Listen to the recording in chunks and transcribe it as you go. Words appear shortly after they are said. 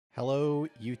Hello,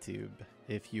 YouTube.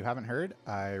 If you haven't heard,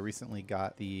 I recently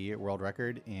got the world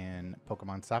record in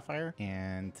Pokemon Sapphire,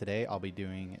 and today I'll be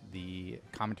doing the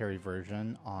commentary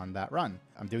version on that run.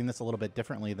 I'm doing this a little bit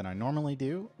differently than I normally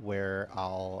do, where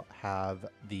I'll have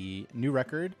the new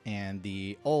record and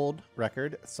the old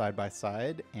record side by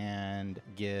side and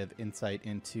give insight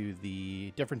into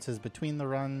the differences between the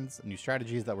runs, new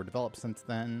strategies that were developed since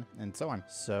then, and so on.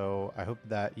 So I hope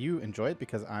that you enjoy it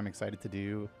because I'm excited to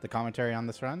do the commentary on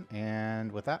this run. And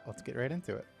with that, let's get right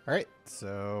into it. All right,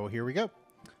 so here we go.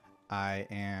 I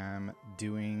am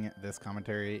doing this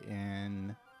commentary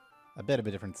in a bit of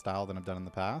a different style than I've done in the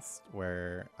past,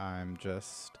 where I'm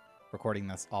just recording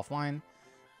this offline,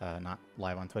 not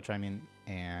live on Twitch, I mean,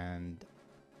 and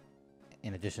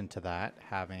in addition to that,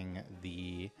 having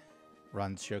the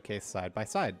runs showcased side by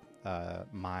side.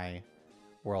 My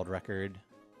world record,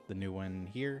 the new one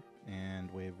here,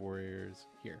 and WaveWarrior's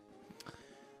here.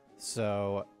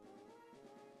 So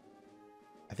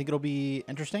I think it'll be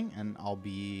interesting, and I'll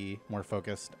be more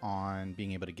focused on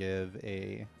being able to give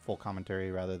a full commentary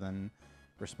rather than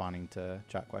responding to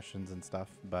chat questions and stuff.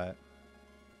 But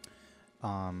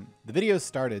the videos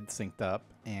started synced up,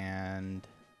 and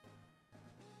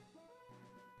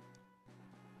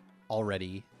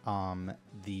already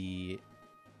the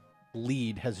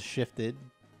lead has shifted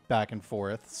back and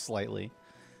forth slightly,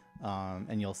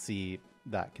 and you'll see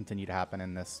that continue to happen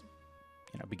in this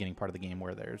beginning part of the game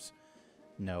where there's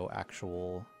no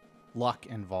actual luck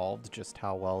involved, just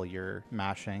how well you're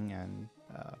mashing and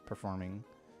performing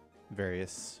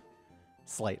various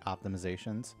slight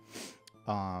optimizations.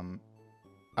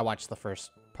 I watched the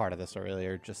first part of this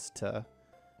earlier just to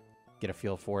get a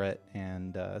feel for it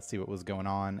and see what was going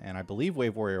on, and I believe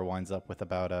WaveWarrior winds up with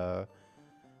about a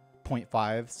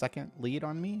 0.5 second lead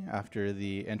on me after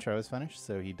the intro is finished,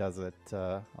 so he does it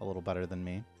a little better than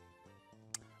me.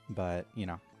 But,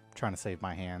 trying to save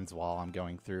my hands while I'm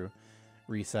going through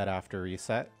reset after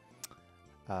reset.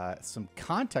 Some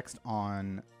context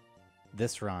on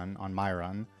this run, on my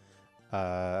run.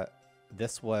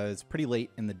 This was pretty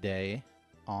late in the day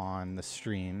on the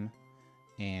stream,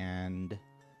 and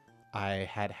I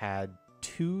had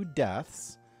 2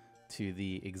 deaths to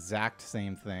the exact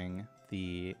same thing,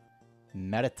 the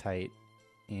Metatite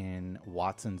in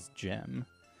Wattson's gym.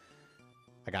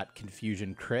 I got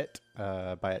confusion crit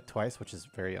by it twice, which is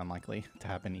very unlikely to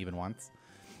happen even once.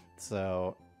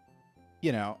 So,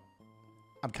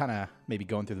 I'm kind of maybe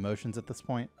going through the motions at this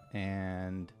point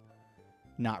and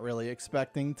not really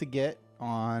expecting to get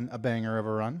on a banger of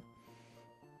a run.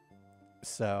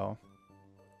 So,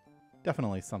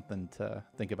 definitely something to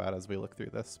think about as we look through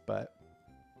this. But,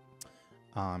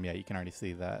 yeah, you can already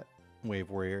see that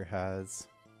WaveWarrior has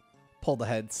pulled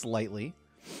ahead slightly.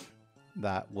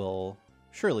 That will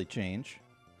surely change.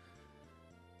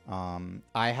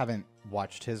 I haven't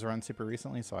watched his run super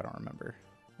recently, so I don't remember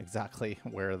exactly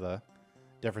where the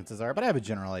differences are, but I have a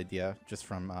general idea just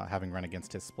from having run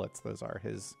against his splits. Those are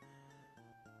his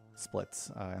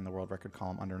splits in the world record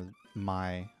column under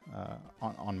my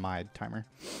on my timer.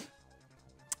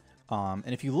 And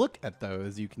if you look at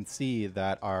those, you can see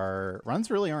that our runs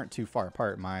really aren't too far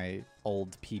apart. My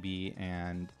old PB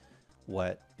and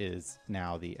what is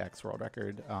now the X world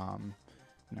record.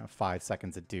 5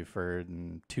 seconds at Dewford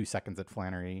and 2 seconds at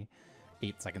Flannery,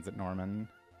 8 seconds at Norman.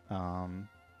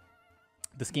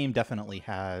 This game definitely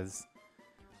has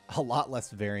a lot less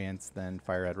variance than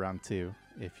Fire Red Round 2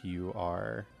 if you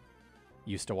are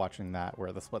used to watching that,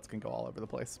 where the splits can go all over the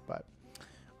place. But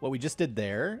what we just did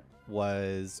there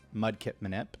was Mudkip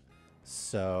Manip.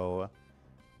 So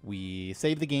we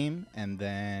save the game and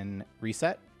then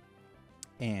reset.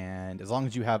 And as long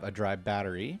as you have a dry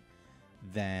battery,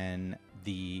 then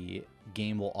the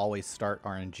game will always start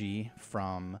RNG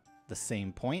from the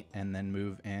same point and then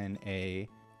move in a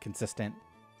consistent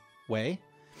way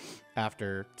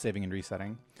after saving and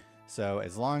resetting. So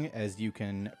as long as you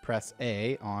can press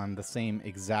A on the same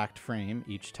exact frame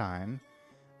each time,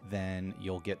 then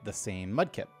you'll get the same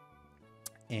Mudkip.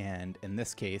 And in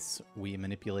this case, we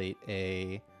manipulate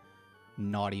a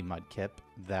naughty Mudkip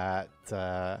that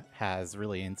has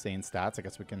really insane stats. I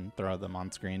guess we can throw them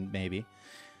on screen maybe.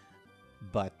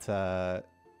 But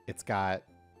it's got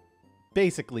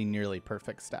basically nearly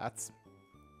perfect stats.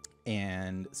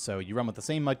 And so you run with the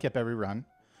same Mudkip every run,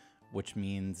 which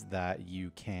means that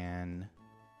you can,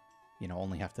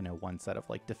 only have to know one set of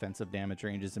like defensive damage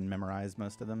ranges and memorize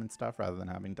most of them and stuff rather than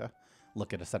having to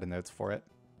look at a set of notes for it.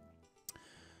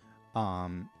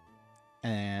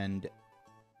 And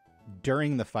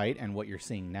during the fight and what you're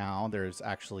seeing now, there's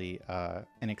actually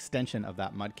an extension of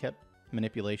that Mudkip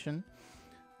manipulation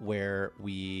where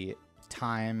we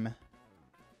time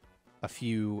a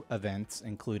few events,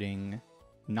 including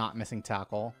not missing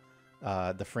tackle,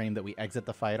 the frame that we exit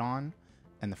the fight on,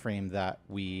 and the frame that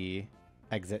we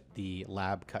exit the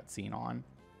lab cutscene on.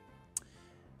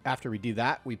 After we do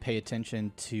that, we pay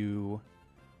attention to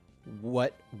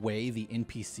what way the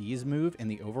NPCs move in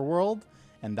the overworld,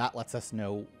 and that lets us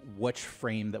know which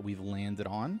frame that we've landed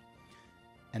on.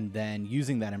 And then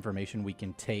using that information, we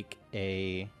can take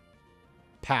a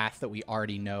path that we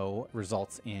already know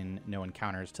results in no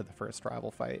encounters to the first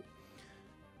rival fight.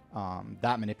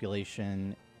 That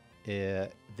manipulation, the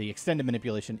extended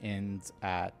manipulation ends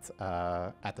at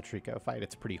the Trico fight.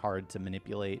 It's pretty hard to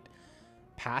manipulate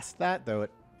past that, though it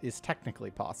is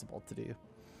technically possible to do.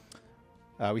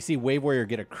 We see WaveWarrior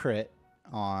get a crit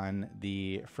on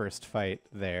the first fight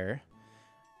there.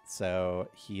 So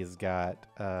he's got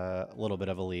a little bit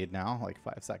of a lead now, like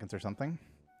 5 seconds or something.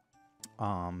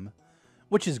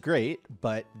 Which is great,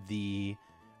 but the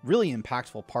really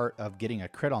impactful part of getting a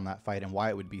crit on that fight and why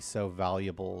it would be so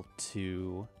valuable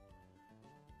to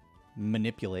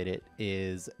manipulate it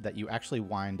is that you actually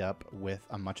wind up with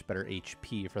a much better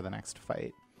HP for the next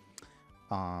fight.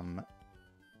 I'm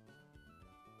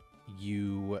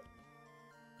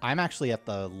actually at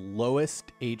the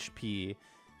lowest HP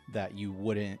that you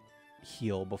wouldn't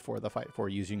heal before the fight for,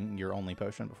 using your only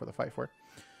potion before the fight for,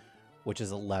 which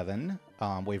is 11.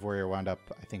 WaveWarrior wound up,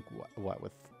 I think, what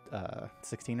with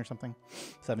 16 or something,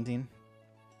 17,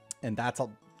 and that's a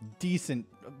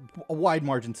wide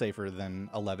margin safer than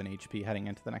 11 HP heading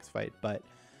into the next fight. But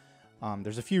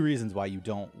there's a few reasons why you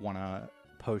don't want to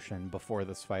potion before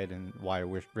this fight, and why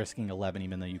we're risking 11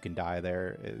 even though you can die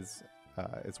there is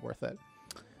worth it.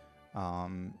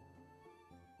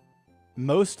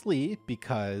 Mostly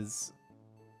because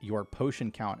your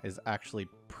potion count is actually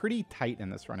pretty tight in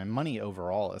this run, and money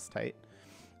overall is tight,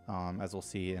 as we'll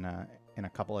see in a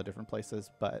couple of different places.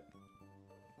 But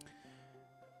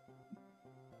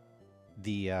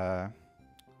the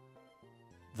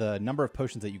number of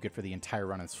potions that you get for the entire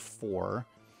run is 4.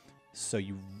 So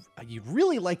you'd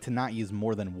really like to not use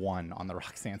more than 1 on the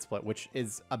Roxanne split, which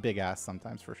is a big ass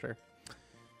sometimes for sure.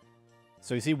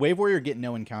 So you see WaveWarrior get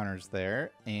no encounters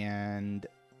there, and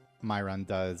my run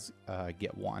does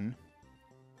get 1.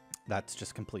 That's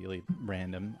just completely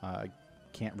random.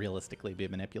 Can't realistically be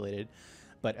manipulated.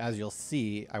 But as you'll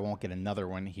see, I won't get another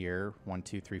one here. 1,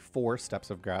 2, 3, 4 steps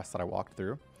of grass that I walked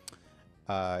through.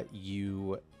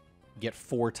 You get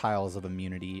 4 tiles of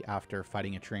immunity after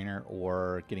fighting a trainer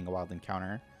or getting a wild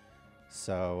encounter.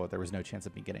 So there was no chance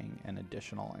of me getting an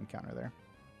additional encounter there.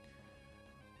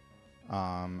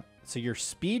 So you're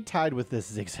speed tied with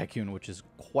this Zigzagoon, which is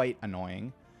quite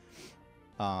annoying.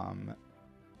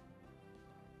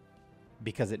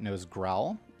 Because it knows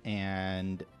Growl,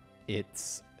 and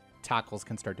its tackles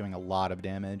can start doing a lot of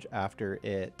damage after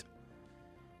it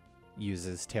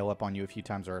uses Tail Whip on you a few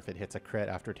times, or if it hits a crit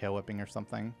after Tail Whipping or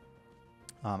something.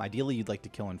 Ideally, you'd like to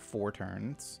kill in 4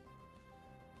 turns.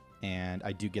 And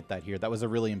I do get that here. That was a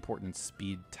really important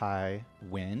speed tie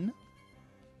win,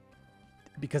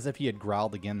 because if he had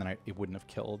growled again, then it wouldn't have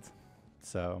killed.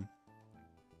 So,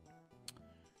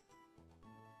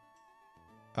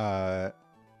 and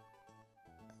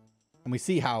we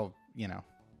see how,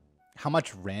 how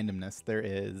much randomness there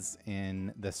is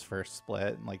in this first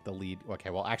split. Like the lead. Okay,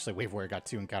 well, actually, WaveWarrior got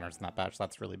 2 encounters in that batch.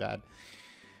 That's really bad.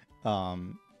 I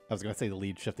was going to say the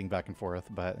lead shifting back and forth,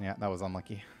 but yeah, that was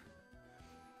unlucky.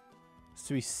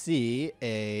 So we see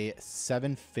a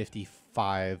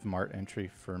 755 Mart entry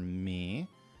for me,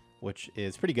 which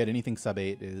is pretty good. Anything sub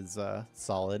 8 is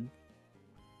solid.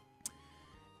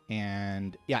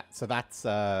 And yeah, so that's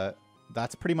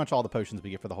pretty much all the potions we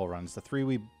get for the whole run. It's the 3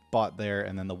 we bought there,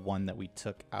 and then the 1 that we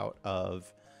took out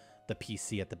of the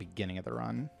PC at the beginning of the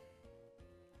run.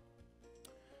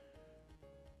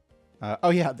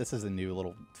 Oh yeah, this is a new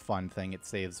little fun thing. It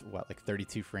saves, what, like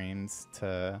 32 frames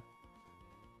to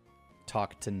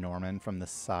talk to Norman from the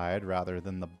side rather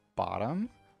than the bottom.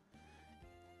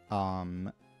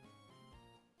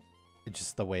 It's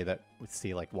just the way that we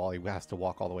see, like, Wally has to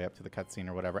walk all the way up to the cutscene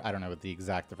or whatever. I don't know what the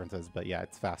exact difference is, but yeah,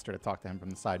 it's faster to talk to him from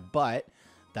the side. But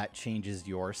that changes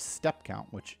your step count,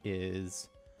 which is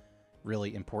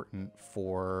really important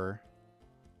for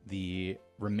the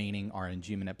remaining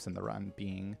RNG manips in the run,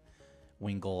 being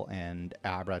Wingull and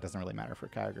Abra. It doesn't really matter for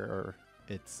Kyogre, or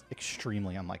it's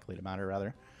extremely unlikely to matter,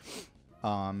 rather.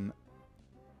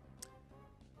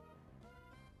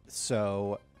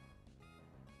 So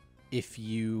if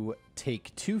you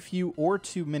take too few or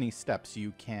too many steps,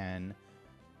 you can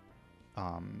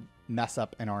mess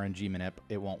up an RNG manip.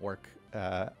 It won't work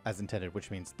as intended,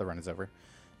 which means the run is over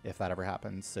if that ever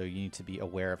happens. So you need to be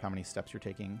aware of how many steps you're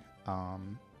taking.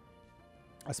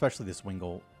 Especially this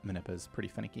Wingle Manip is pretty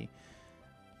finicky.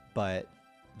 But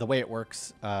the way it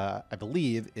works, I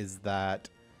believe, is that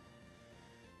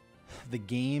the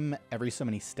game every so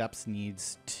many steps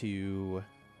needs to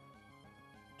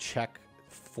check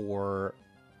for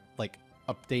like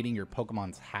updating your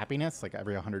Pokemon's happiness, like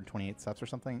every 128 steps or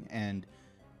something. And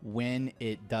when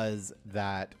it does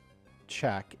that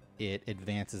check, it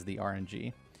advances the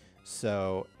RNG.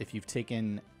 So if you've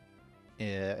taken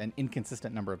an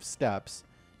inconsistent number of steps,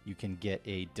 you can get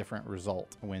a different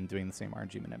result when doing the same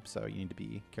RNG manip. So you need to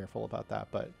be careful about that.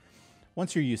 But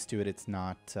once you're used to it, it's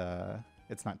not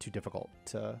too difficult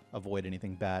to avoid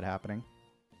anything bad happening.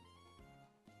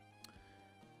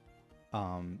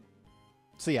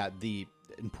 So yeah, the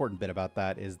important bit about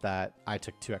that is that I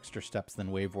took 2 extra steps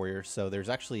than WaveWarrior. So there's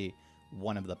actually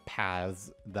one of the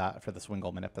paths that for this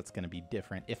Wingle Manip that's going to be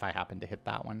different if I happen to hit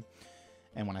that one.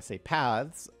 And when I say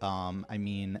paths, I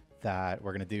mean that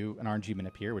we're going to do an RNG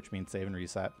Manip here, which means save and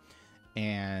reset.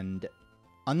 And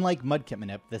unlike Mudkip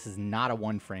Manip, this is not a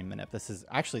 1-frame Manip. This is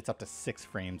actually, it's up to 6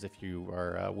 frames if you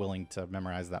are willing to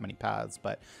memorize that many paths.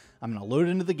 But I'm going to load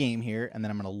it into the game here, and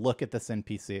then I'm going to look at this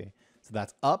NPC. So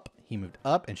that's up, he moved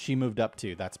up, and she moved up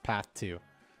too. That's path 2.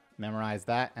 Memorize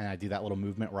that, and I do that little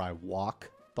movement where I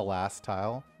walk the last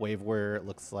tile. WaveWarrior, it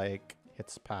looks like,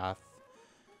 hits path,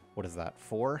 what is that,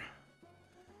 4?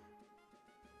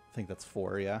 I think that's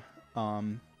 4, yeah.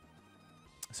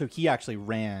 So he actually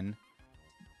ran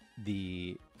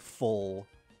the full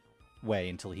way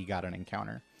until he got an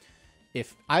encounter.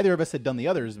 If either of us had done the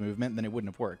other's movement, then it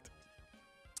wouldn't have worked.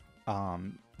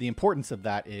 The importance of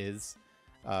that is,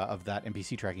 of that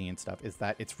NPC tracking and stuff, is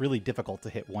that it's really difficult to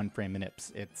hit 1-frame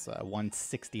manips. It's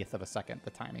 1/60th of a second,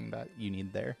 the timing that you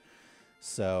need there.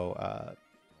 So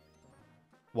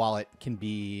while it can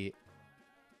be,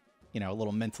 you know, a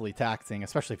little mentally taxing,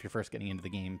 especially if you're first getting into the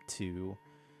game, to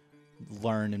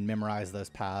learn and memorize those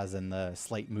paths and the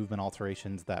slight movement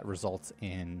alterations that results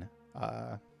in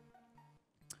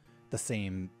the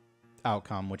same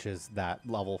outcome, which is that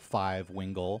level 5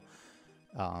 Wingle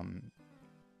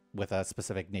with a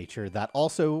specific nature that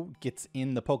also gets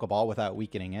in the Pokeball without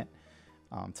weakening it,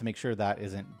 to make sure that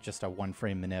isn't just a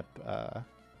 1-frame manip.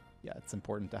 Yeah, it's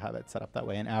important to have it set up that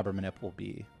way, and Aber Manip will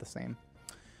be the same.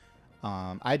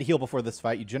 I had to heal before this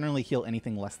fight. You generally heal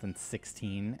anything less than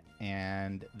 16,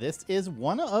 and this is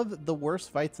one of the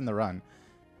worst fights in the run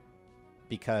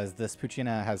because this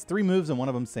Poochyena has 3 moves and one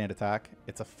of them Sand Attack.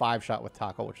 It's a 5-shot with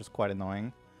Tackle, which is quite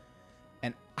annoying.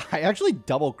 And I actually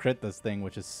double crit this thing,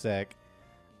 which is sick.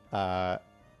 I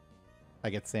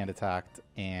get Sand Attacked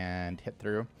and hit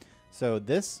through. So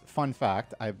this, fun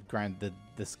fact, I've grinded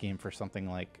this game for something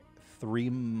like 3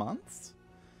 months,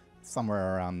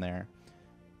 somewhere around there.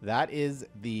 That is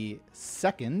the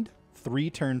second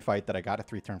 3-turn fight that I got. A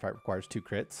 3-turn fight requires 2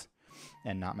 crits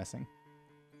and not missing.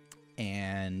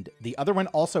 And the other one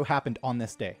also happened on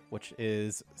this day, which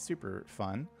is super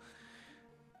fun.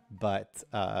 But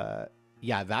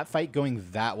yeah, that fight going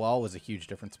that well was a huge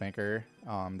difference maker.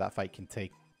 That fight can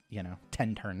take, you know,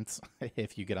 10 turns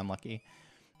if you get unlucky.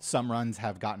 Some runs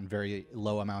have gotten very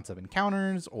low amounts of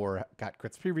encounters or got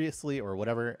crits previously or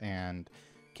whatever and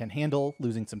can handle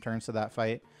losing some turns to that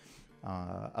fight.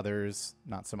 Others,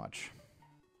 not so much.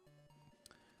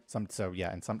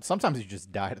 Sometimes you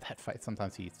just die to that fight.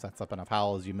 Sometimes he sets up enough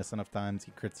howls, you miss enough times,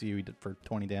 he crits you, he did for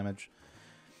 20 damage.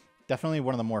 Definitely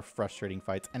one of the more frustrating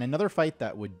fights. And another fight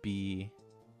that would be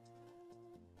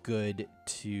good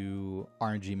to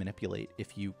RNG manipulate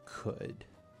if you could.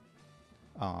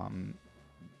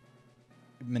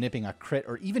 Manipping a crit,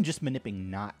 or even just manipping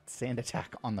not Sand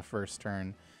Attack on the first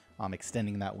turn,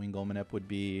 extending that Wingle manip would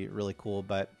be really cool.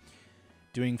 But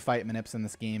doing fight manips in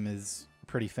this game is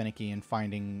pretty finicky, and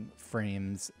finding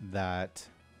frames that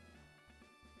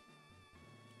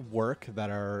work, that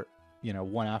are, you know,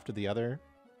 one after the other,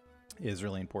 is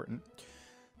really important.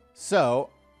 So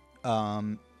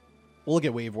we'll look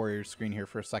at WaveWarrior's screen here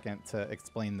for a second to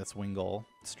explain this Wingle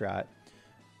strat,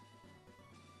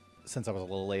 since I was a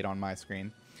little late on my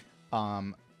screen.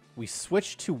 We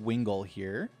switched to Wingle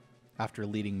here after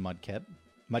leading Mudkip.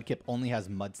 Mudkip only has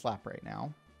Mud Slap right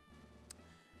now.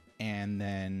 And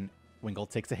then Wingle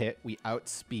takes a hit. We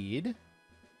outspeed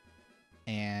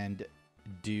and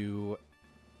do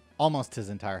almost his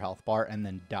entire health bar and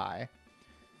then die.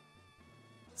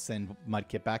 Send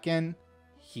Mudkip back in.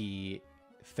 He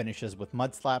finishes with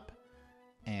Mud Slap,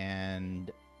 and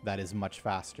that is much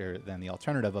faster than the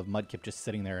alternative of Mudkip just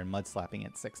sitting there and Mud Slapping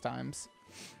it 6 times.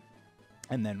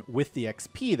 And then with the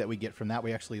XP that we get from that,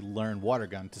 we actually learn Water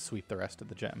Gun to sweep the rest of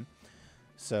the gym.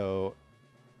 So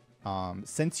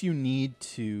since you need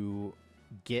to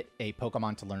get a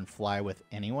Pokemon to learn Fly with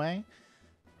anyway,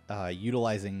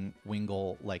 utilizing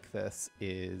Wingull like this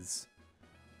is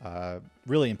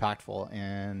really impactful.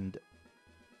 And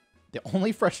the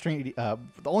only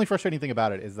frustrating thing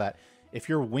about it is that if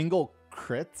your Wingull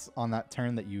crits on that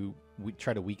turn that you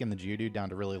try to weaken the Geodude down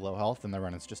to really low health, then the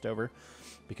run is just over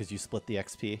because you split the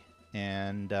XP.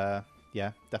 And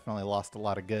yeah, definitely lost a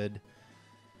lot of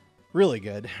really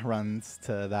good runs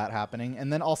to that happening.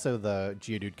 And then also the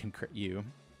Geodude can crit you,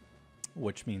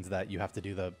 which means that you have to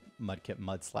do the Mudkip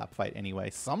Mud Slap fight anyway.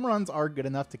 Some runs are good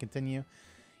enough to continue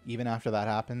even after that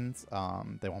happens.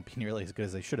 They won't be nearly as good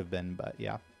as they should have been, but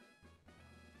yeah.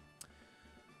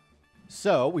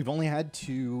 So we've only had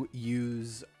to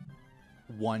use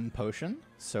one potion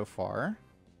so far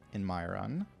in my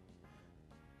run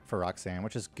for Roxanne,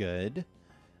 which is good.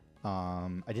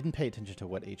 I didn't pay attention to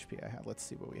what HP I had. Let's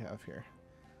see what we have here.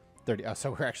 30. Oh,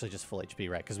 so we're actually just full HP,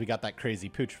 right? Because we got that crazy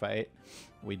pooch fight.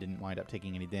 We didn't wind up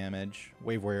taking any damage.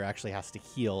 WaveWarrior actually has to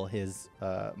heal his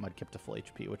Mudkip to full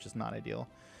HP, which is not ideal.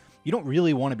 You don't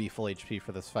really want to be full HP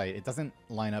for this fight. It doesn't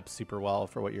line up super well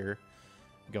for what you're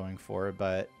going for,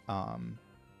 but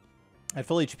at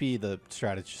full HP, the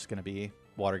strat is just going to be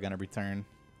Water Gun every turn.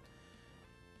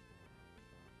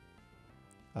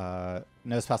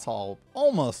 Nosepass Hall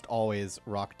almost always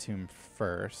Rock Tomb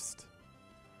first.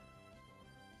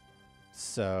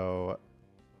 So,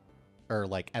 or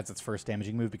like as its first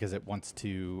damaging move because it wants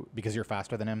to, because you're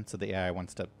faster than him, so the AI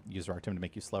wants to use Rock Tomb to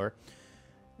make you slower.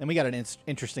 Then we got an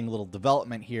interesting little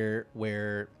development here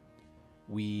where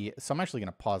so I'm actually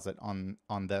going to pause it on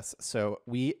this. So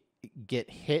we get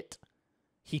hit.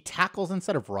 He tackles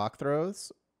instead of rock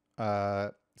throws.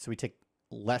 So we take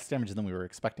less damage than we were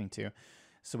expecting to.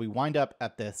 So we wind up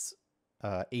at this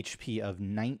HP of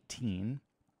 19.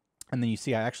 And then you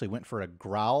see I actually went for a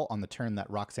growl on the turn that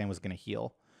Roxanne was going to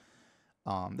heal.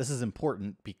 This is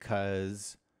important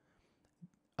because,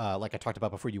 like I talked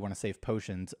about before, you want to save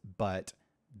potions. But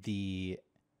the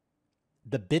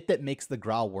bit that makes the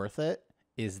growl worth it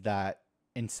is that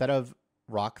instead of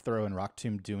Rock Throw and Rock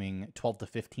Tomb doing 12 to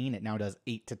 15, it now does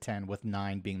 8 to 10, with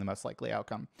 9 being the most likely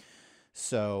outcome.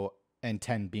 So, and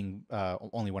 10 being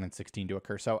only 1 in 16 to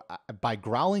occur. So by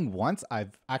growling once,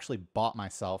 I've actually bought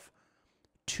myself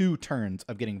 2 turns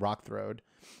of getting Rock Throwed,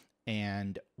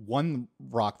 and 1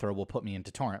 Rock Throw will put me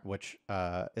into Torrent, which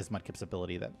is Mudkip's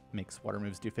ability that makes water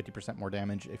moves do 50% more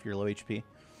damage if you're low HP.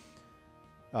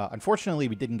 Unfortunately,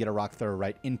 we didn't get a Rock Throw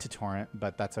right into Torrent,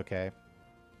 but that's okay.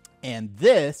 And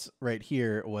this right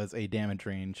here was a damage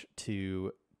range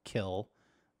to kill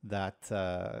that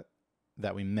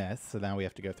that we missed. So now we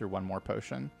have to go through 1 more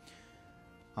potion.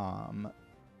 And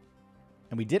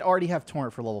we did already have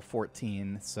Torrent for level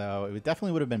 14, so it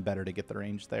definitely would have been better to get the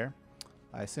range there.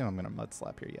 I assume I'm going to Mud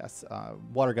Slap here, yes.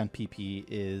 Water Gun PP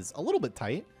is a little bit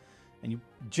tight, and you,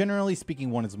 generally speaking,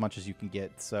 want as much as you can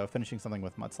get. So finishing something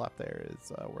with Mud Slap there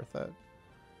is worth it.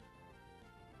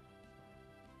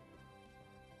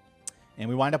 And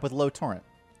we wind up with low Torrent,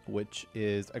 which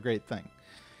is a great thing.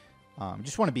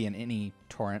 Just want to be in any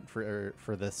Torrent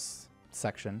for this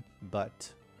section,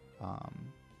 but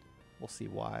we'll see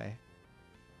why.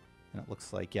 And it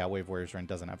looks like, yeah, WaveWarrior's run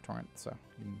doesn't have Torrent, so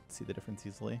you can see the difference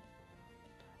easily.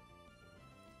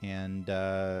 And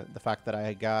the fact that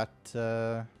I got,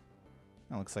 it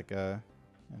looks like a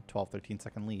 12, 13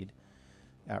 second lead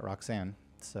at Roxanne.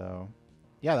 So,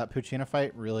 yeah, that Poochyena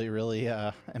fight really, really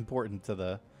important to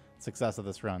the success of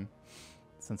this run,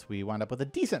 since we wound up with a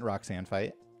decent Roxanne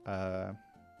fight and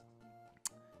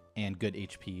good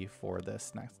HP for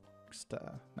this next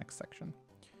section.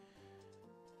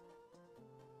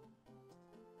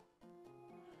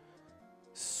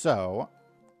 So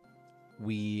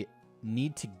we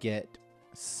need to get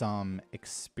some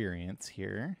experience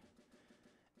here,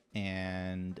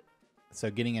 and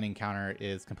so getting an encounter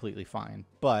is completely fine,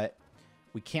 but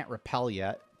we can't repel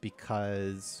yet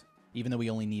because even though we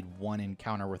only need 1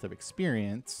 encounter worth of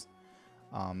experience,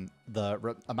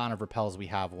 the amount of repels we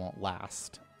have won't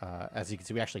last. As you can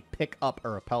see, we actually pick up a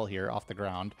repel here off the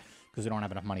ground because we don't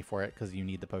have enough money for it, because you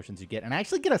need the potions you get. And I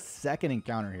actually get a second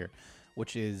encounter here,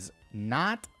 which is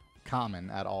not common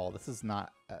at all. This has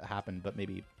not happened, but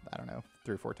maybe, I don't know,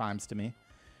 3 or 4 times to me.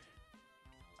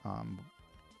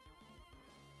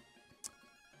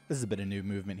 This is a bit of new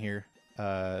movement here.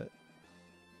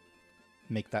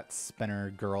 Make that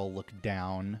spinner girl look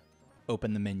down,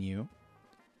 open the menu.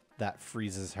 That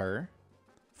freezes her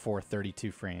for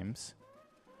 32 frames.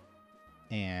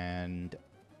 And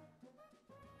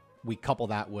we couple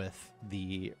that with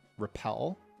the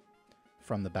repel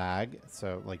from the bag.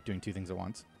 So like doing 2 things at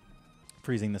once.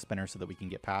 Freezing the spinner so that we can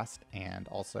get past, and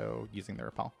also using the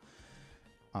repel.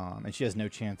 And she has no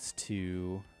chance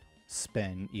to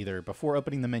spin either before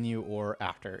opening the menu or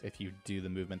after if you do the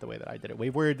movement the way that I did it.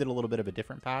 WaveWarrior did a little bit of a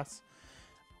different pass.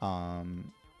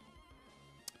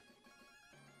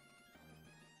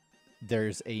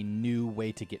 There's a new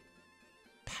way to get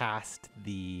past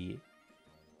the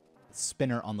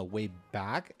spinner on the way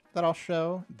back that I'll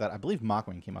show that I believe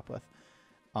Mockwing came up with.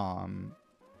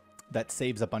 That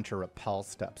saves a bunch of repel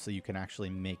steps, so you can actually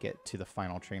make it to the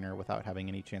final trainer without having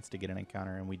any chance to get an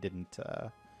encounter. And we didn't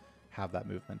have that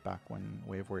movement back when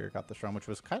WaveWarrior got this run, which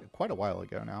was quite a while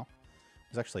ago now.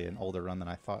 It was actually an older run than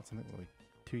I thought. Something like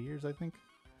 2 years, I think.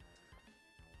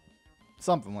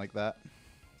 Something like that.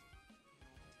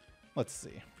 Let's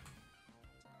see.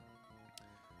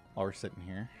 While we're sitting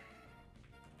here.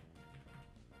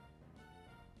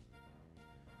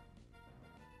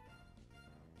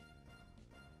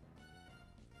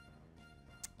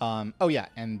 Oh yeah,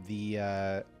 and the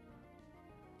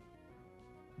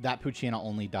that Poochyena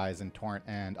only dies in Torrent,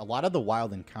 and a lot of the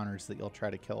wild encounters that you'll try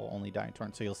to kill only die in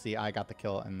Torrent. So you'll see I got the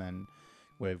kill, and then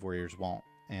WaveWarriors won't.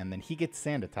 And then he gets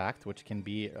sand attacked, which can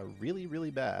be really,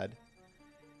 really bad.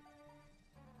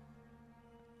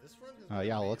 This run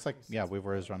yeah, it looks like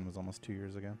WaveWarrior's run was almost 2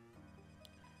 years ago.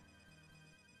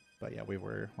 But yeah,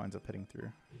 WaveWarrior winds up hitting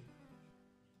through.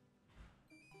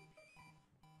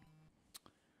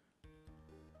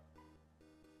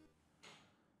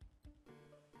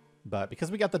 But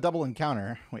because we got the double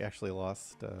encounter, we actually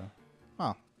lost,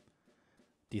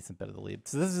 decent bit of the lead.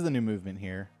 So this is the new movement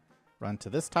here. Run to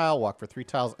this tile, walk for 3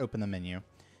 tiles, open the menu.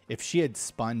 If she had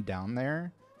spun down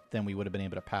there, then we would have been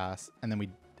able to pass. And then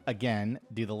we, again,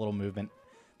 do the little movement,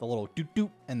 the little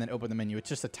doot-doot, and then open the menu. It's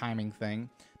just a timing thing.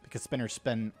 Because spinners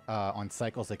spin on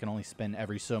cycles, they can only spin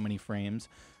every so many frames.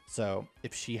 So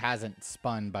if she hasn't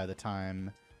spun by the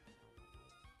time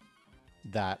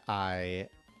that I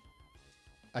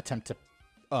attempt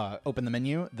to open the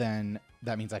menu, then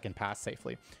that means I can pass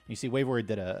safely. You see WaveWarrior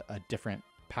did a different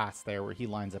pass there where he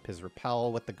lines up his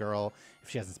repel with the girl. If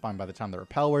she hasn't spawned by the time the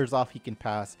repel wears off, he can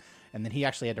pass. And then he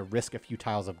actually had to risk a few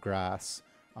tiles of grass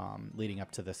leading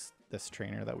up to this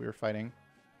trainer that we were fighting.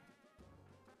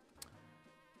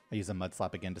 I use a Mud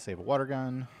Slap again to save a water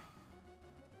gun.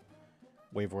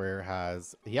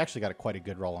 WaveWarrior he actually got quite a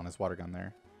good roll on his water gun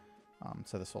there.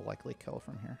 So this will likely kill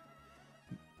from here.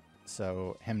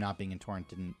 So him not being in Torrent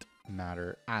didn't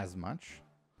matter as much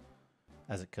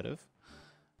as it could have.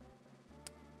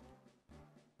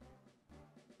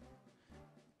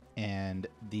 And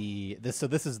this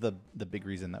is the big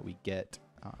reason that we get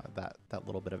that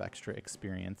little bit of extra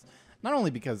experience. Not only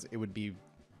because it would be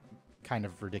kind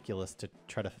of ridiculous to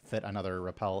try to fit another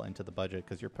repel into the budget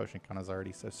because your potion count is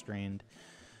already so strained,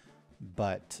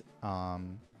 but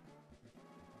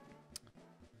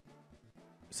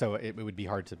so it would be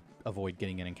hard to avoid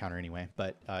getting an encounter anyway,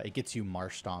 but it gets you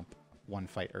Marsh Stomp one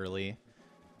fight early.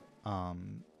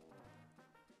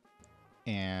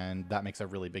 And that makes a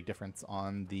really big difference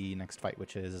on the next fight,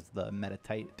 which is the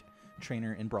Tate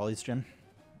trainer in Brawly's gym.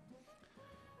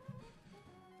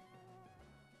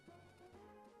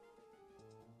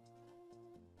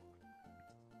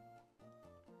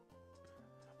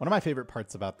 One of my favorite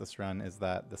parts about this run is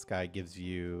that this guy gives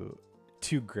you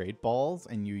 2 great balls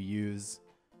and you use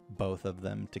both of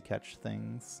them to catch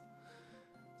things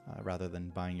rather than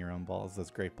buying your own balls.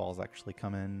 Those great balls actually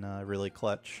come in really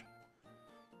clutch.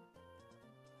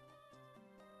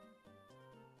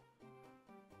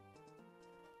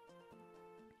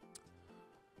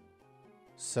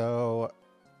 So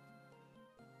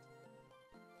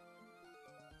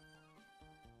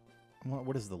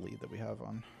what is the lead that we have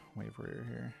on WaveWarrior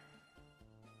here?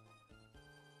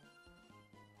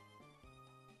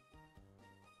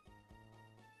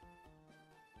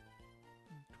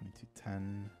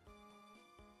 $22.10.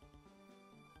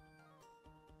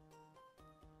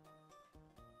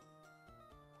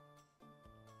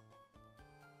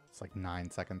 It's like 9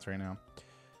 seconds right now.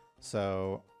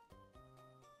 So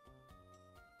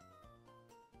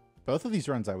both of these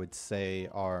runs, I would say,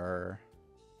 are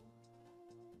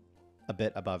a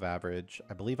bit above average.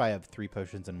 I believe I have 3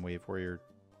 potions in WaveWarrior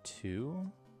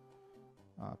 2.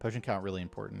 Potion count really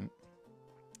important.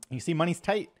 You see, money's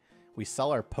tight. We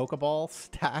sell our Pokeball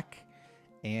stack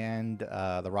and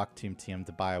the Rock Tomb TM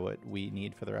to buy what we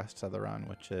need for the rest of the run,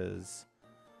 which is,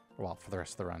 well, for the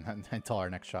rest of the run until our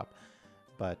next shop.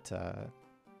 But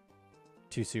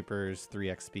 2 supers,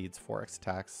 3x speeds, 4x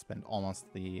attacks, spend almost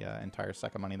the entire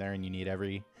stack of money there, and you need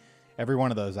every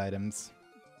one of those items.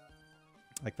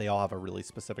 Like, they all have a really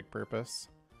specific purpose.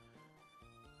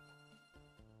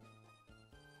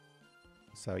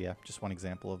 So yeah, just one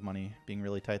example of money being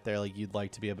really tight there. Like, you'd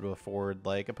like to be able to afford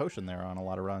like a potion there on a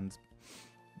lot of runs,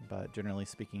 but generally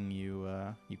speaking, you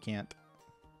can't.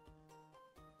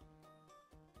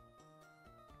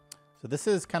 So this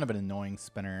is kind of an annoying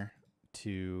spinner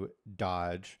to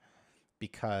dodge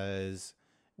because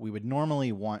we would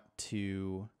normally want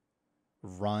to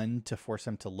run to force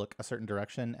him to look a certain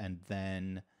direction and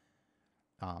then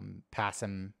pass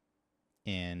him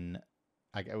in.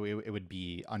 It would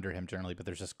be under him generally, but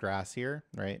there's just grass here,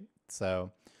 right?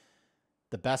 So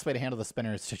the best way to handle the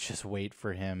spinner is to just wait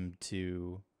for him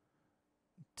to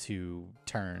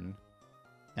turn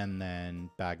and then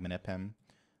bag manip him.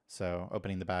 So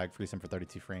opening the bag, freeze him for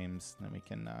 32 frames, then we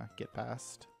can get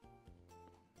past.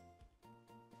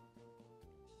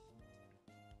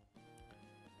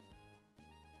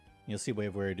 You'll see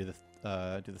WaveWarrior do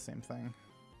the same thing.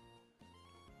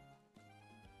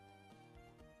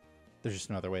 There's just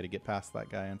no other way to get past that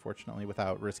guy, unfortunately,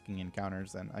 without risking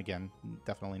encounters. And again,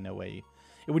 definitely no way.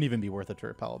 It wouldn't even be worth it to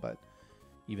repel, but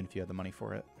even if you had the money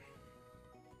for it.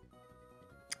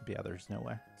 But yeah, there's no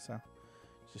way. So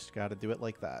just got to do it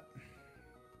like that.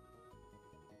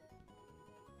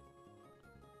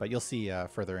 But you'll see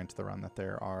further into the run that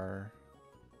there are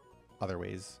other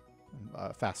ways,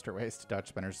 faster ways to dodge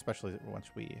spinners, especially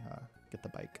once we get the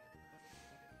bike.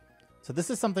 So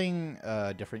this is something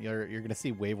different. You're going to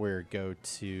see WaveWarrior go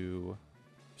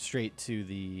straight to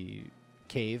the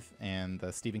cave and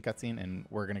the Steven cutscene, and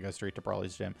we're going to go straight to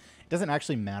Brawley's gym. It doesn't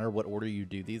actually matter what order you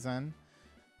do these in.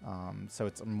 So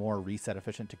it's more reset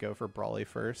efficient to go for Brawley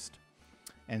first.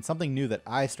 And something new that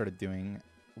I started doing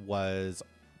was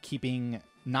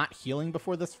not healing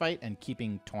before this fight and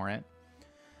keeping Torrent.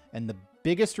 And the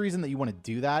biggest reason that you want to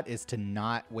do that is to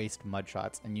not waste mud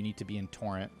shots, and you need to be in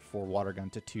Torrent for Water Gun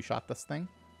to two-shot this thing.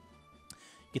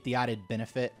 Get the added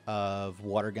benefit of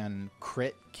Water Gun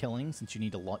crit killing, since you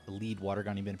need to lead Water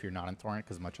Gun even if you're not in Torrent,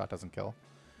 because mud shot doesn't kill.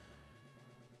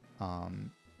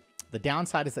 The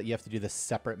downside is that you have to do this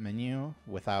separate menu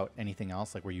without anything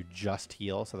else, like where you just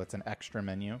heal, so that's an extra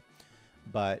menu.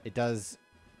 But it does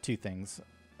two things,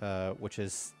 which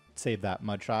is save that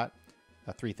mud shot.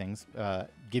 Three things.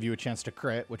 Give you a chance to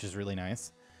crit, which is really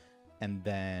nice. And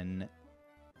then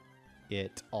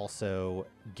it also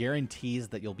guarantees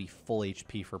that you'll be full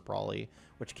HP for Brawley,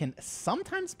 which can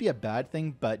sometimes be a bad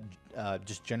thing, but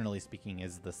just generally speaking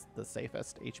is the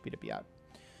safest HP to be at.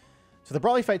 So the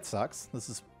Brawley fight sucks. This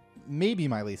is maybe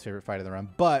my least favorite fight of the run,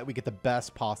 but we get the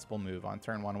best possible move on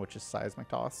turn 1, which is Seismic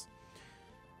Toss.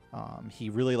 He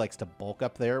really likes to bulk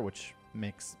up there, which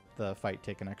makes the fight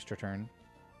take an extra turn.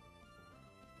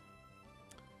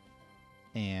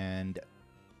 And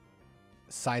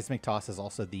Seismic Toss is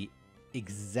also the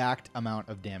exact amount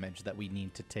of damage that we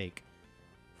need to take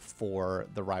for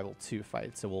the Rival 2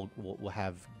 fight. So we'll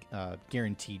have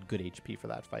guaranteed good HP for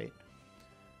that fight.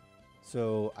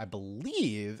 So I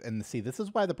believe, and see, this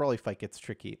is why the Brawley fight gets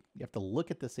tricky. You have to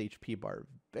look at this HP bar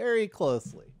very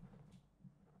closely.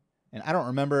 And I don't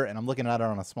remember, and I'm looking at it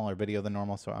on a smaller video than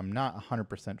normal, so I'm not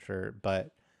 100% sure,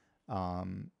 but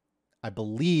I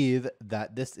believe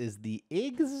that this is the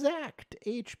exact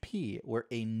HP where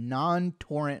a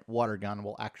non-torrent water gun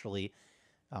will actually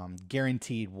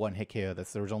guaranteed one-hit KO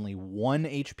this. There's only one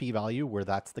HP value where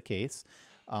that's the case,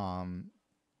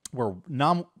 where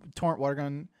non-torrent water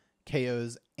gun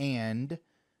KOs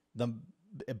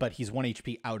but he's 1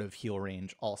 HP out of heal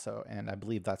range also, and I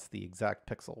believe that's the exact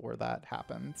pixel where that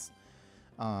happens.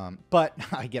 But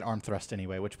I get arm thrust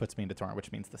anyway, which puts me into torrent,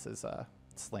 which means this is a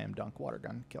slam dunk water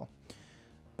gun kill.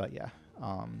 But yeah,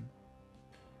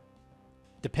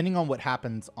 depending on what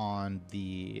happens on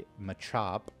the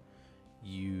Machop,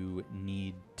 you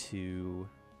need to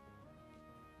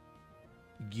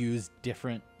use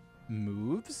different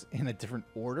moves in a different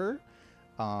order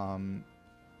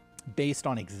based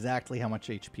on exactly how much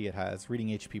HP it has. Reading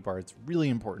HP bar is really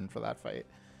important for that fight.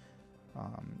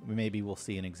 Maybe we'll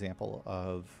see an example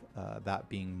of that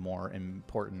being more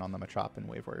important on the Machop in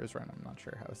WaveWarrior's run. I'm not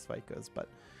sure how his fight goes, but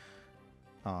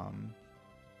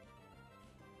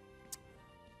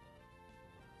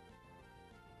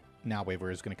now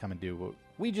WaveWarrior is going to come and do what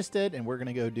we just did, and we're going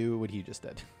to go do what he just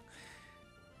did.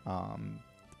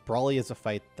 Brawley is a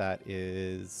fight that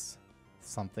is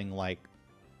something like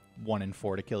 1 in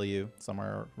 4 to kill you,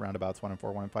 somewhere roundabouts 1 in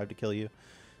 4, 1 in 5 to kill you,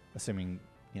 assuming,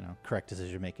 you know, correct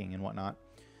decision making and whatnot.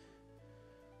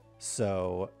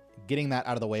 So getting that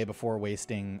out of the way before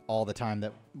wasting all the time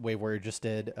that WaveWarrior just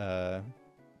did,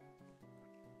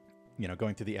 you know,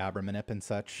 going through the Abra Manip and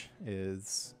such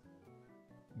is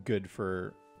good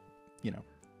for, you know,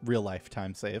 real life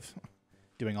time save.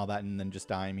 Doing all that and then just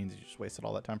dying means you just wasted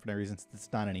all that time for no reason. It's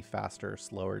not any faster or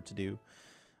slower to do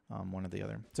one or the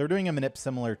other. So we're doing a Manip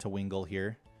similar to Wingull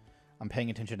here. I'm paying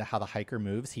attention to how the hiker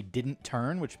moves. He didn't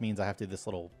turn, which means I have to do this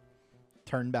little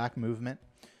turn back movement.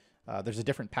 There's a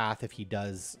different path if he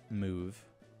does move.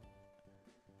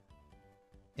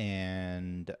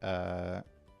 And that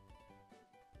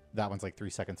one's like 3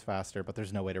 seconds faster, but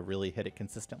there's no way to really hit it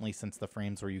consistently since the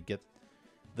frames where you get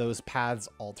those paths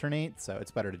alternate. So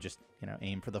it's better to just, you know,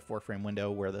 aim for the 4-frame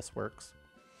window where this works.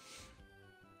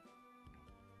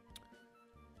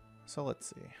 So let's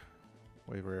see.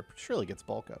 WaveWarrior surely gets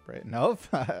bulk up, right? Nope.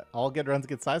 All good runs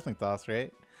get seismic toss,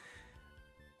 right?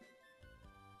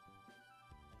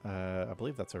 I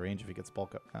believe that's a range if he gets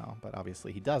bulk up now, but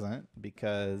obviously he doesn't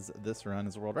because this run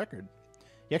is a world record.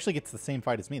 He actually gets the same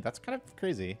fight as me. That's kind of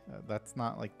crazy. That's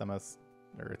not like the most,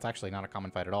 or it's actually not a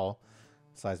common fight at all.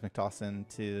 Seismic toss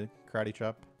into karate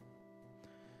chop.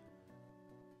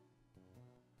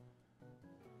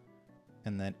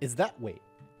 And then, is that, wait.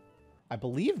 I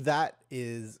believe that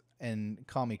is, and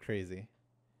call me crazy,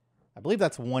 I believe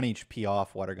that's 1 HP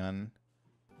off water gun,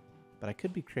 but I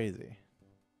could be crazy.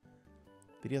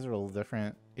 Videos are a little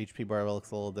different. HP bar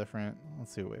looks a little different.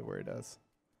 Let's see what WaveWarrior does.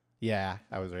 Yeah,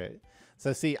 I was right.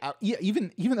 So see,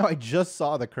 even though I just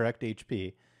saw the correct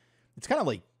HP, it's kind of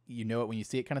like, you know it when you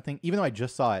see it kind of thing. Even though I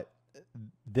just saw it,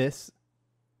 this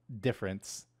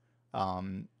difference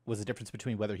was the difference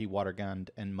between whether he water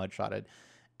gunned and mudshotted.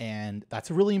 And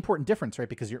that's a really important difference, right?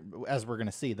 Because as we're going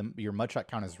to see, your mudshot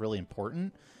count is really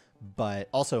important, but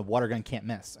also water gun can't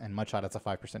miss, and mudshot has a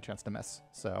 5% chance to miss.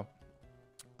 So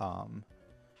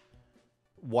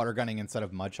water gunning instead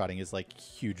of mudshotting is like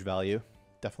huge value.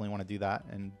 Definitely want to do that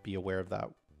and be aware of that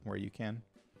where you can.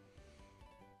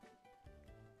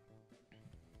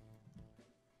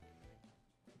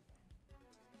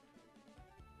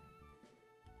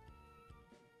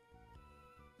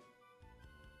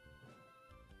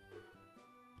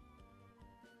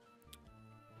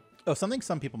 Oh, something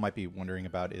some people might be wondering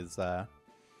about is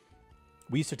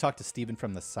we used to talk to Steven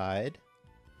from the side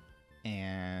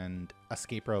and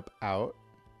escape rope out.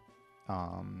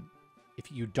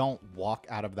 If you don't walk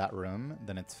out of that room,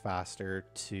 then it's faster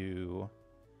to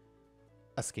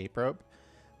escape rope.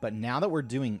 But now that we're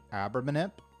doing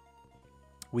Abermanip,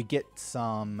 we get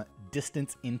some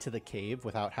distance into the cave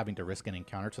without having to risk an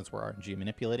encounter since we're RNG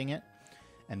manipulating it.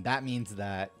 And that means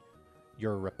that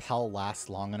your rappel lasts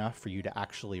long enough for you to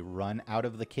actually run out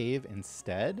of the cave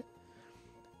instead.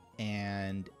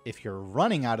 And if you're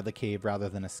running out of the cave rather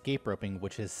than escape roping,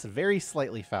 which is very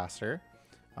slightly faster,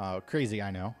 crazy,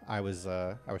 I know. I was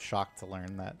shocked to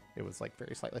learn that it was like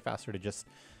very slightly faster to just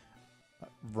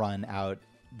run out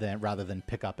rather than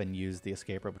pick up and use the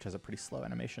escape rope, which has a pretty slow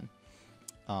animation.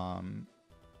 So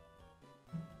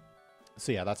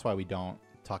yeah, that's why we don't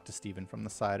talk to Steven from the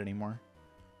side anymore.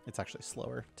 It's actually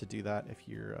slower to do that if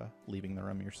you're leaving the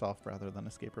room yourself rather than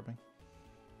escape roping.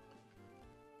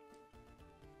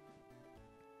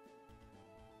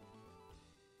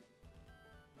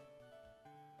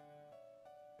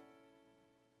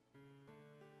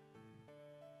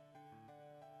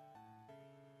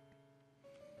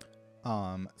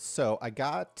 So I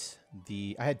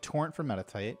had Torrent for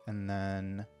Meditate, and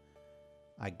then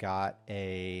I got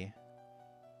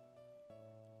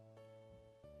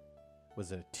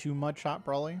was it a 2 Mudshot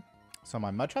Brawly? So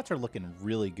my Mudshots are looking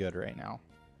really good right now.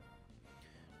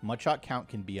 Mudshot count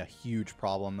can be a huge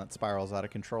problem that spirals out of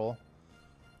control.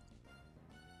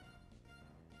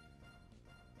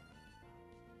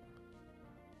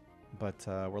 But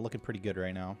we're looking pretty good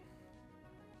right now.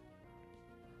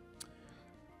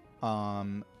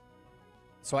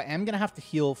 So I am going to have to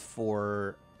heal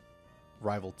for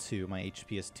Rival 2. My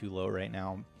HP is too low right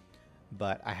now.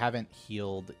 But I haven't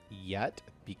healed yet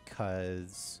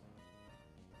because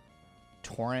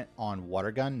Torrent on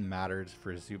Water Gun matters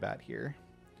for Zubat here.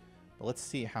 But let's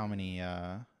see how many...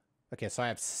 Okay, so I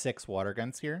have 6 Water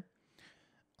Guns here.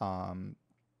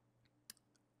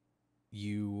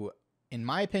 You, in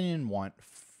my opinion, want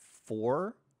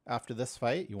 4 after this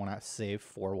fight. You want to save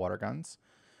 4 Water Guns.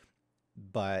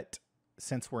 But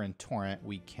since we're in Torrent,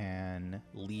 we can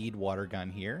lead Water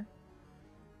Gun here.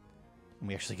 And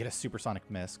we actually get a Supersonic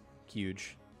Miss.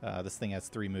 Huge. This thing has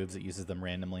 3 moves. It uses them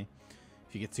randomly.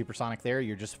 If you get Supersonic there,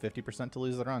 you're just 50% to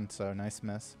lose the run. So nice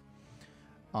miss.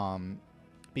 But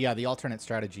yeah, the alternate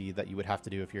strategy that you would have to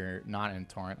do if you're not in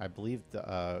Torrent, I believe,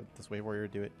 does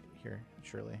WaveWarrior do it here?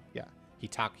 Surely. Yeah.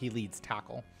 He leads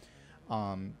Tackle.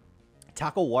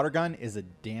 Tackle Water Gun is a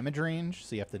damage range,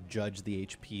 so you have to judge the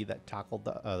HP that Tackle,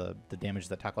 the damage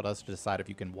that Tackle does to decide if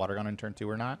you can Water Gun in turn 2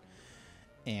 or not.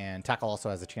 And Tackle also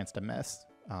has a chance to miss,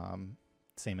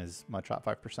 same as Mudshot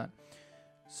 5%.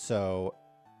 So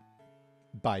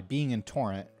by being in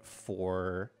Torrent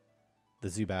for the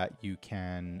Zubat, you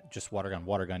can just Water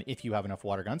Gun if you have enough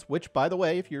Water Guns, which, by the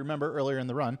way, if you remember earlier in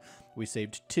the run, we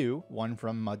saved 2, one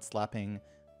from Mud Slapping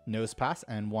Nose Pass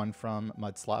and one from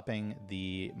Mud Slapping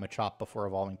the Machop before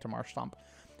evolving to Marsh Stomp.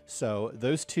 So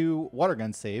those 2 Water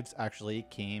Gun saves actually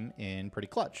came in pretty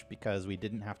clutch because we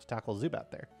didn't have to tackle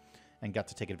Zubat there and got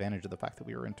to take advantage of the fact that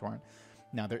we were in Torrent.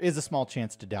 Now, there is a small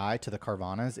chance to die to the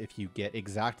Carvanas if you get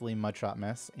exactly Mudshot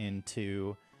Miss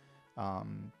into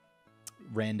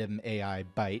random AI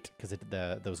Bite, because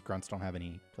those grunts don't have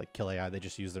any like kill AI. They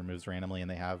just use their moves randomly,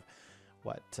 and they have,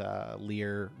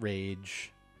 Leer,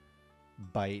 Rage,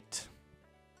 Bite,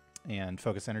 and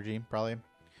Focus Energy, probably.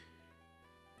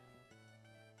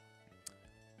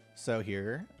 So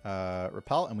here,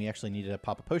 Repel, and we actually needed to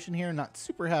pop a potion here. Not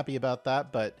super happy about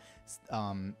that, but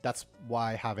that's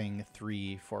why having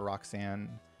 3 for Roxanne,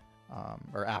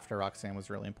 or after Roxanne, was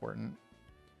really important.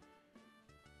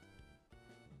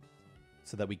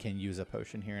 So that we can use a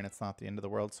potion here, and it's not the end of the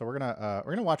world. So we're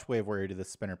gonna watch WaveWarrior do the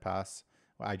spinner pass.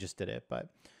 Well, I just did it, but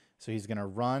so he's gonna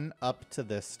run up to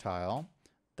this tile.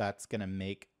 That's gonna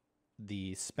make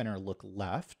the spinner look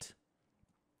left.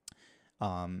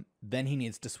 Then he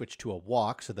needs to switch to a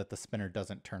walk so that the spinner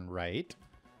doesn't turn right.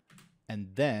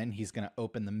 And then he's going to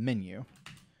open the menu.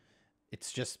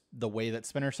 It's just the way that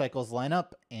spinner cycles line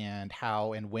up and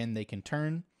how and when they can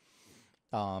turn.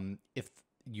 If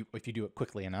you do it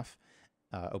quickly enough,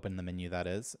 open the menu, that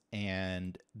is,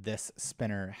 and this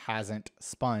spinner hasn't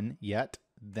spun yet,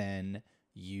 then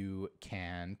you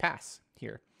can pass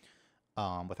here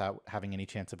without having any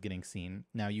chance of getting seen.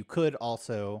 Now, you could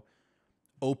also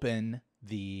open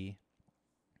the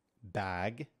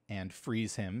bag and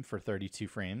freeze him for 32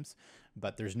 frames,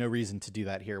 but there's no reason to do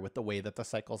that here with the way that the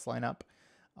cycles line up.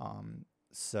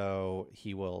 So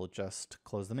he will just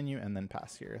close the menu and then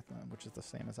pass here, which is the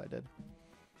same as I did.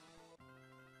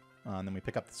 And then we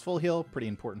pick up this full heal, pretty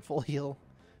important full heal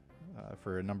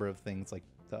for a number of things. Like,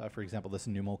 for example, this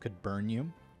Numel could burn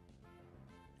you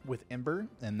with Ember,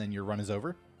 and then your run is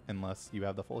over unless you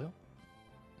have the full heal.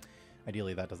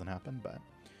 Ideally, that doesn't happen, but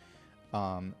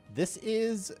this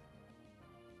is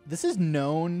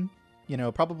known,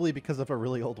 probably because of a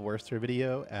really old Worcester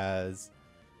video, as,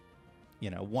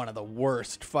 one of the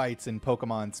worst fights in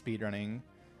Pokemon speedrunning.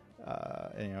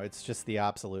 It's just the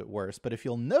absolute worst. But if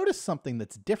you'll notice something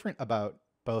that's different about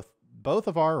both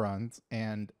of our runs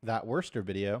and that Worcester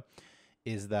video,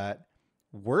 is that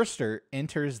Worcester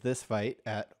enters this fight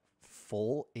at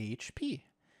full HP,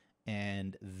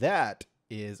 and that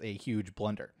is a huge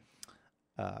blunder.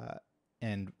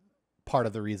 And part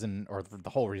of the reason, or the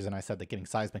whole reason I said that getting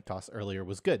Seismic Toss earlier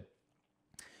was good.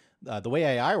 The way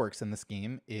AI works in this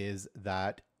game is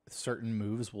that certain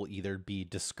moves will either be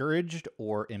discouraged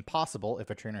or impossible if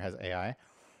a trainer has AI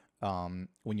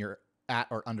when you're at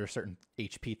or under certain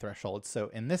HP thresholds. So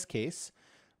in this case,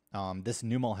 this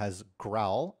Numel has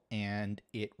Growl, and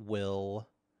it will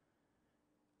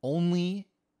only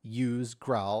use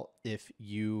Growl if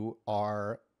you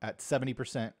are at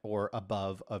 70% or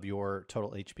above of your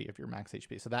total HP, of your max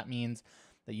HP. So that means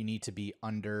that you need to be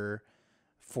under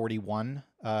 41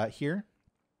 here.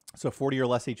 So 40 or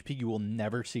less HP, you will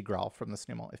never see Growl from this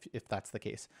Numel if that's the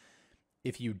case.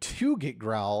 If you do get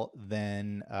Growl,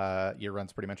 then your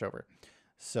run's pretty much over.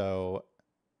 So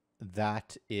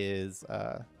that is,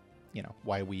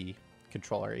 why we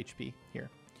control our HP here.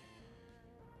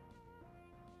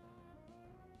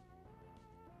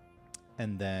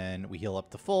 And then we heal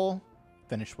up to full,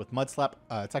 finish with Mud Slap.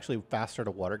 It's actually faster to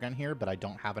Water Gun here, but I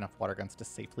don't have enough Water Guns to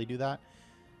safely do that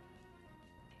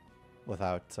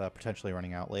without potentially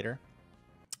running out later.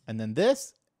 And then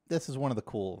this is one of the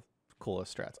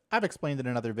coolest strats. I've explained it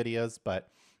in other videos, but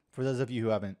for those of you who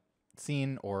haven't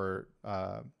seen or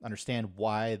understand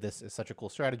why this is such a cool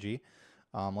strategy,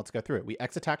 let's go through it. We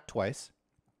X attacked twice,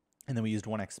 and then we used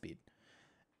 1x speed.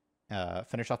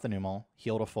 Finish off the Numel,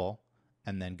 heal to full,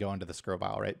 and then go into the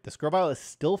Scrobile, right? The Scrobile is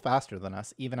still faster than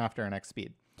us, even after an X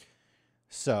speed.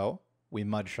 So we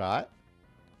Mud Shot.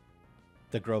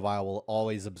 The Grovyle will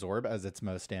always absorb as its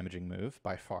most damaging move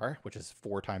by far, which is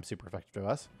 4 times super effective to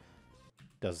us.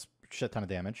 Does a shit ton of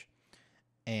damage.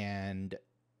 And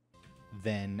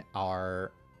then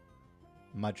our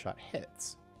Mud Shot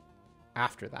hits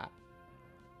after that.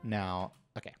 Now,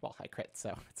 okay, well, I crit,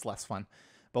 so it's less fun.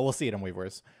 But we'll see it in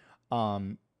WaveWarriors.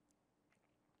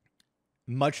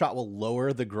 Mudshot will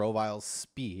lower the Grovile's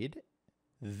speed,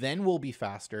 then we'll be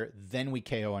faster, then we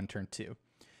KO on turn 2.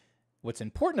 What's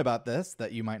important about this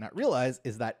that you might not realize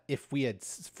is that if we had,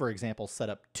 for example, set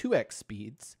up 2x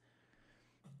speeds,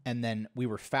 and then we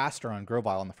were faster on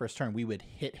Grovyle on the first turn, we would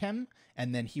hit him,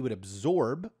 and then he would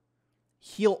absorb,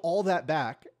 heal all that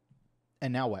back,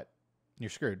 and now what? you're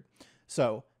screwed.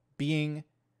 So being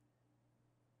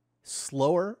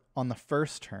slower on the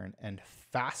first turn and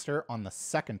faster on the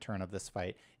second turn of this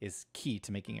fight is key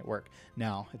to making it work.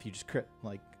 Now, if you just crit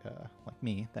like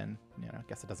me, then I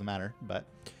guess it doesn't matter. But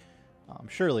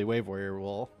surely WaveWarrior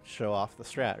will show off the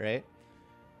strat, right?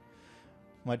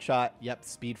 Mudshot, yep,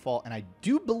 Speedfall, and I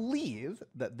do believe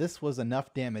that this was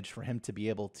enough damage for him to be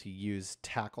able to use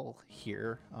Tackle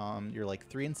here. You're like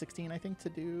 3 and 16, I think, to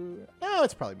do. No,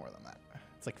 it's probably more than that.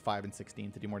 It's like 5 and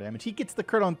 16 to do more damage. He gets the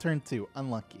crit on turn 2.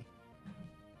 Unlucky.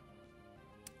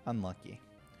 Unlucky.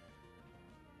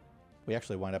 We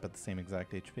actually wind up at the same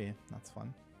exact HP. That's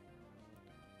fun.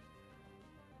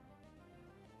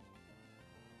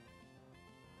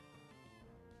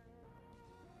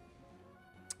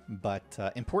 But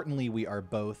importantly, we are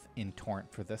both in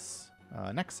Torrent for this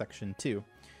next section too.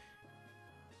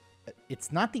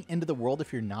 It's not the end of the world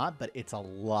if you're not, but it's a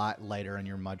lot lighter on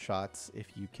your mud shots if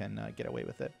you can get away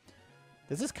with it.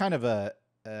 This is kind of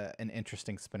an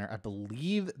interesting spinner. I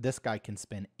believe this guy can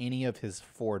spin any of his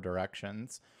 4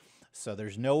 directions. So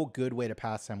there's no good way to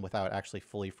pass him without actually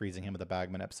fully freezing him with a bag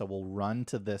manip. So we'll run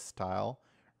to this tile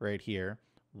right here,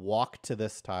 walk to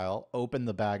this tile, open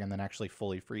the bag, and then actually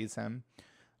fully freeze him.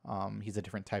 He's a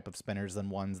different type of spinners than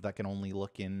ones that can only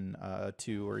look in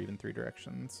 2 or even 3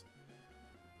 directions.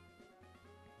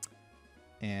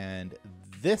 And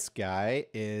this guy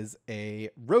is a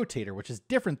rotator, which is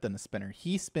different than a spinner.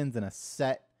 He spins in a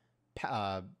set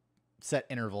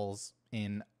intervals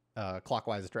in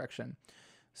clockwise direction.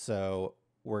 So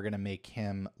we're going to make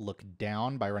him look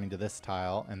down by running to this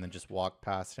tile and then just walk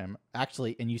past him.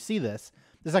 Actually, and you see this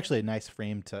is actually a nice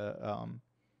frame to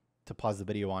pause the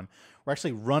video on. We're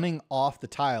actually running off the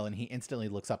tile and he instantly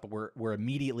looks up, but we're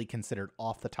immediately considered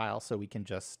off the tile, so we can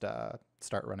just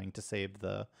start running to save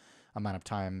the amount of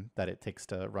time that it takes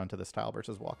to run to this tile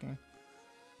versus walking.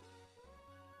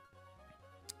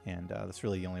 And that's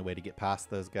really the only way to get past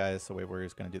those guys, so WaveWarrior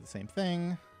is going to do the same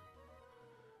thing.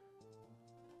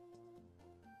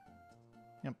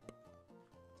 Yep.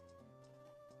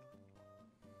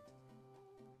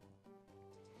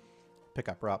 Pick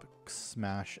up Rock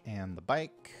Smash and the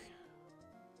bike.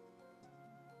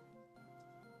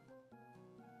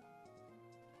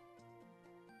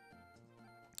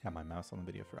 Have my mouse on the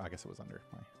video for. I guess it was under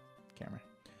my camera.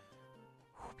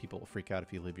 People will freak out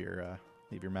if you leave your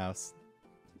mouse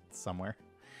somewhere.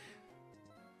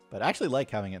 But I actually like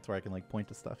having it to where I can like point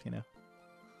to stuff, you know.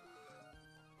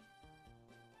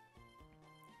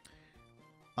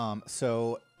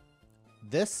 So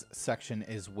this section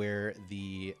is where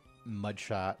the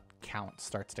mudshot count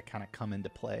starts to kind of come into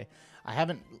play. I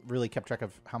haven't really kept track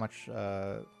of how much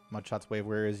mudshots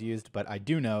WaveWarrior is used, but I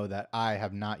do know that I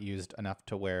have not used enough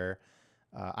to where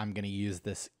I'm going to use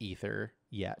this ether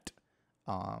yet.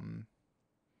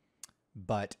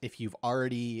 But if you've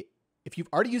already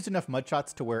used enough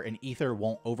mudshots to where an ether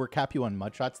won't overcap you on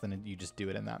mudshots, then you just do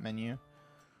it in that menu.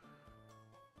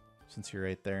 Since you're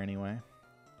right there anyway.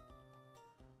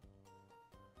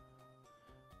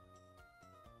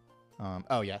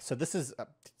 Oh yeah, so this is a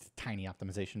tiny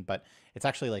optimization, but it's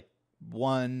actually like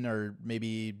 1 or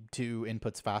maybe 2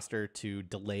 inputs faster to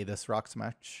delay this Rock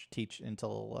Smash teach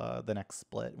until the next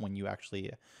split when you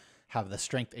actually have the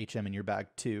strength HM in your bag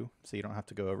too, so you don't have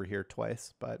to go over here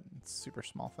twice, but it's a super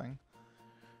small thing.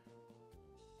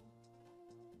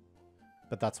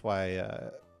 But that's why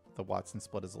the Wattson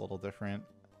split is a little different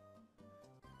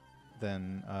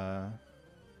than,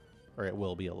 or it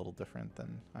will be a little different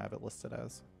than I have it listed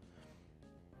as.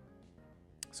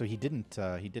 So he didn't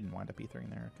wind up ethering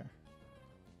there. Okay.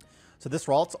 So this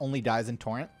Ralts only dies in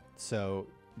Torrent. So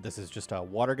this is just a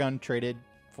water gun traded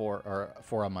for a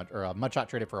mudshot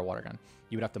traded for a water gun.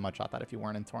 You would have to mudshot that if you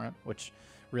weren't in Torrent, which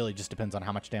really just depends on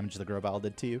how much damage the Grovyle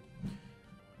did to you.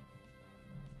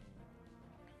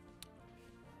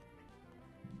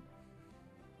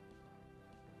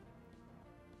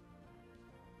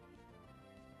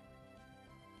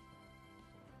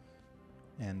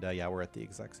 And yeah, we're at the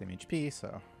exact same HP, so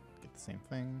get the same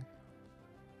thing.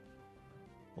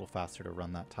 A little faster to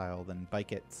run that tile than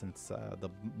bike it, since the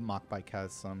mock bike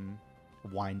has some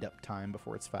wind up time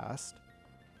before it's fast.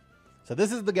 So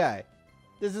this is the guy.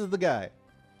 This is the guy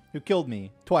who killed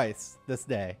me twice this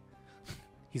day.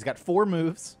 He's got 4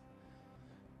 moves.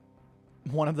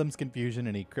 One of them's Confusion,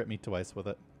 and he crit me twice with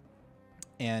it.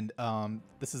 And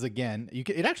this is, again,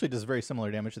 it actually does very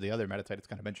similar damage to the other Metatite. It's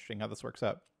kind of interesting how this works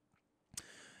out.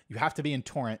 You have to be in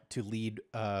Torrent to lead...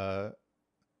 well,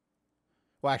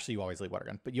 actually, you always lead Water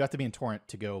Gun. But you have to be in Torrent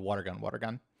to go Water Gun, Water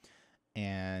Gun.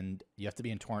 And you have to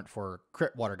be in Torrent for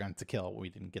crit Water Gun to kill. We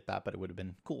didn't get that, but it would have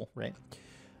been cool, right?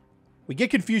 We get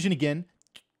Confusion again.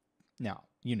 Now,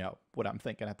 you know what I'm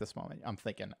thinking at this moment. I'm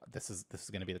thinking this is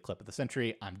going to be the clip of the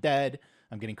century. I'm dead.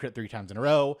 I'm getting crit 3 times in a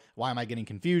row. Why am I getting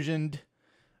confusioned?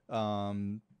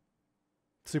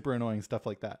 Super annoying stuff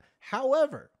like that.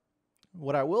 However,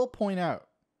 what I will point out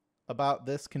about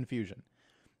this confusion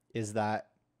is that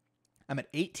I'm at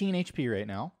 18 HP right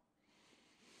now.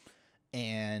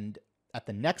 And at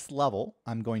the next level,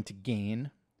 I'm going to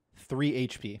gain 3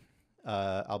 HP.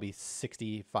 I'll be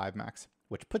 65 max,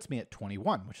 which puts me at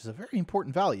 21, which is a very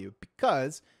important value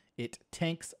because it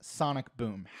tanks Sonic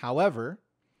Boom. However,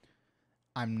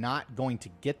 I'm not going to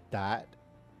get that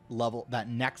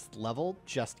next level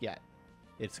just yet.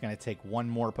 It's going to take one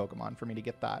more Pokemon for me to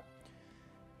get that.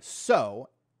 So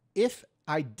if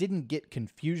I didn't get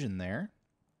confusion there,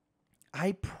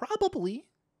 I probably,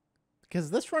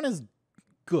 because this run is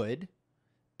good,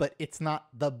 but it's not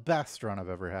the best run I've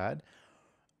ever had.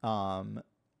 And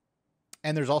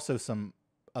there's also some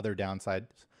other downsides.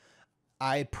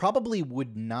 I probably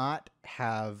would not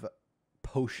have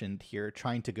potioned here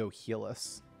trying to go heal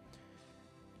us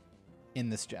in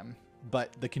this gym,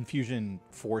 but the confusion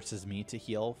forces me to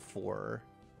heal for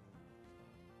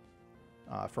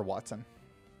Wattson.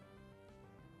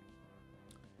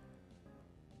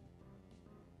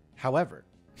 However,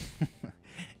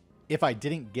 if I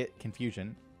didn't get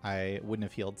confusion, I wouldn't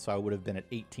have healed, so I would have been at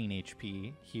 18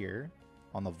 HP here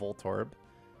on the Voltorb.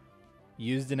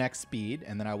 Used an X speed,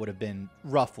 and then I would have been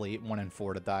roughly 1 in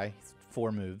 4 to die.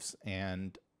 4 moves,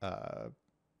 and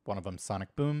one of them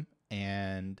Sonic Boom,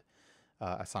 and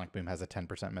a Sonic Boom has a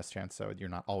 10% miss chance, so you're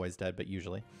not always dead, but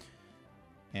usually.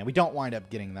 And we don't wind up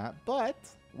getting that, but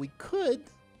you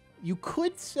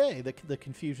could say that the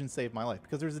confusion saved my life,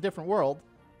 because there's a different world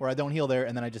where I don't heal there,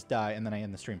 and then I just die, and then I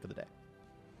end the stream for the day.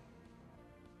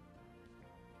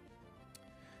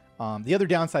 The other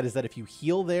downside is that if you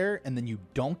heal there and then you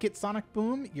don't get Sonic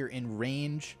Boom, you're in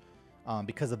range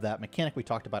because of that mechanic we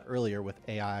talked about earlier with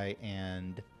AI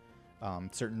and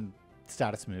certain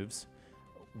status moves.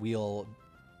 We'll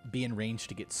be in range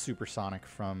to get Supersonic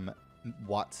from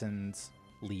Wattson's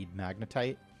lead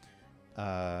Magnetite.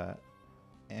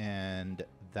 And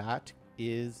that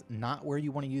is not where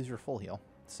you want to use your full heal.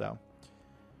 So...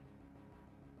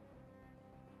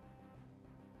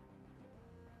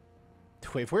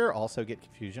 WaveWarrior also get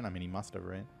confusion? I mean, he must have,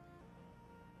 right?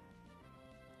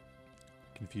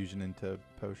 Confusion into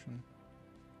potion.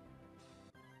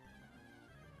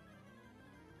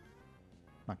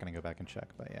 Not going to go back and check,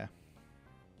 but yeah.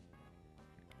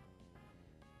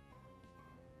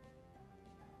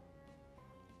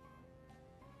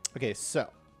 Okay, so.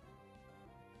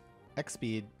 X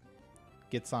speed.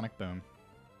 Get Sonic Boom.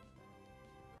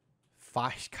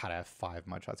 Gotta have 5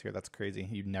 mudshots here. That's crazy.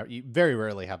 You very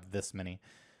rarely have this many.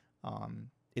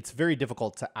 It's very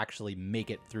difficult to actually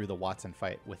make it through the Wattson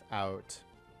fight without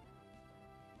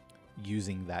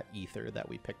using that ether that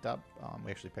we picked up.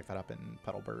 We actually picked that up in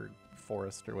Petalburg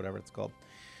Forest or whatever it's called.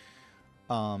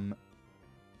 And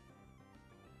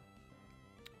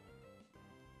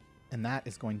that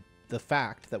is going... The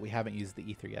fact that we haven't used the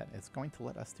ether yet is going to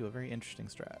let us do a very interesting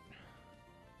strat.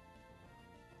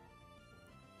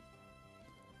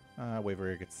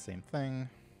 WaveWarrior gets the same thing.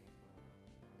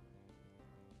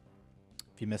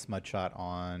 If you miss Mudshot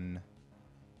on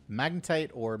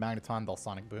Magnetite or Magneton, they'll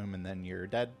Sonic Boom, and then you're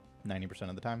dead 90%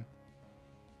 of the time.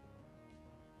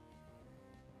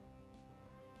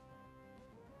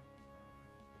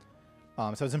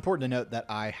 So it's important to note that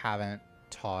I haven't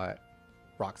taught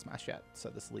Rock Smash yet, so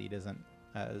this lead isn't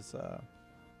as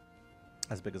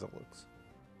big as it looks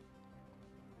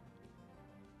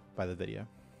by the video.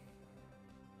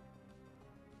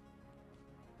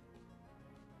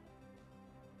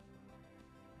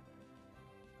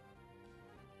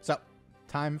 So,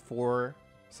 time for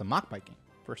some mock biking.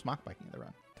 First mock biking of the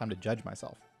run. Time to judge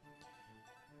myself.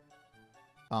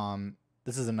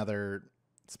 This is another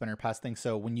spinner pass thing.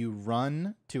 So when you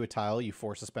run to a tile, you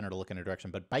force a spinner to look in a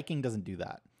direction, but biking doesn't do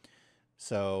that.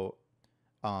 So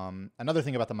another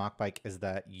thing about the mock bike is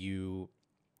that you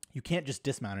can't just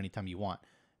dismount anytime you want.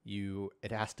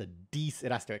 It has to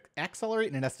accelerate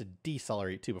and it has to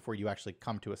decelerate too before you actually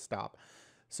come to a stop.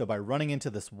 So by running into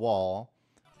this wall,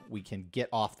 we can get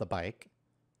off the bike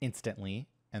instantly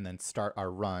and then start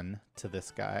our run to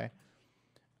this guy.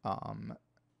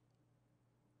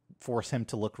 Force him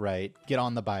to look right, get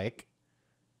on the bike,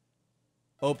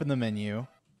 open the menu,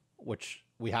 which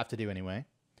we have to do anyway,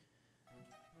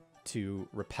 to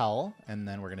repel, and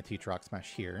then we're going to teach Rock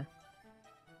Smash here.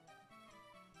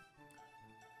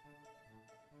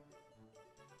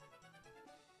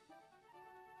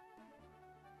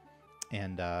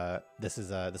 And this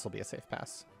will be a safe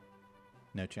pass.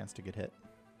 No chance to get hit.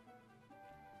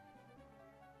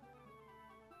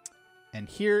 And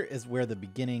here is where the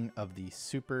beginning of the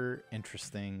super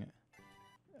interesting...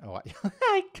 Oh,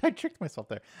 I tricked myself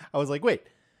there. I was like, wait,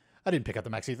 I didn't pick up the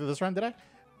max ether this run, did I?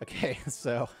 Okay,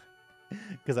 so...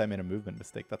 Because I made a movement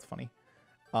mistake. That's funny.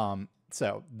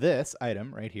 So this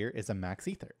item right here is a max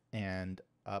ether. And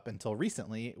up until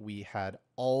recently, we had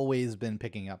always been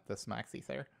picking up this max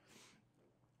ether.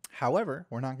 However,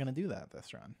 we're not going to do that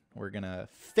this run. We're going to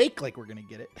fake like we're going to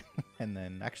get it and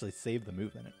then actually save the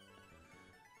move in it.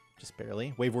 Just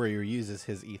barely. WaveWarrior uses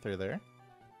his ether there.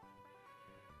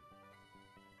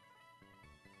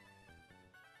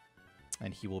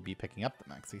 And he will be picking up the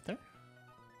max ether.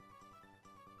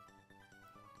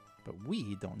 But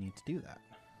we don't need to do that.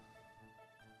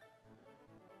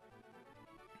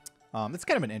 It's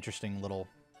kind of an interesting little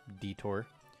detour.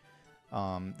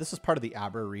 This is part of the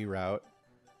Aber reroute.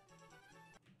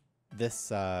 This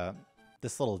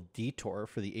little detour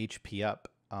for the HP up.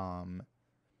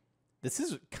 This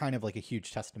is kind of like a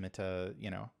huge testament to,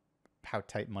 you know, how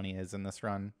tight money is in this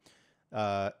run.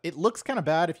 It looks kind of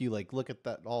bad if you like look at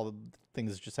that. All the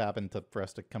things just happened for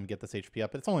us to come get this HP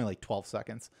up. But it's only like 12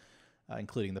 seconds,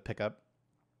 including the pickup.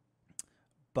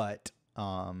 But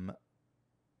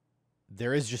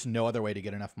there is just no other way to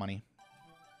get enough money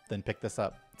than pick this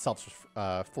up. It sells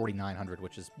for 4,900,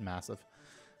 which is massive.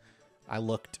 I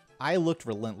looked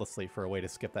relentlessly for a way to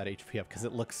skip that HP up because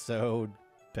it looks so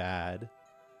bad.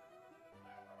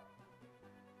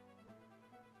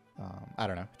 I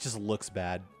don't know. It just looks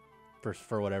bad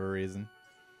for whatever reason.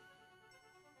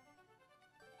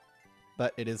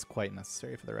 But it is quite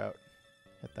necessary for the route.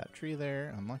 Hit that tree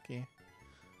there. Unlucky.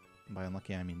 And by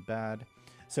unlucky, I mean bad.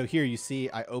 So here you see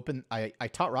I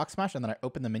taught Rock Smash, and then I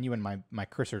open the menu, and my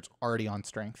cursor's already on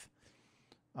Strength.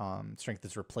 Strength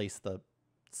has replaced the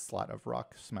slot of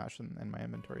Rock Smash in my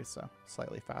inventory, so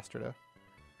slightly faster to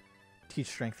teach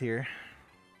Strength here.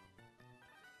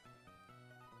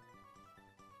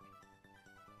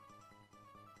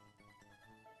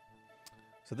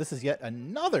 So this is yet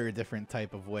another different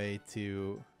type of way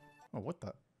to... Oh, what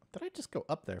the... Did I just go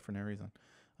up there for no reason?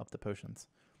 Up the potions.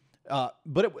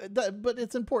 But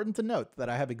it's important to note that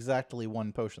I have exactly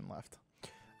one potion left.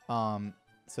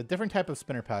 So different type of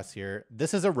spinner pass here.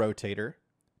 This is a rotator.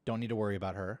 Don't need to worry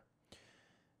about her.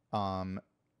 But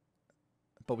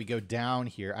we go down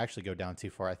here. I actually go down too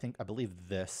far. I believe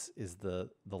this is the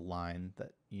line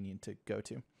that you need to go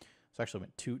to. So I actually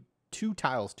went two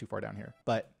tiles too far down here.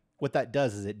 But what that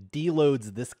does is it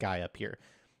deloads this guy up here.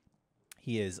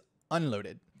 He is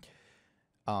unloaded.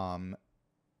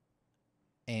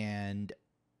 And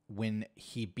when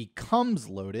he becomes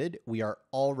loaded, we are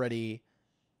already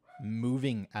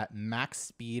moving at max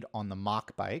speed on the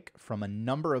mock bike from a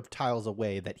number of tiles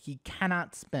away that he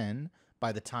cannot spin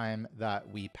by the time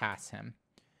that we pass him.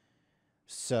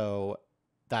 So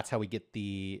that's how we get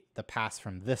the pass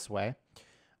from this way.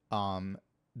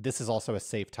 This is also a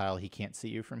safe tile. He can't see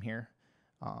you from here.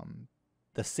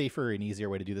 The safer and easier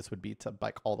way to do this would be to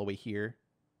bike all the way here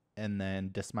and then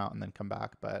dismount and then come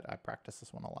back. But I practice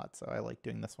this one a lot, so I like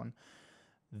doing this one.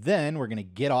 Then we're going to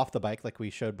get off the bike like we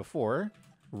showed before.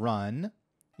 Run.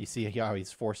 You see how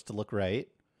he's forced to look right.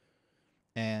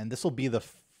 And this will be the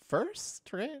first,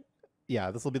 right?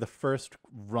 Yeah, this will be the first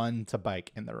run to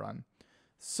bike in the run.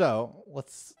 So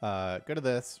let's go to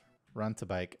this, run to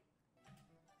bike.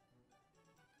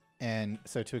 And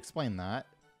so to explain that,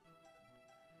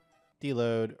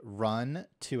 deload, run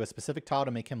to a specific tile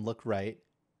to make him look right.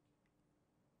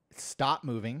 Stop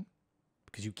moving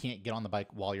because you can't get on the bike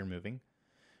while you're moving.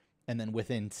 And then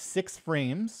within 6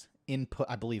 frames, input,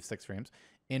 I believe 6 frames,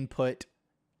 input,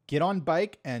 get on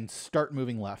bike and start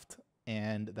moving left.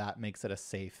 And that makes it a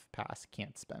safe pass.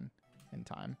 Can't spin in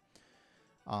time.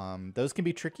 Those can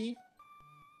be tricky.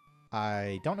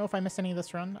 I don't know if I missed any of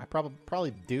this run. I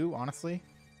probably do, honestly.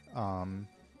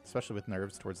 Especially with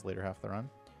nerves towards the later half of the run.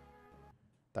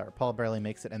 That Paul barely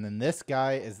makes it. And then this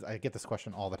guy is... I get this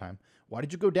question all the time. Why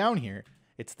did you go down here?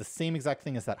 It's the same exact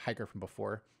thing as that hiker from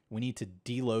before. We need to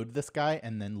deload this guy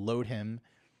and then load him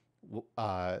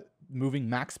moving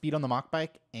max speed on the mock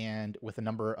bike and with a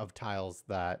number of tiles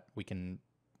that we can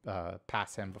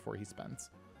pass him before he spins.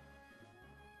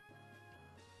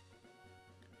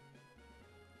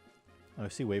 I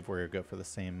see WaveWarrior go for the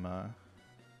same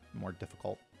more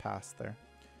difficult pass there.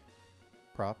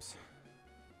 Props.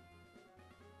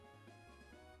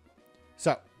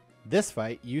 So, this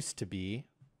fight used to be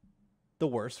the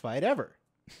worst fight ever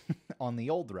on the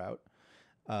old route.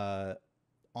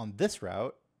 On this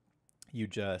route, you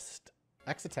just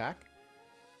X attack,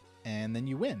 and then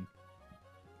you win.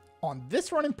 On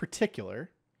this run in particular,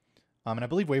 and I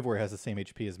believe WaveWarrior has the same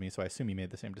HP as me, so I assume he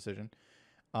made the same decision.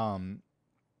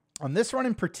 On this run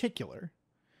in particular,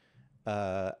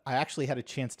 I actually had a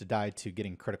chance to die to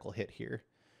getting critical hit here.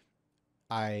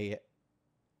 I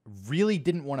really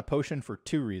didn't want a potion for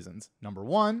 2 reasons. Number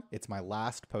one, it's my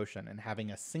last potion, and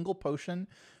having a single potion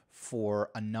for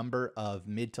a number of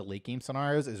mid to late game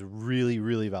scenarios is really,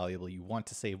 really valuable. You want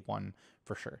to save one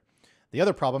for sure. The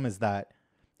other problem is that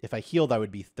if I healed, I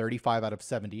would be 35 out of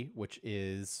 70, which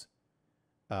is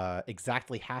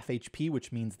exactly half HP,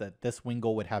 which means that this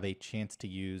Wingull would have a chance to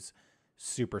use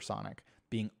Supersonic.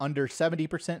 Being under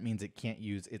 70% means it can't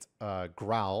use its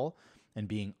Growl, and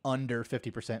being under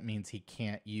 50% means he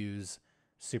can't use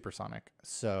Supersonic.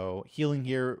 So healing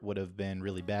here would have been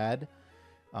really bad,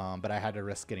 but I had to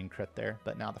risk getting crit there.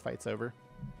 But now the fight's over,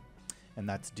 and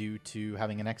that's due to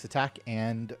having an X attack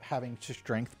and having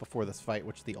strength before this fight,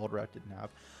 which the old route didn't have.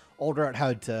 Old route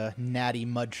had to natty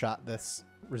mudshot this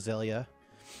Roselia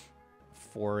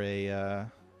for a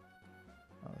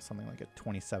something like a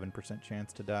 27%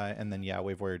 chance to die. And then, yeah,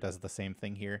 WaveWarrior does the same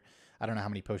thing here. I don't know how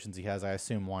many potions he has. I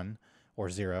assume 1 or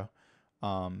 0.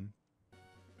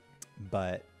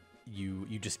 But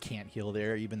you just can't heal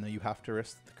there, even though you have to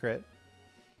risk the crit.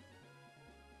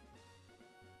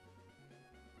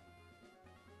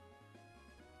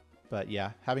 But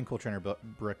yeah, having Cool Trainer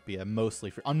Brook be a mostly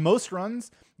free. On most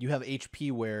runs, you have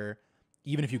HP where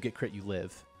even if you get crit, you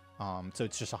live. So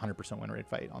it's just a 100% win rate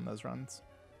fight on those runs.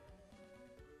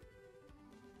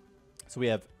 So we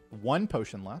have 1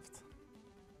 potion left.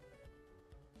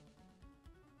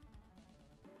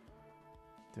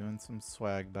 Doing some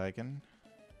swag biking.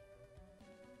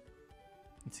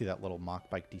 You see that little mock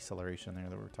bike deceleration there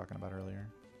that we were talking about earlier.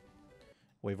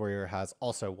 WaveWarrior has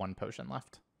also 1 potion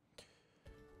left.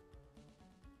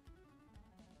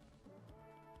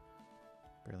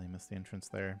 Barely missed the entrance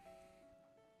there.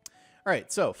 All right,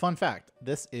 so fun fact.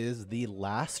 This is the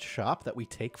last shop that we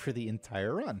take for the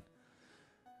entire run.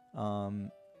 The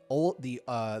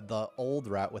old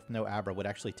route with no Abra would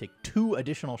actually take 2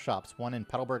 additional shops, one in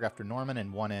Petalburg after Norman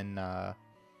and one in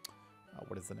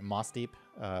what is it, in Moss Deep?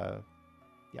 Yeah,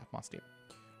 Moss Deep.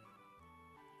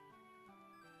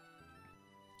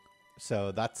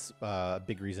 So that's a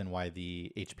big reason why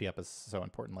the HP up is so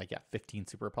important. Like, yeah, 15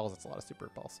 Super Repels, that's a lot of Super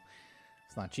Repels.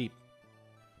 It's not cheap.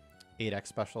 8x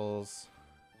specials.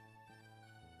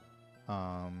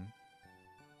 10x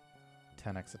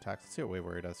attacks. Let's see what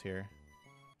WaveWarrior does here.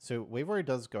 So WaveWarrior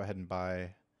does go ahead and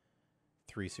buy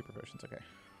 3 super potions. Okay.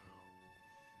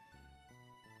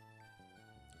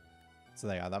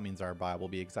 So yeah, that means our buy will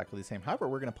be exactly the same. However,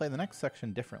 we're going to play the next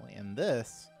section differently. And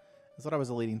this is what I was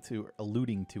alluding to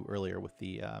earlier with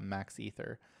the max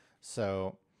ether.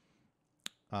 So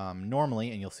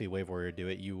normally, and you'll see WaveWarrior do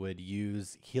it, you would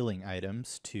use healing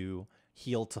items to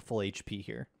heal to full HP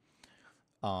here.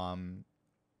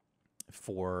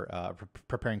 For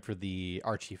preparing for the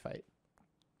Archie fight.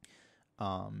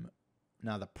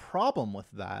 Now the problem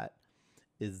with that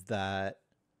is that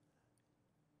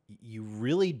you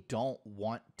really don't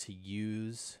want to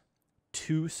use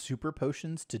 2 super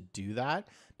potions to do that,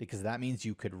 because that means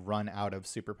you could run out of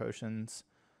super potions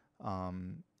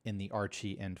in the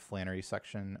Archie and Flannery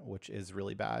section, which is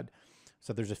really bad.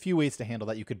 So there's a few ways to handle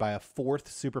that. You could buy a 4th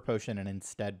super potion and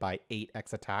instead buy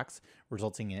 8x attacks,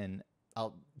 resulting in,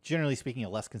 generally speaking, a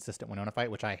less consistent Winona fight,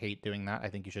 which I hate doing that. I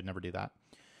think you should never do that.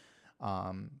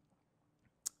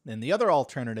 Then the other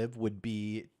alternative would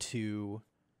be to,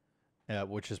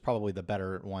 which is probably the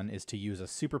better one, is to use a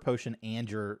super potion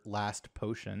and your last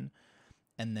potion,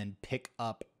 and then pick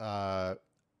up, I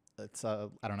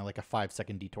don't know, like a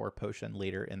 5-second detour potion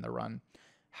later in the run.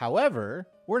 However,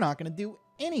 we're not going to do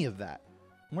any of that.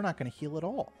 We're not going to heal at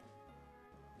all.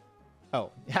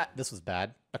 Oh, yeah, this was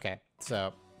bad. Okay,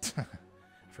 so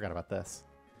forgot about this.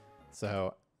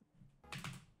 So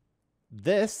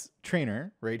this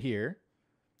trainer right here,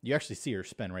 you actually see her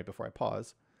spin right before I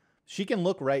pause. She can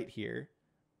look right here.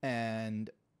 And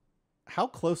how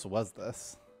close was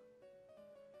this?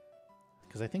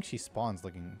 Because I think she spawns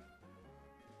looking...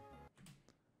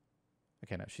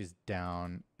 Okay, no, she's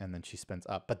down and then she spins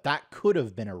up. But that could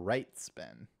have been a right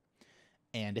spin.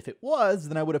 And if it was,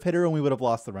 then I would have hit her and we would have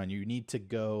lost the run. You need to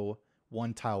go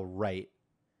 1 tile right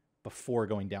before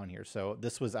going down here. So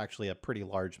this was actually a pretty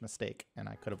large mistake, and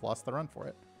I could have lost the run for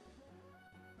it.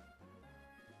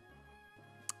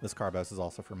 This Carbos is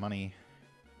also for money.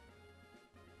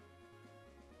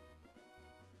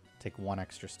 Take 1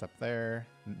 extra step there.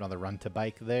 Another run to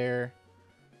bike there.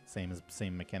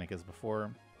 Same mechanic as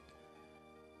before.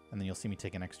 And then you'll see me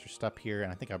take an extra step here.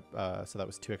 And I think so that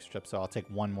was 2 extra steps. So I'll take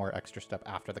 1 more extra step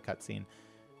after the cutscene.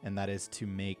 And that is to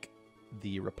make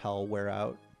the repel wear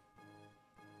out.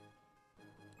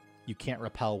 You can't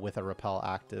repel with a repel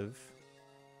active.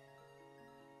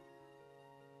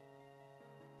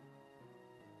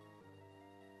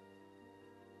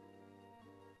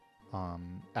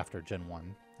 after Gen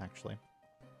 1, actually.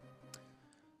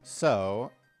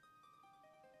 So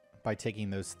by taking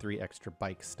those 3 extra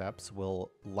bike steps,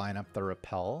 we'll line up the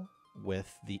rappel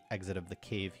with the exit of the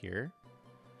cave here.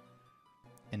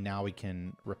 And now we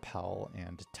can rappel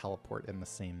and teleport in the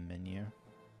same menu.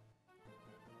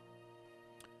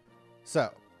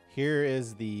 So here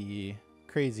is the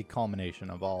crazy culmination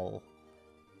of all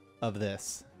of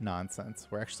this nonsense.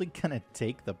 We're actually going to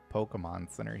take the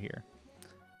Pokemon Center here.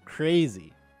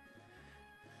 Crazy.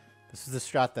 This is a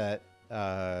strat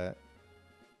that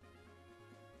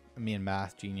me and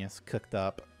Math Genius cooked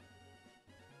up.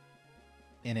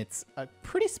 And it's a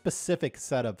pretty specific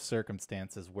set of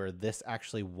circumstances where this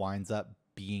actually winds up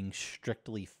being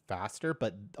strictly faster,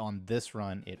 but on this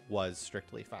run, it was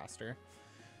strictly faster.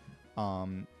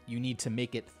 You need to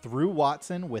make it through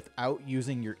Wattson without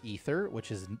using your ether,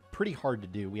 which is pretty hard to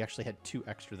do. We actually had 2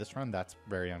 extra this run. That's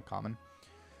very uncommon.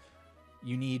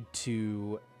 You need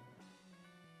to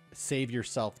save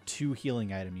yourself 2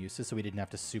 healing item uses, so we didn't have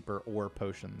to super or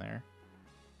potion there.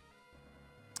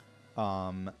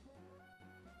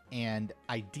 And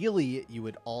ideally, you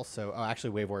would also... Oh,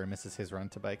 actually, WaveWarrior misses his run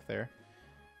to bike there.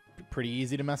 Pretty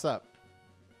easy to mess up.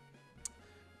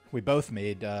 We both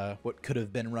made what could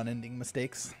have been run-ending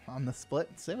mistakes on the split,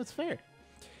 so it's fair.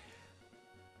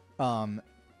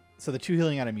 So the 2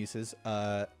 healing item uses,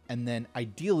 and then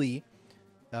ideally,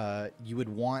 you would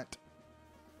want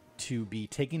to be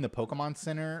taking the Pokemon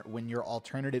Center when your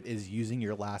alternative is using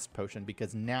your last potion,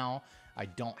 because now I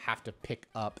don't have to pick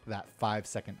up that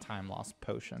 5-second time loss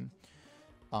potion.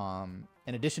 In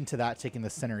addition to that, taking the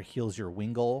center heals your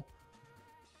Wingull,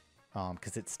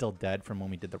 because it's still dead from when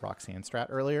we did the Roxanne strat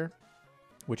earlier,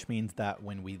 which means that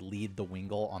when we lead the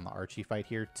Wingull on the Archie fight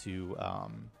here to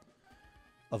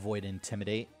avoid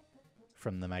Intimidate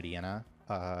from the Mightyena,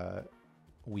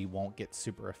 we won't get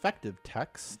super effective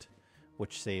text,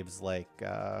 which saves like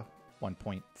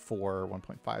 1.4,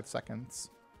 1.5 seconds.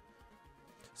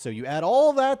 So you add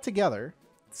all that together,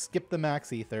 skip the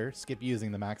max ether, skip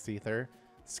using the max ether,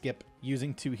 skip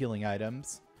using 2 healing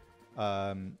items,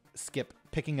 skip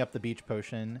picking up the beach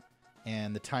potion,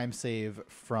 and the time save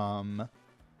from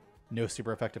no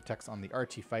super effective text on the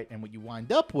Archie fight. And what you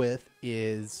wind up with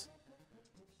is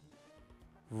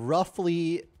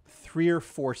roughly 3 or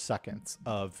 4 seconds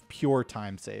of pure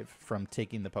time save from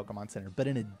taking the Pokemon Center. But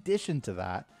in addition to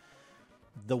that,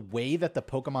 the way that the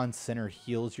Pokemon Center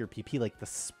heals your PP, like the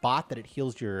spot that it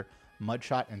heals your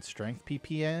Mudshot and Strength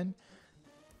PP in,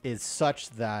 is such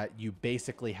that you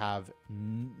basically have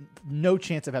no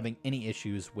chance of having any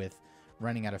issues with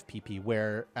running out of PP.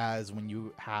 Whereas when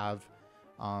you have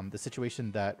the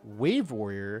situation that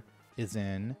WaveWarrior is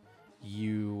in,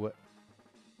 you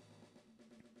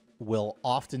will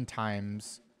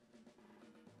oftentimes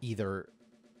either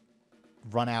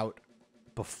run out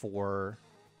before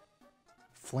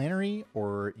Flannery,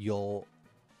 or you'll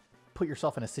put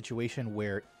yourself in a situation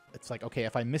where it's like, okay,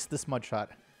 if I miss this Mudshot,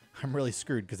 I'm really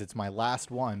screwed because it's my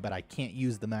last one, but I can't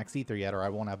use the max ether yet, or I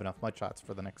won't have enough Mudshots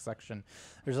for the next section.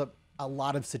 There's a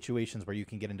lot of situations where you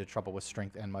can get into trouble with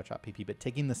Strength and Mudshot PP, but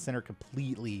taking the center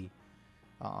completely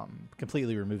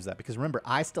removes that, because remember,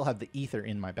 I still have the ether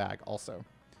in my bag also,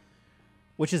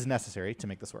 which is necessary to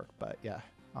make this work. But yeah,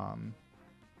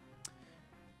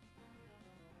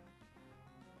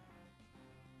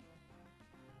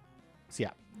 so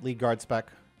yeah, lead guard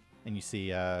spec, and you see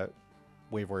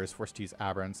WaveWarrior is forced to use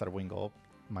Abra instead of Wingull.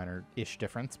 Minor-ish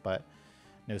difference, but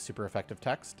no super effective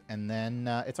text. And then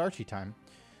it's Archie time.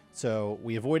 So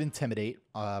we avoid Intimidate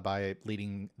by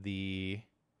leading the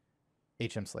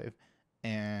HM Slave,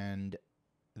 and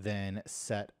then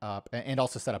set up, and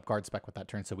also set up guard spec with that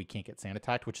turn so we can't get sand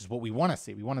attacked, which is what we want to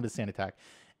see. We wanted the sand attack.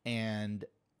 And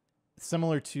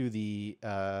similar to the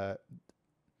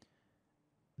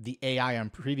AI on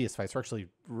previous fights, we're actually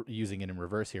using it in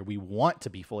reverse here. We want to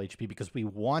be full HP because we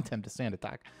want him to sand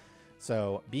attack.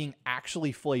 So being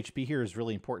actually full HP here is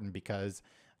really important, because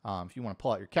if you want to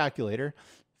pull out your calculator,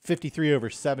 53 over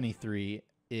 73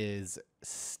 is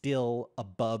still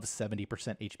above 70%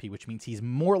 HP, which means he's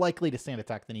more likely to sand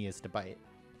attack than he is to bite.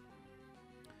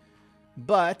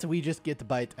 But we just get to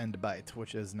bite and to bite,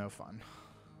 which is no fun.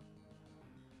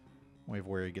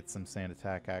 WaveWarrior gets some sand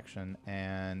attack action.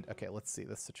 And okay, let's see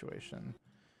this situation.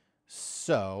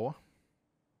 So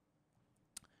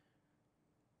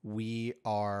we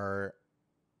are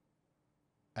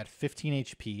at 15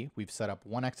 HP. We've set up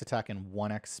 1x attack and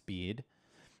 1x speed,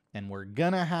 and we're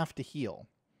gonna have to heal.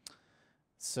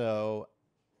 So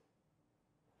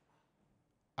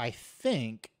I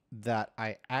think that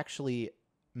I actually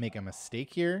make a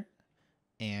mistake here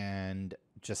and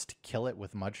just kill it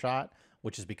with Mudshot,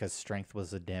 which is because strength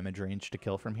was a damage range to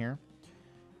kill from here.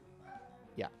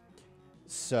 Yeah.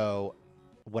 So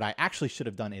what I actually should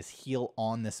have done is heal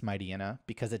on this Mightyena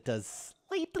because it does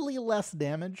slightly less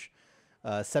damage.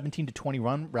 17 to 20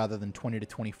 run rather than 20 to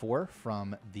 24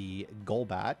 from the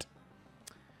Golbat.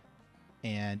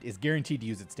 And is guaranteed to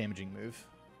use its damaging move.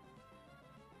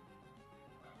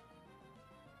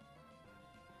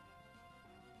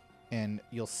 And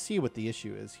you'll see what the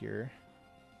issue is here.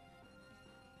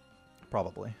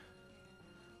 Probably.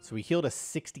 So we healed a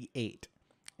 68.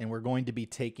 And we're going to be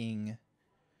taking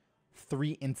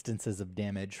 3 instances of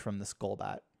damage from this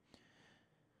Golbat.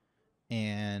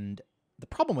 And the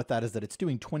problem with that is that it's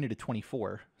doing 20 to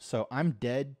 24. So I'm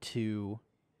dead to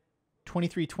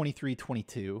 23, 23,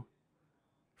 22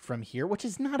 from here, which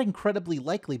is not incredibly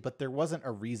likely, but there wasn't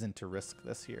a reason to risk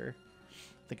this here.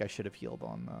 I think I should have healed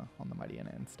on the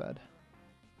Mightyena instead.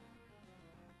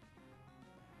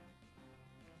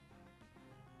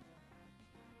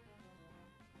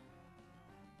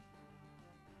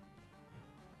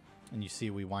 And you see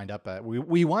we wind up at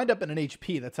we wind up at an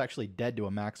HP that's actually dead to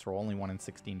a max roll, only 1 in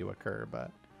 16 to occur,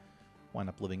 but wind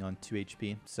up living on 2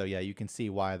 HP. So yeah, you can see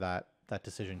why that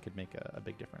decision could make a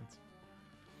big difference.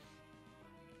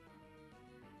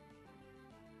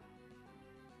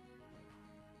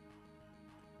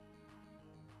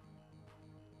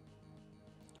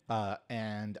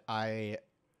 And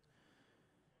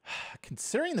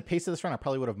considering the pace of this run, I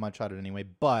probably would have mudshot it anyway,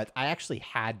 but I actually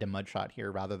had to mudshot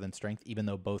here rather than strength, even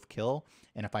though both kill.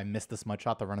 And if I miss this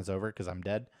mudshot, the run is over because I'm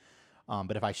dead.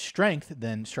 But if I strength,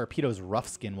 then Sharpedo's rough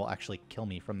skin will actually kill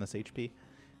me from this HP.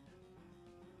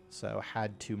 So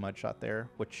had to mudshot there,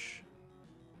 which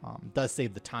does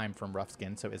save the time from rough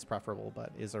skin, so is preferable,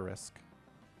 but is a risk.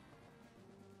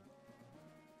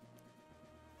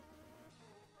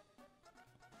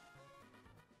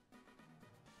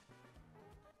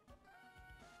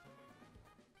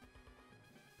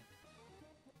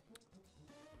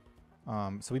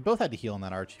 So we both had to heal in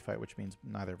that Archie fight, which means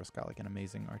neither of us got like an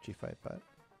amazing Archie fight, but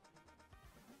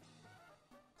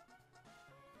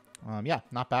yeah,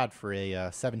 not bad for a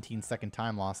 17-second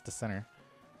time loss to center.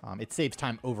 It saves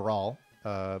time overall,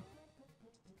 but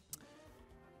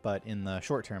in the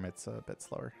short term, it's a bit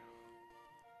slower.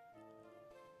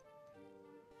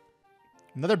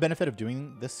 Another benefit of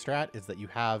doing this strat is that you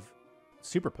have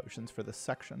super potions for this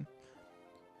section.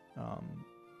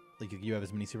 Like you have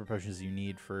as many super potions as you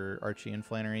need for Archie and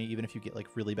Flannery, even if you get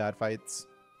like really bad fights.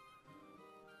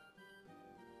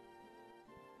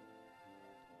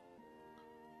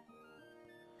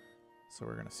 So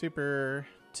we're gonna super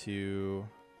to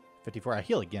 54. I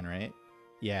heal again, right?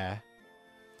 Yeah.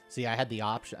 See, I had the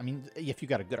option. I mean, if you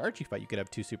got a good Archie fight, you could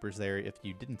have 2 supers there if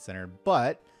you didn't center.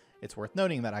 But it's worth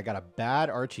noting that I got a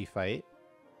bad Archie fight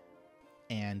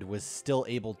and was still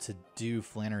able to do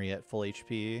Flannery at full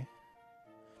HP.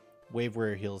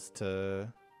 WaveWarrior heals to...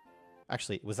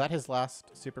 Actually, was that his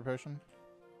last super potion?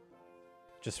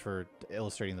 Just for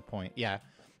illustrating the point. Yeah.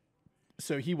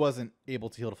 So he wasn't able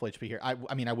to heal to full HP here. I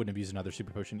mean, I wouldn't have used another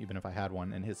super potion even if I had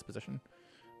one in his position.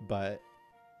 But...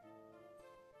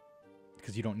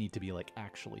 because you don't need to be, like,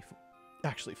 actually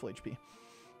full HP.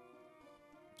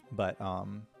 But,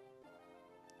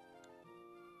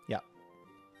 yeah.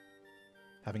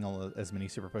 Having as many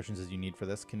super potions as you need for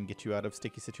this can get you out of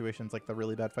sticky situations like the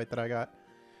really bad fight that I got.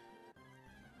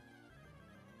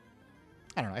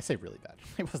 I don't know. I say really bad.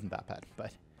 It wasn't that bad,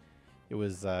 but it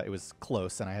was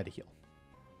close, and I had to heal.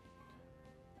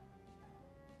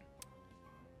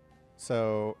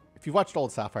 So if you've watched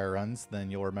old Sapphire runs, then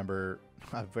you'll remember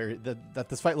that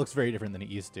this fight looks very different than it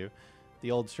used to. The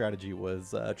old strategy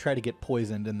was try to get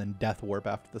poisoned and then death warp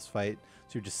after this fight,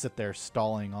 so you just sit there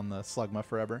stalling on the Slugma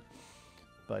forever.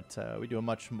 But we do a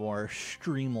much more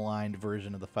streamlined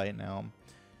version of the fight now,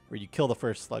 where you kill the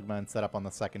first Slugma and set up on the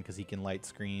second because he can light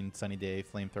screen, Sunny Day,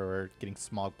 Flamethrower. Getting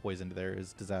Smog poisoned there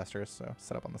is disastrous, so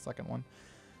set up on the second one.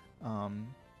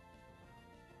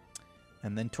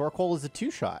 And then Torkoal is a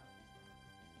 2-shot,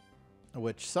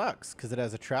 which sucks because it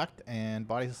has Attract and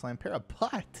Body Slam Para.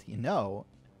 But, you know,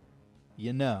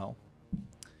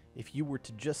 if you were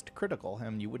to just critical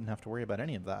him, you wouldn't have to worry about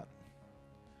any of that.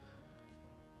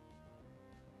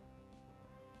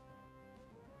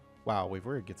 Wow,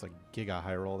 WaveWarrior gets a giga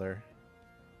high roll there.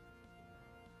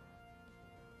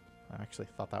 I actually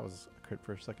thought that was a crit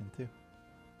for a second, too.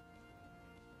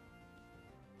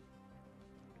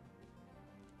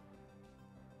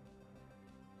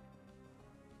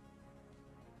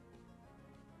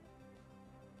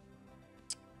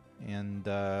 And,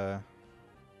 yeah,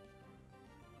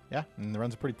 and the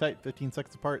runs are pretty tight, 15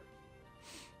 seconds apart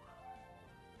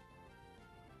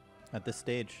at this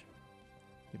stage.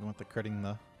 even with the critting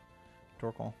the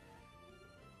Torkoal.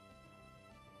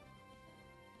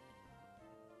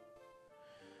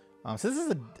 So this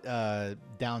is a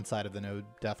downside of the no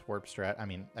death warp strat. I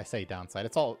mean, I say downside.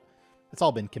 It's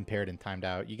all been compared and timed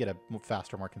out. You get a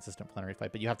faster, more consistent Flannery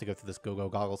fight, but you have to go through this Go-Go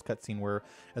Goggles cutscene where,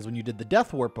 as when you did the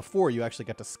death warp before, you actually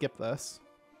got to skip this.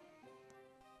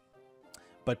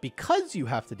 But because you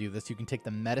have to do this, you can take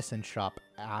the medicine shop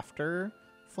after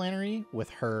Flannery with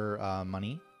her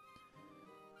money,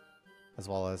 as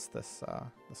well as this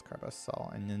Carbos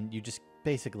cell, and then you just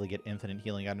basically get infinite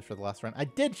healing items for the last run.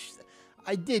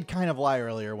 I did kind of lie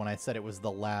earlier when I said it was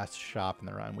the last shop in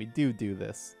the run. We do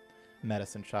this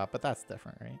medicine shop, but that's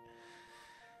different, right?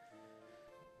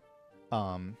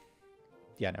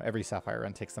 Yeah, no, every Sapphire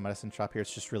run takes the medicine shop here.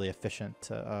 It's just really efficient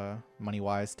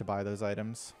money-wise to buy those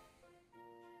items.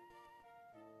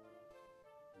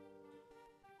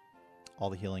 All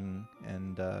the healing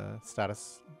and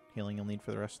status healing you'll need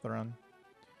for the rest of the run.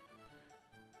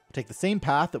 Take the same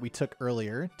path that we took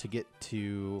earlier to get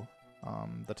to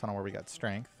the tunnel where we got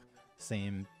strength.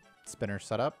 Same spinner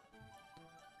setup.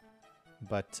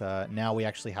 But now we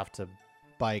actually have to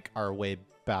bike our way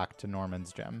back to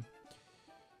Norman's gem.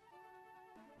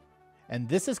 And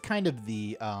this is kind of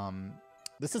the...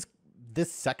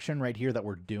 this section right here that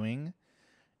we're doing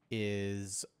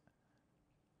is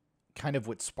kind of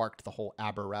what sparked the whole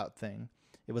Aber route thing.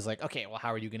 It was like, okay, well,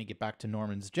 how are you going to get back to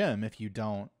Norman's gym if you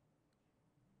don't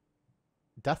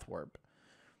death warp?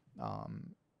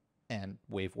 And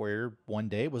WaveWarrior one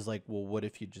day was like, well, what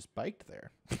if you just biked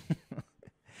there?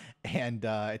 And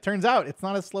it turns out it's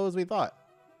not as slow as we thought.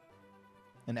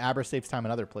 And Aber saves time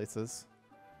in other places.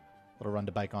 Little run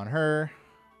to bike on her.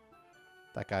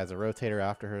 That guy's a rotator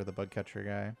after her, the bug catcher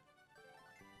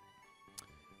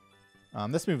guy.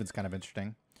 This movement's kind of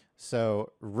interesting.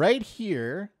 So right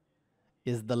here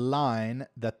is the line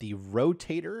that the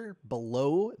rotator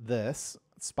below this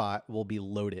spot will be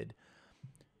loaded.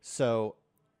 So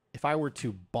if I were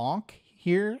to bonk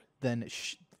here, then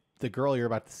the girl you're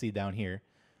about to see down here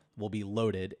will be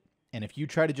loaded. And if you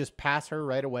try to just pass her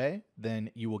right away, then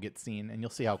you will get seen. And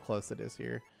you'll see how close it is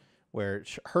here, where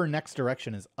her next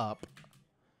direction is up.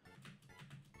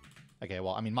 Okay,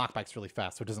 well, I mean, Mach Bike's really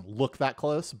fast, so it doesn't look that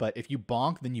close. But if you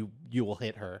bonk, then you will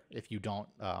hit her if you don't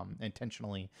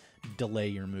intentionally delay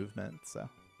your movement. So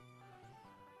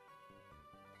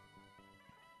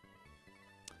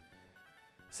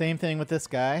same thing with this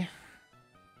guy.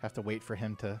 Have to wait for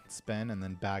him to spin and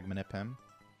then bag manip him.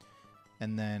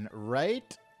 And then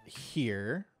right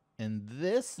here in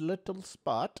this little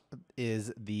spot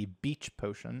is the beach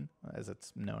potion, as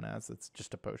it's known as. It's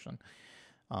just a potion.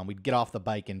 We'd get off the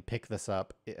bike and pick this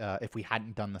up if we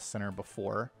hadn't done the center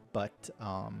before, but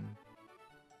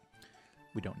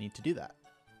we don't need to do that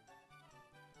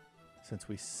since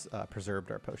we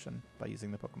preserved our potion by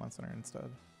using the Pokemon Center instead.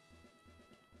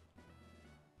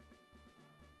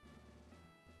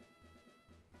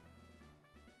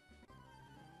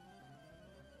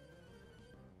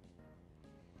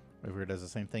 WaveWarrior does the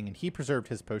same thing, and he preserved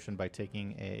his potion by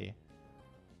taking a...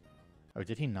 Oh,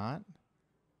 did he not?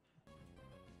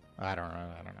 I don't know.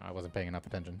 I wasn't paying enough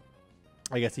attention.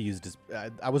 I guess he used his...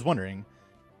 I was wondering.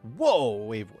 Whoa!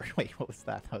 Wait, what was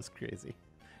that? That was crazy.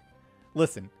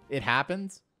 Listen, it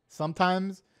happens.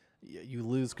 Sometimes you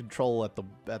lose control at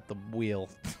the wheel.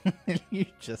 You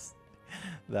just...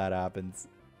 That happens.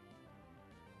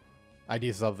 I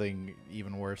do something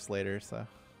even worse later, so...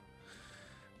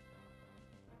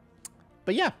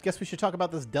 But yeah, guess we should talk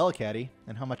about this Delicatty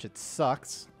and how much it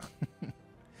sucks.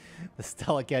 This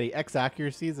Delicatty X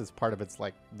accuracies is part of its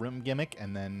like room gimmick,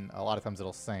 and then a lot of times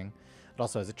it'll sing. It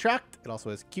also has Attract. It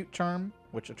also has Cute Charm,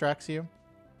 which attracts you.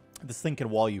 This thing can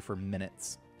wall you for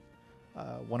minutes.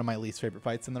 One of my least favorite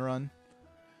fights in the run.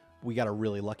 We got a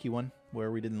really lucky one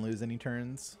where we didn't lose any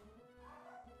turns.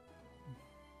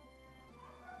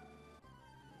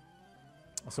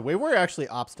 So WaveWarrior actually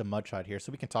opts to Mudshot here,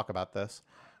 so we can talk about this.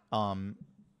 I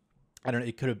don't know.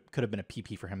 It could have been a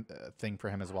PP for him thing for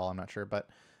him as well. I'm not sure, but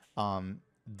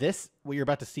this what you're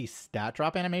about to see stat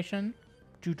drop animation,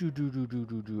 and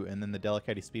then the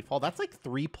Delicatty Speedfall. That's like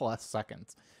 3+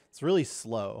 seconds. It's really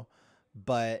slow,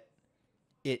 but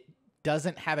it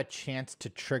doesn't have a chance to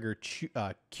trigger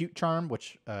Cute Charm,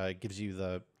 which gives you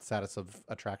the status of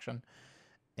attraction,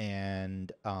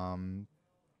 and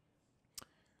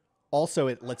also,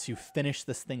 it lets you finish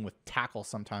this thing with Tackle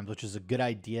sometimes, which is a good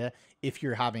idea if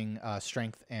you're having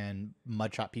Strength and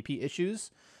Mudshot PP issues,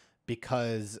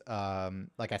 because,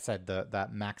 like I said,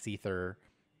 that Max Ether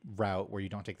route where you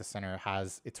don't take the center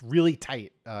it's really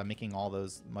tight, making all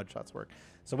those Mudshots work.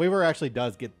 So WaveWarrior actually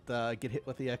does get hit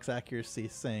with the X accuracy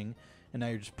Sing, And now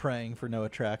you're just praying for no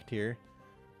attract here.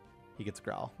 He gets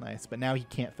Growl. Nice. But now he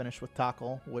can't finish with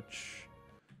Tackle, which...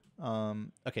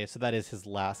 okay, so that is his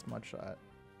last mud shot.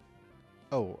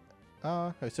 Oh.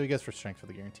 So he goes for Strength for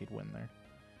the guaranteed win there.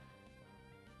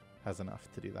 Has enough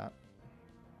to do that.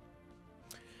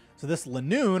 So this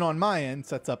Lanoon on my end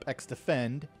sets up X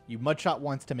Defend. You Mudshot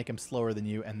once to make him slower than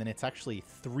you, and then it's actually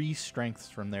 3 strengths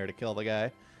from there to kill the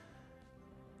guy.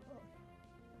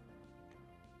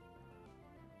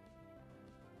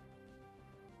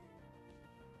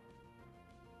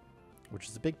 Which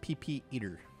is a big PP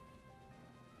eater.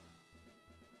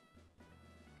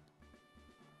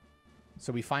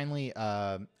 So we finally,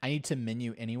 I need to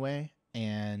menu anyway,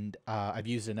 and I've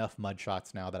used enough mud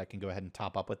shots now that I can go ahead and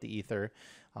top up with the ether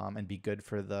and be good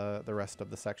for the rest of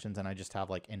the sections, and I just have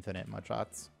like infinite mud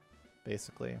shots,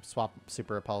 basically. Swap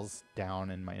super repels down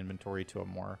in my inventory to a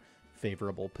more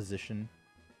favorable position.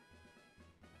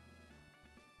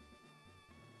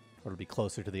 It'll be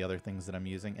closer to the other things that I'm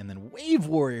using. And then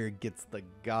WaveWarrior gets the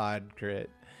god crit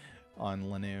on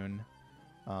Lanoon.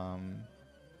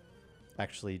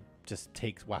 Actually just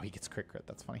takes... Wow, he gets crit.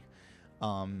 That's funny.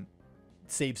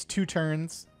 Saves 2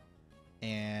 turns.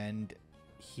 And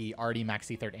he already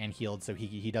maxed E3rd and healed, so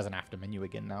he doesn't have to menu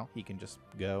again now. He can just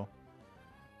go.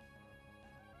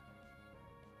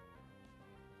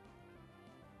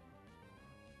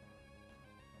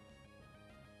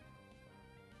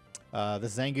 The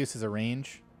Zangoose is a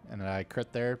range, and I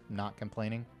crit there, not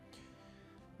complaining.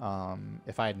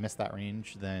 If I had missed that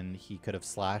range, then he could have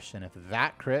slashed, and if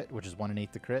that crit, which is 1 in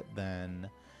 8 to crit, then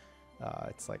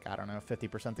it's like, I don't know,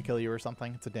 50% to kill you or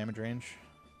something. It's a damage range.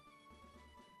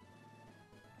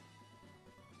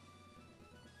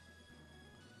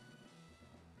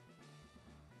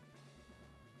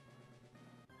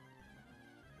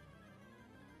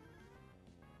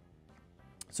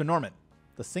 So Norman,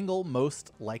 the single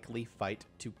most likely fight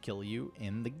to kill you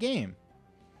in the game.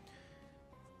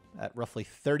 At roughly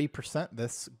 30%,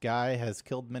 this guy has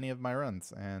killed many of my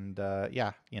runs. And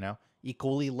yeah, you know,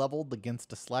 equally leveled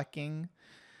against a Slacking.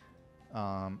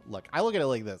 Look, I look at it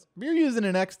like this. If you're using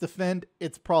an X Defend,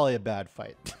 it's probably a bad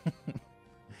fight.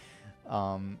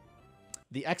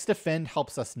 The X Defend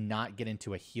helps us not get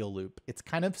into a heal loop. It's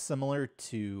kind of similar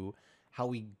to how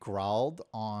we growled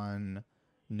on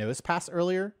Nose Pass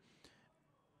earlier.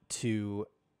 To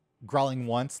growling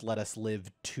once let us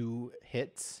live 2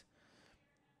 hits.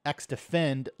 X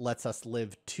Defend lets us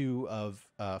live 2 of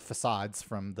facades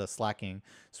from the Slacking,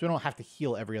 so we don't have to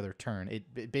heal every other turn.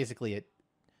 It basically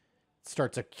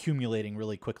starts accumulating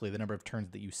really quickly the number of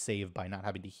turns that you save by not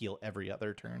having to heal every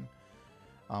other turn.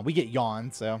 We get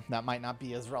Yawn, so that might not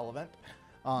be as relevant.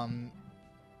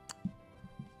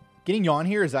 Getting Yawn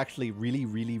here is actually really,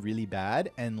 really, really bad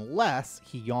unless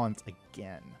he yawns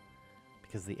again.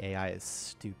 Because the AI is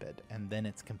stupid, and then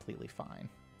it's completely fine.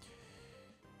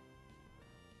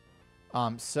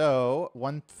 So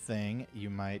one thing you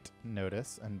might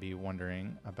notice and be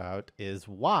wondering about is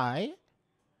why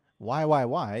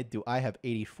do I have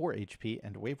 84 HP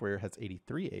and WaveWarrior has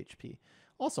 83 HP?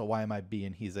 Also, why am I B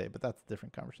and he's A? But that's a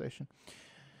different conversation.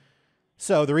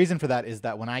 So the reason for that is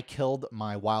that when I killed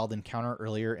my wild encounter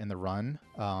earlier in the run,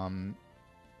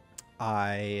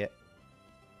 I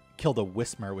killed a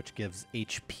Whismer, which gives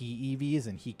HP EVs,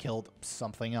 and he killed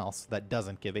something else that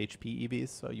doesn't give HP EVs,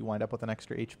 so you wind up with an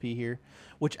extra HP here,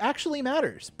 which actually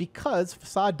matters, because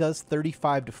Facade does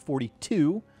 35 to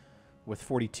 42, with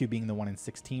 42 being the 1 in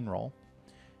 16 roll.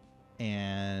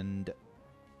 And,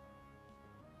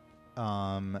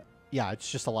 yeah,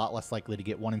 it's just a lot less likely to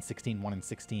get 1 in 16, 1 in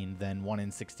 16 than 1 in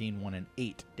 16, 1 in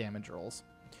 8 damage rolls.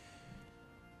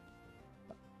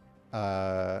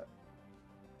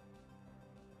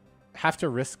 Have to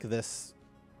risk this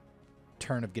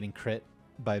turn of getting crit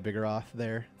by Vigoroth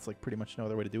there. It's like pretty much no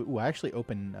other way to do it. Ooh, I actually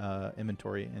open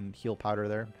inventory and heal powder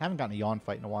there. Haven't gotten a Yawn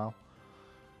fight in a while.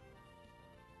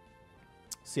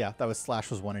 So yeah, that was Slash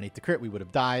was 1 in 8 to crit. We would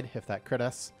have died if that crit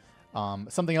us.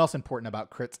 Something else important about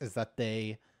crits is that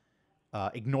they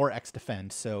ignore X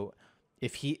Defend. So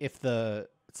if the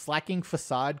Slacking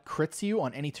Facade crits you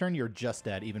on any turn, you're just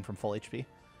dead, even from full HP.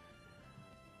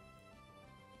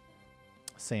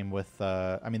 Same with,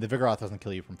 I mean, the Vigoroth doesn't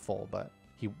kill you from full, but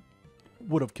he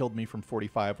would have killed me from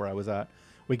 45 where I was at.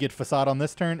 We get Facade on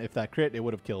this turn. If that crit, it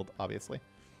would have killed, obviously.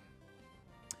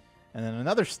 And then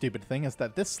another stupid thing is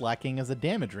that this Slacking is a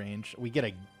damage range. We get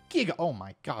a Giga. Oh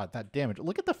my god, that damage.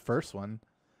 Look at the first one.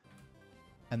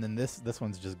 And then this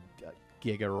one's just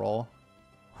Giga roll.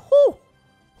 Whew!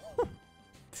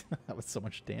 That was so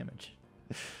much damage.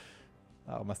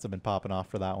 Oh, must have been popping off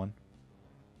for that one.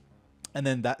 And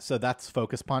then that's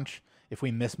Focus Punch. If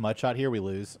we miss Mudshot here, we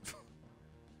lose.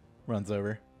 Runs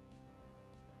over.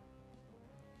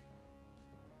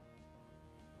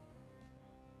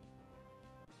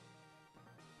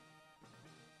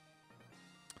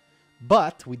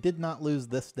 But we did not lose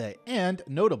this day. And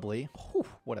notably, whew,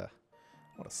 what a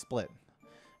split.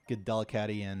 Good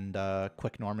Delicati and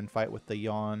quick Norman fight with the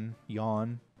yawn.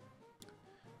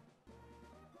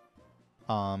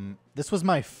 This was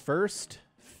my first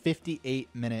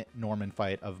 58-minute Norman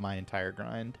fight of my entire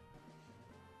grind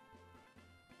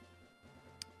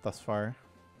thus far.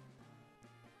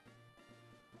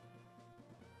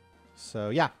 So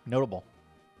yeah, notable.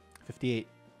 58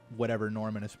 whatever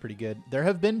Norman is pretty good. There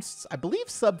have been, I believe,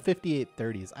 sub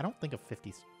 58:30s. I don't think a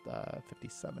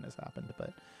 57 has happened,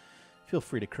 but feel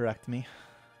free to correct me.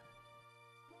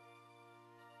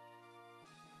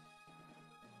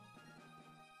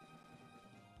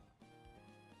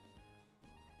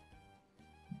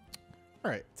 All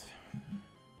right.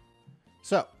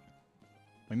 So,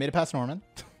 we made it past Norman.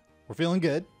 We're feeling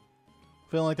good.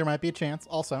 Feeling like there might be a chance.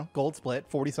 Also, gold split,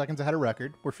 40 seconds ahead of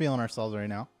record. We're feeling ourselves right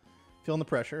now. Feeling the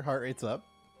pressure. Heart rate's up.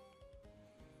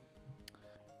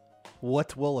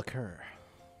 What will occur?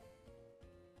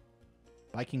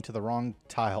 Biking to the wrong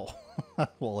tile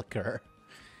will occur.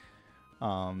 So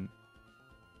I'm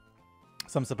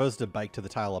supposed to bike to the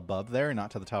tile above there, not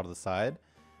to the tile to the side.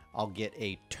 I'll get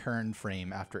a turn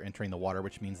frame after entering the water,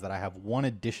 which means that I have one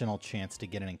additional chance to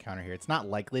get an encounter here. It's not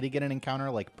likely to get an encounter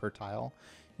like per tile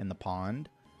in the pond,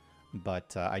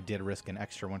 but I did risk an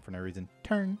extra one for no reason.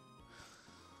 Turn.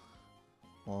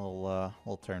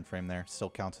 Little turn frame there. Still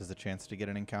counts as a chance to get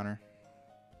an encounter.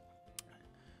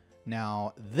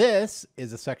 Now, this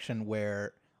is a section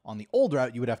where on the old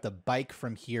route, you would have to bike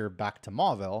from here back to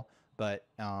Mauville, but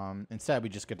instead we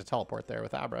just get to teleport there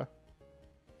with Abra.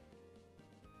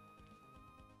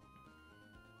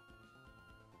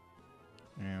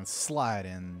 And slide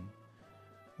in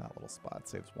that little spot.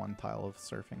 Saves one tile of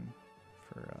surfing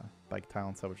for bike tile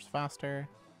instead, which is faster.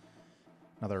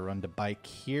 Another run to bike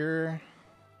here.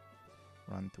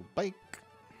 Run to bike.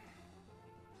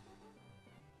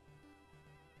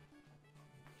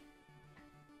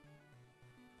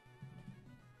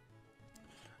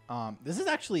 This is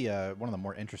actually one of the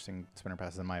more interesting spinner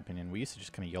passes in my opinion. We used to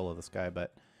just kind of YOLO this guy,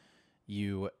 but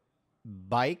you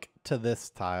bike to this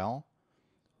tile,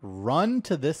 run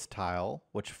to this tile,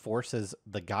 which forces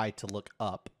the guy to look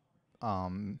up,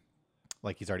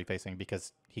 like he's already facing,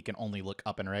 because he can only look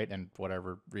up and right, and for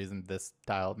whatever reason, this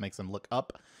tile makes him look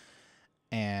up.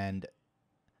 And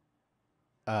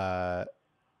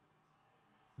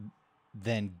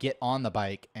then get on the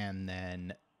bike and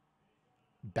then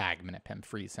bag minute him,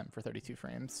 freeze him for 32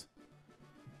 frames.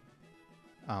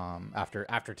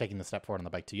 After taking the step forward on the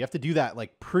bike too. You have to do that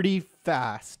like pretty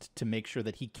fast to make sure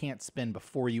that he can't spin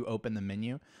before you open the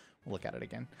menu. We'll look at it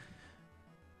again.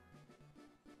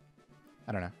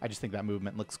 I don't know. I just think that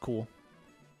movement looks cool.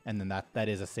 And then that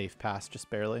is a safe pass, just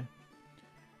barely.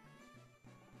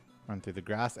 Run through the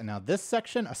grass. And now this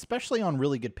section, especially on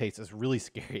really good pace, is really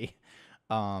scary.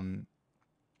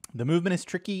 The movement is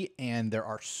tricky, and there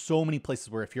are so many places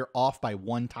where if you're off by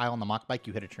one tile on the mock bike,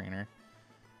 you hit a trainer.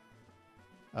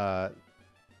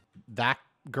 That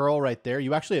girl right there,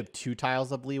 you actually have 2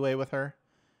 tiles of leeway with her.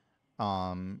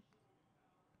 Or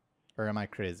am I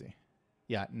crazy?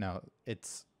 Yeah, no,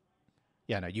 it's...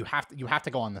 Yeah, no, you have to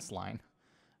go on this line.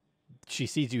 She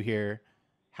sees you here,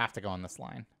 have to go on this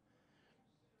line.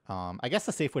 I guess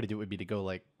the safe way to do it would be to go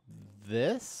like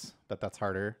this, but that's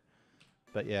harder.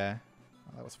 But yeah,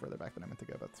 oh, that was further back than I meant to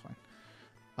go, but that's fine.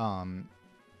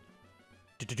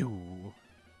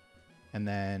 And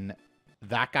then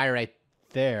that guy right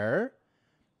there,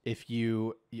 if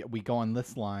we go on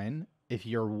this line, if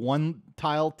you're 1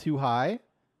 tile too high,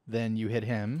 then you hit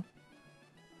him.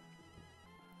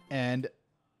 And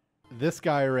this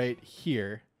guy right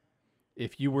here,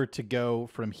 if you were to go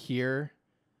from here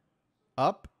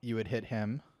up, you would hit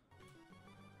him.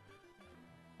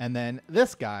 And then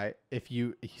this guy, if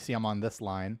you see I'm on this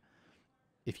line,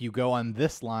 if you go on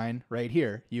this line right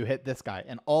here, you hit this guy.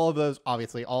 And all of those,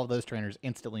 obviously, all of those trainers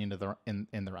instantly into the in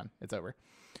the run. It's over.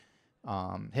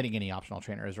 Hitting any optional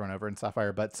trainer is run over in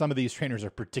Sapphire, but some of these trainers are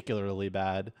particularly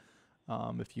bad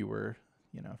if you were,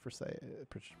 you know, for say,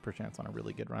 perchance on a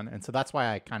really good run. And so that's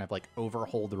why I kind of like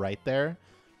overhold right there.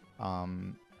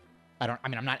 I'm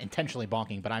not intentionally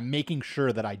bonking, but I'm making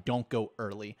sure that I don't go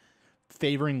early.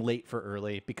 Favoring late for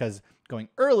early, because going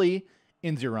early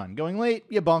ends your run. Going late,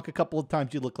 you bonk a couple of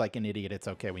times, you look like an idiot. It's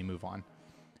okay, we move on.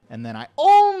 And then I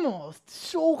almost,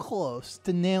 so close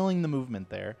to nailing the movement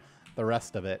there. The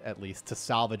rest of it, at least, to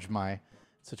salvage my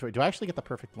situation. Do I actually get the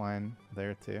perfect line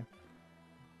there, too?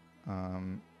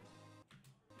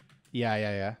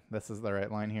 Yeah. This is the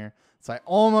right line here. So I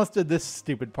almost did this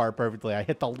stupid part perfectly. I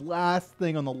hit the last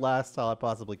thing on the last tile I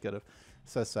possibly could have.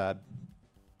 So sad.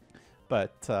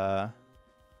 But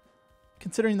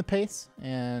considering the pace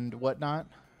and whatnot,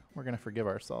 we're going to forgive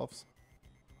ourselves.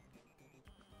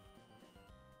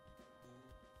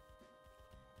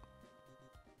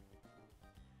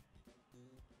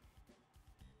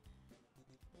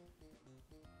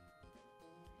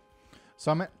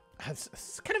 So I'm at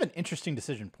it's kind of an interesting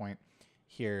decision point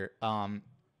here. I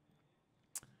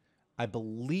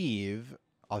believe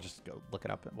I'll just go look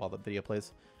it up while the video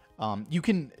plays. You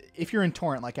can, if you're in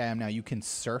Torrent like I am now, you can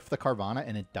surf the Carvana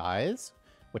and it dies,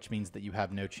 which means that you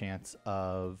have no chance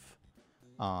of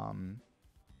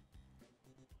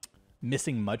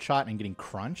missing Mudshot and getting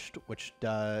crunched, which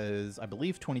does, I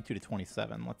believe, 22 to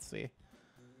 27. Let's see.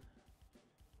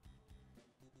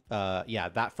 Yeah,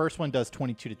 that first one does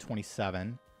 22 to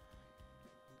 27.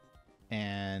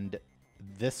 And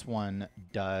this one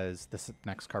does, this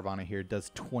next Carvana here, does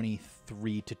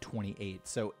 23 to 28.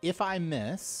 So if I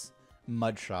miss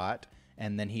Mudshot,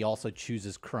 and then he also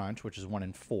chooses Crunch, which is 1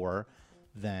 in 4,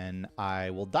 then I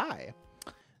will die.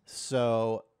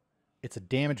 So it's a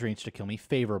damage range to kill me,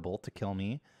 favorable to kill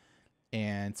me.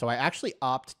 And so I actually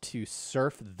opt to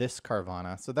surf this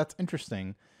Carvana. So that's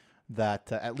interesting that,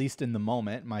 at least in the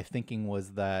moment, my thinking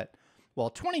was that, well,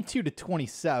 22 to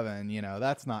 27, you know,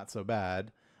 that's not so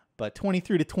bad. But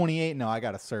 23 to 28, no, I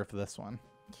got to surf this one.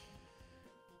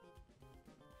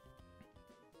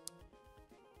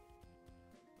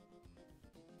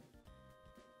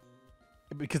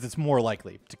 Because it's more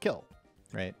likely to kill,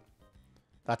 right?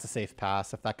 That's a safe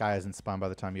pass. If that guy isn't spawned by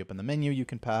the time you open the menu, you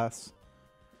can pass.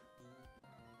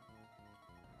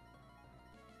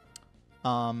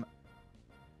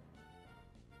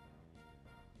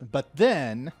 But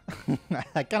then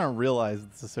I kind of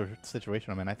realized this is a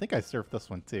situation I'm in. I think I surfed this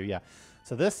one too. Yeah.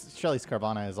 So this Shelly's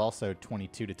Carvana is also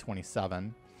 22 to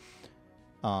 27.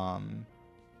 And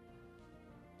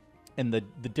the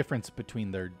difference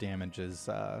between their damage is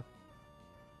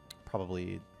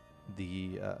probably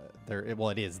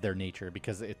it is their nature,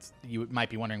 because it's, you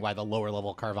might be wondering why the lower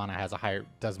level Carvana has a higher,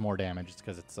 does more damage. It's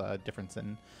because it's a difference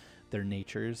in their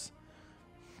natures.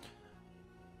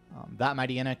 That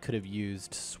Mightyena could have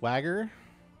used Swagger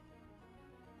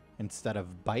instead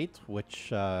of Bite,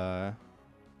 which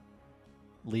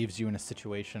leaves you in a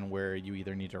situation where you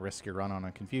either need to risk your run on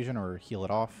a Confusion or heal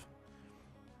it off.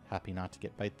 Happy not to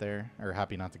get Bite there, or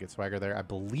happy not to get Swagger there. I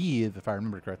believe, if I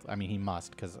remember correctly, I mean, he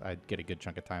must, because I'd get a good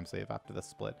chunk of time save after this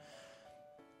split.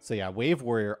 So yeah,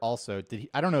 WaveWarrior also,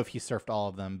 I don't know if he surfed all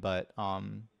of them, but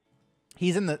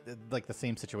he's in the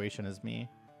same situation as me.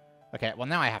 Okay, well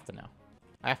now I have to know.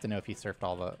 I have to know if he surfed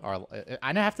all the...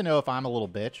 I have to know if I'm a little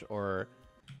bitch or,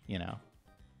 you know.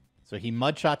 So he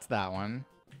Mudshots that one.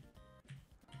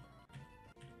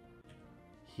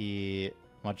 He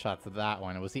Mudshots that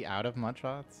one. Was he out of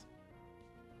Mudshots?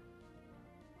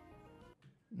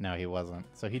 No, he wasn't.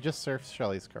 So he just surfs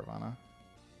Shelly's Carvana.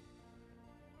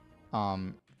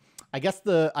 I guess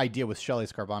the idea with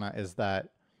Shelly's Carvana is that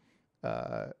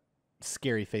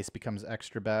Scary Face becomes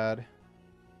extra bad.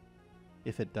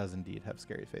 If it does indeed have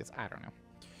Scary Face. I don't know.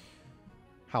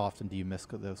 How often do you miss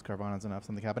those Carvanas and have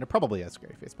something happen? It probably has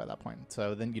Scary Face by that point.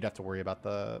 So then you'd have to worry about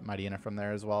the Mightyena from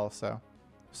there as well. So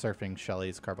surfing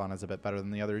Shelly's Carvana is a bit better than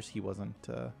the others. He wasn't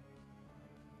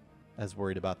as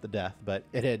worried about the death. But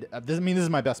it had... this is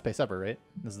my best pace ever, right?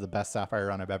 This is the best Sapphire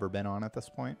run I've ever been on at this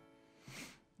point.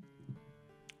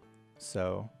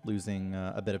 So losing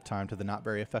a bit of time to the not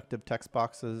very effective text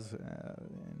boxes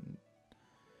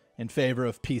in favor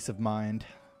of peace of mind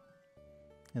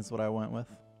is what I went with.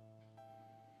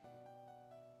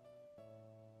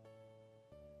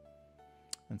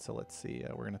 And so let's see.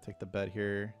 We're going to take the bet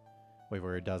here.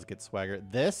 WaveWarrior does get Swagger.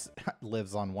 This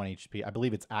lives on 1 HP. I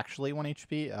believe it's actually 1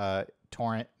 HP.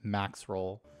 Torrent max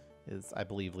roll is, I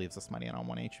believe, leaves us money in on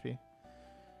 1 HP.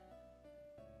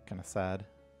 Kind of sad.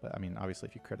 But I mean, obviously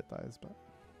if you crit it dies, but...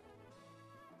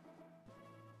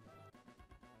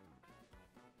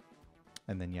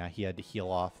 And then, yeah, he had to heal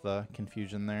off the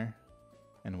Confusion there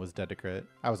and was dead to crit.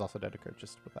 I was also dead to crit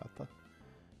just without the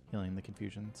healing the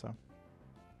Confusion, so.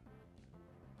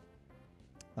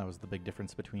 That was the big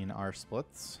difference between our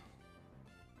splits.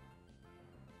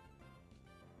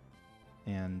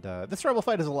 And this Rebel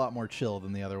fight is a lot more chill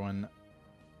than the other one,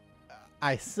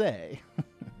 I say,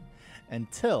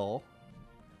 until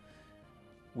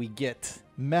we get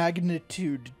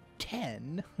Magnitude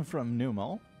 10 from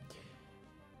Numel.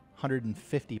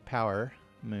 150 power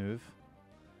move.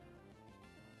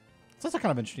 It's also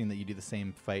kind of interesting that you do the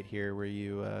same fight here where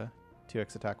you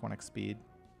 2x attack, 1x speed,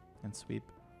 and sweep.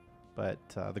 But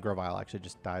the Grovyle actually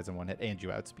just dies in one hit, and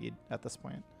you outspeed at this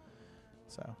point.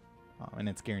 So, and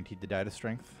it's guaranteed to die to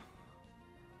strength.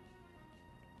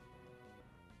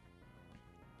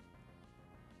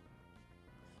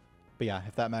 But yeah,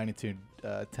 if that magnitude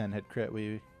 10 hit crit,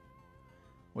 we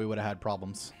would have had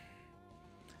problems.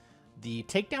 The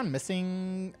takedown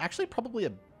missing, actually probably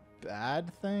a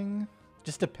bad thing.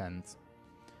 Just depends.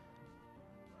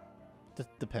 Just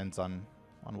depends on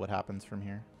what happens from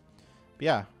here. But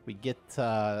yeah, we get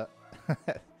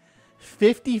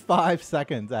 55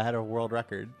 seconds ahead of world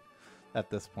record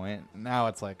at this point. Now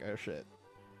it's like, oh shit.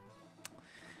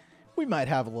 We might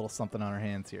have a little something on our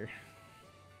hands here.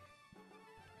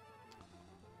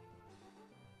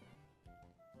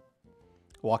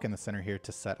 Walk in the center here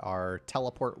to set our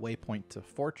teleport waypoint to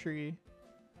Fortree.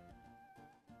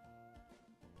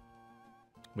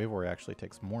 WaveWarrior actually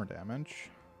takes more damage.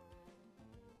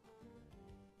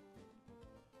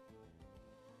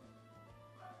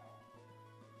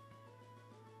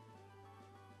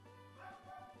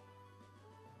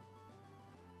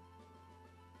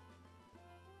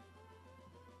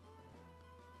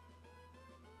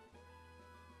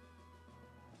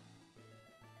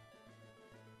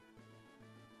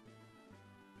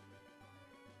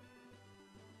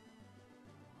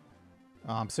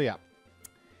 So yeah,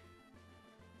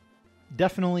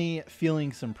 definitely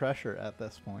feeling some pressure at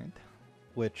this point,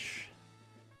 which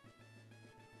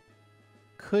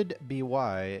could be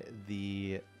why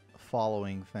the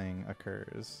following thing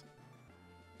occurs.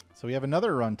 So we have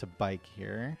another run to bike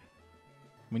here.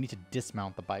 We need to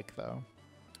dismount the bike though.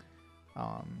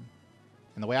 And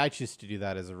the way I choose to do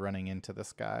that is running into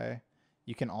this guy.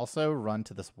 You can also run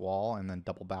to this wall and then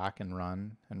double back and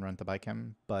run to bike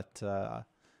him, but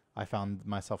I found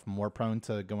myself more prone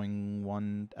to going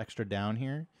one extra down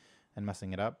here and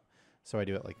messing it up. So I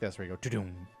do it like this, where you go,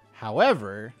 to-doom.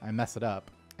 However, I mess it up,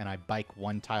 and I bike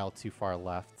one tile too far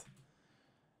left.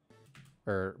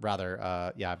 Or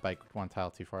rather, yeah, I bike one tile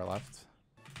too far left.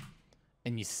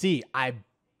 And you see, I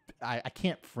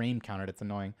can't frame count it. It's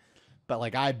annoying. But,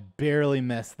 like, I barely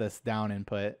missed this down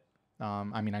input.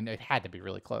 I mean, it had to be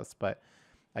really close, but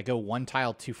I go one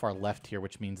tile too far left here,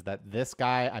 which means that this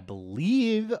guy, I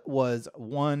believe, was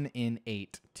 1 in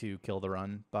 8 to kill the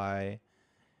run by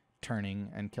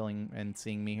turning and killing and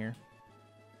seeing me here.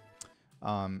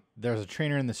 There's a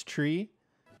trainer in this tree.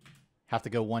 Have to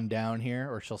go one down here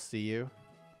or she'll see you.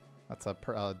 That's a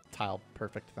tile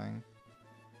perfect thing.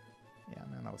 Yeah,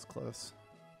 man, that was close.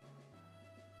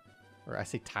 Or I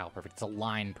say tile perfect. It's a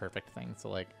line perfect thing. So,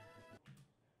 like,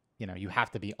 you know, you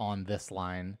have to be on this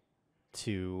line.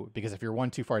 Because if you're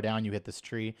one too far down, you hit this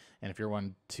tree, and if you're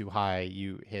one too high,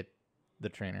 you hit the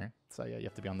trainer. So yeah, you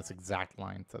have to be on this exact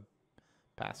line to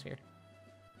pass here.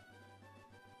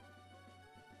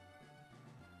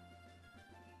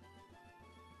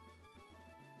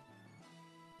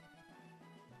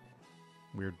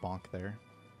 Weird bonk there.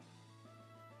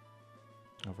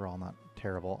 Overall, not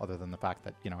terrible, other than the fact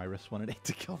that, you know, I risked 1 in 8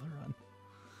 to kill the run.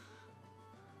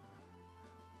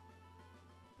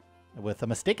 With a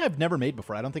mistake I've never made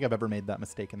before. I don't think I've ever made that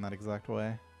mistake in that exact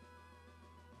way.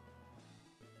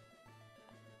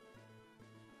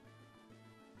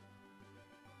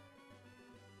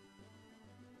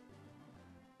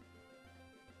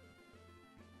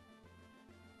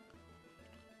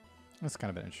 It's kind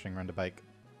of an interesting run to bike.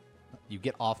 You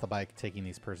get off the bike taking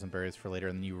these person berries for later,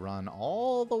 and then you run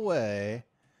all the way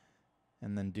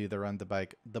and then do the run to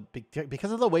bike.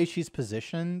 Because of the way she's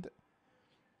positioned,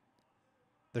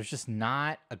 there's just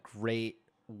not a great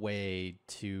way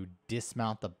to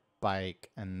dismount the bike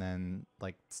and then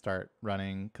like start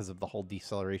running because of the whole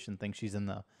deceleration thing. She's in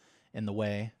the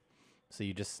way, so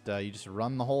you just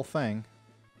run the whole thing.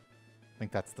 I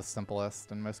think that's the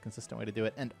simplest and most consistent way to do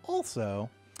it. And also,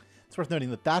 it's worth noting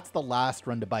that that's the last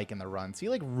run to bike in the run, so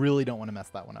you like really don't want to mess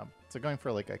that one up. So going for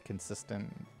like a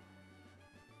consistent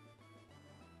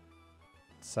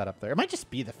setup there. It might just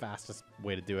be the fastest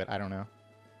way to do it. I don't know.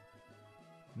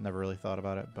 Never really thought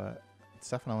about it, but it's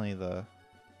definitely the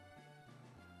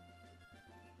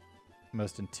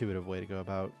most intuitive way to go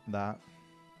about that.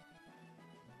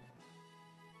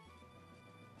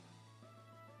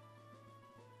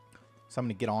 So I'm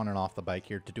going to get on and off the bike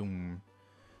here. To-doom.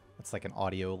 That's like an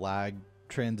audio lag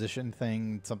transition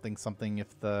thing. Something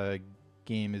if the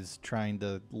game is trying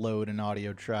to load an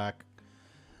audio track,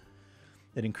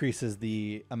 it increases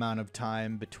the amount of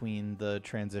time between the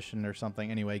transition or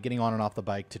something. Anyway, getting on and off the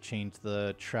bike to change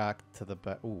the track to the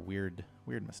back. Ooh, weird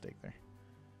mistake there.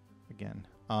 Again.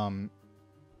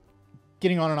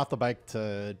 Getting on and off the bike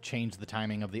to change the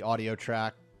timing of the audio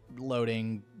track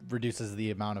loading reduces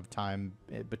the amount of time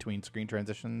between screen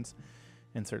transitions.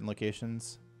 in certain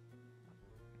locations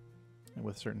and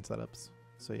with certain setups.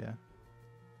 So yeah.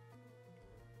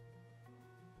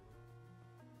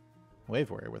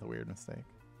 WaveWarrior with a weird mistake.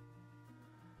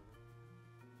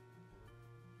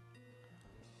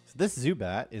 So this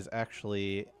Zubat is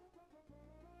actually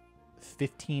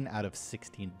 15 out of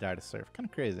 16 to die to surf. Kind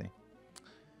of crazy.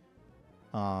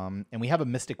 And we have a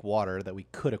Mystic Water that we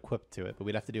could equip to it, but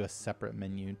we'd have to do a separate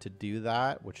menu to do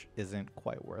that, which isn't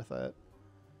quite worth it.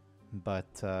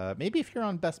 But maybe if you're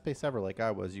on best pace ever like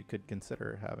I was, you could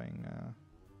consider having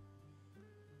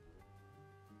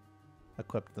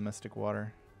equipped the Mystic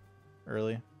Water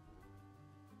early.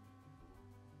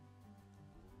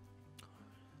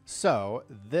 So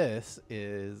this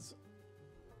is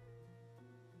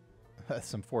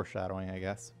some foreshadowing, I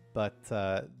guess. But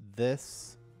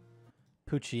this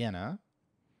Poochyena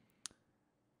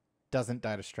doesn't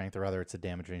die to strength, or rather it's a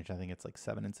damage range. I think it's like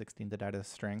 7 and 16 to die to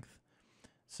strength.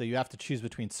 So you have to choose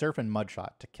between Surf and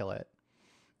Mudshot to kill it.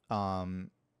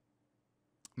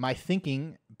 My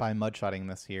thinking by mudshotting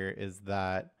this here is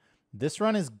that this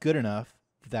run is good enough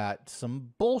that some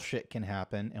bullshit can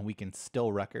happen and we can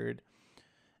still record.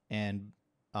 And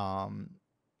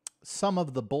some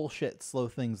of the bullshit slow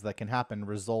things that can happen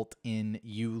result in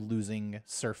you losing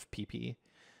Surf PP.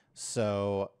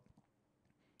 So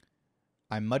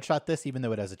I mudshot this even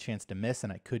though it has a chance to miss,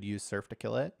 and I could use Surf to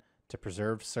kill it to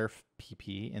preserve Surf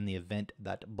PP in the event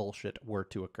that bullshit were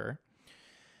to occur.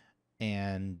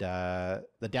 And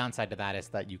the downside to that is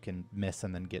that you can miss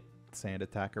and then get Sand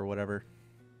Attack or whatever.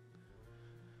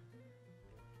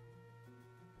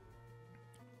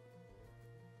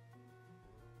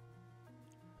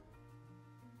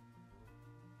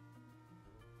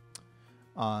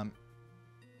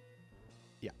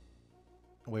 Yeah.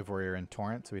 WaveWarrior in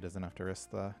Torrent, so he doesn't have to risk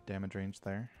the damage range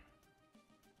there.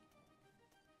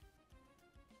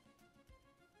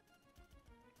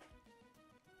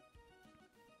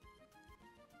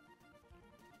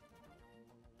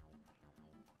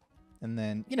 And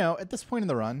then, you know, at this point in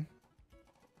the run,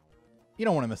 you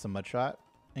don't want to miss a Mudshot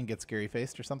and get scary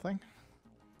faced or something.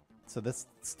 So this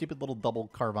stupid little double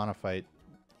Carvana fight,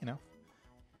 you know,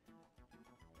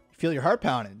 feel your heart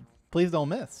pounding. Please don't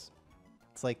miss.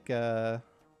 It's like, I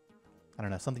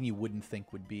don't know, something you wouldn't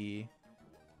think would be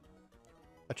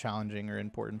a challenging or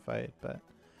important fight. But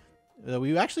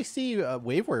we actually see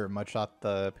WaveWarrior Mudshot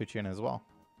the Poochyena as well.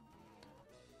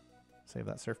 Save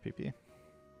that Surf PP.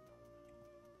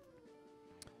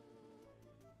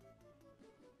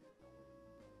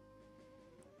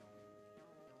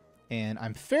 And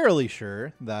I'm fairly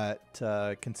sure that,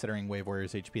 considering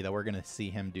WaveWarrior's HP, that we're going to see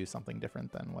him do something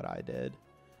different than what I did,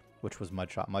 which was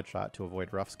Mudshot to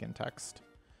avoid Rough Skin text.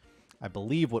 I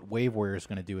believe what WaveWarrior is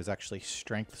going to do is actually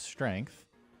Strength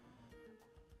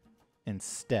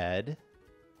instead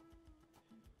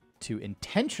to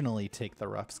intentionally take the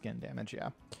Rough Skin damage, yeah.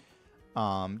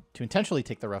 To intentionally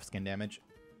take the Rough Skin damage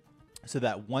so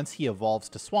that once he evolves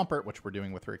to Swampert, which we're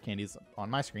doing with Rare Candies on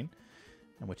my screen,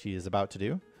 and which he is about to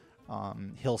do,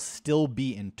 he'll still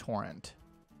be in Torrent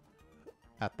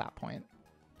at that point,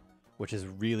 which is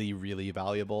really, really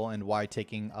valuable, and why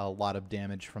taking a lot of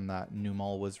damage from that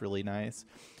Numel was really nice.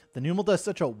 The Numel does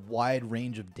such a wide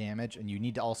range of damage, and you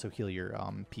need to also heal your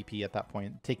PP at that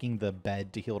point. Taking the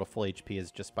bed to heal to full HP is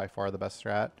just by far the best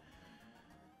strat.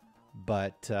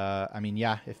 But, I mean,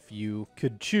 yeah, if you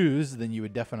could choose, then you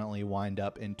would definitely wind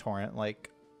up in Torrent like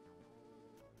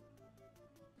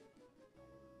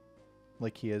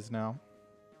he is now.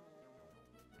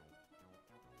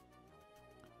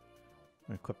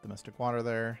 Equip the Mystic Water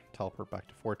there. Teleport back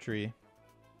to Fortree.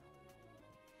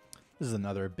 This is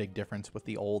another big difference with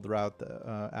the old route,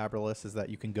 the Aberlus, is that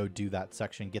you can go do that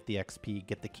section, get the XP,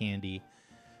 get the candy,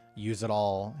 use it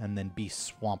all, and then be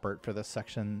Swampert for this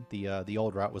section. The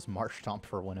old route was Marshtomp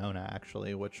for Winona,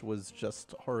 actually, which was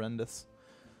just horrendous.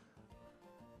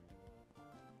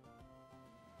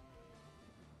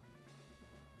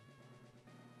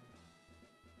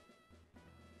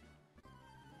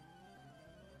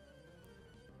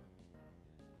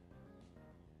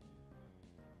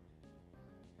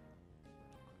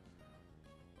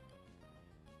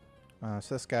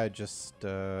 So this guy just,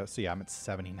 so yeah, I'm at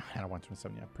 79 out of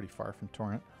 127. Yeah, pretty far from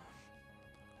Torrent.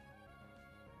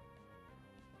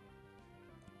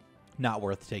 Not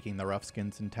worth taking the Rough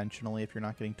Skins intentionally if you're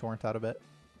not getting Torrent out of it.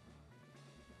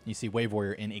 You see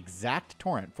WaveWarrior in exact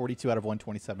Torrent, 42 out of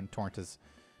 127. Torrent is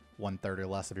 1/3 or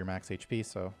less of your max HP,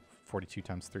 so 42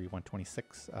 times 3,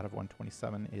 126 out of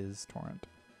 127 is Torrent.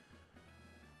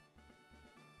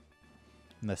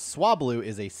 And the Swablu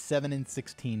is a 7 and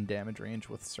 16 damage range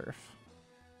with Surf.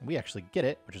 We actually get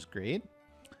it, which is great.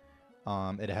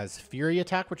 It has Fury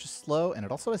attack, which is slow, and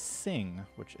it also has Sing,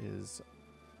 which is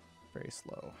very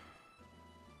slow.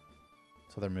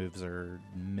 So their moves are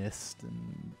Mist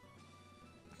and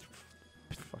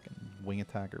fucking Wing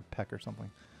attack or Peck or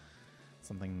something.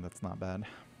 Something that's not bad.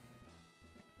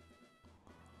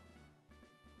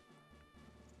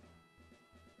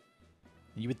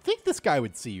 You would think this guy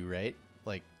would see you, right?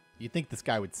 Like, you'd think this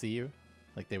guy would see you.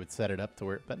 Like, they would set it up to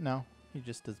where... But no, he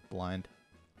just is blind.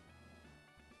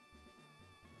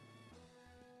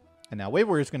 And now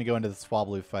WaveWarrior is going to go into the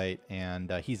Swablu fight, and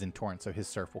he's in Torrent, so his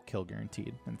Surf will kill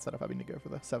guaranteed, instead of having to go for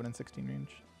the 7 and 16 range.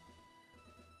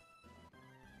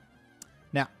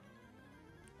 Now,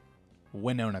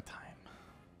 Winona time.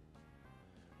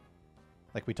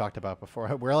 Like we talked about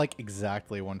before, we're like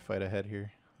exactly one fight ahead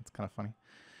here. It's kind of funny.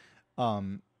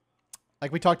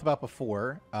 Like we talked about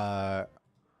before,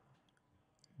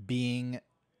 being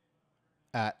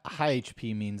at high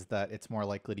HP means that it's more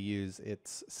likely to use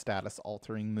its status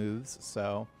altering moves.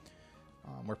 So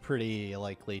we're pretty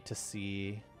likely to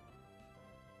see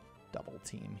double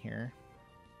team here.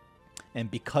 And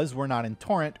because we're not in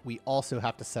Torrent, we also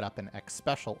have to set up an X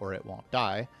special or it won't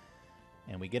die.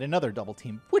 And we get another double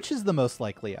team, which is the most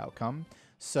likely outcome.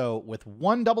 So with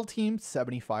one double team,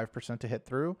 75% to hit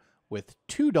through. With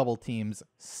two double teams,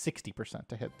 60%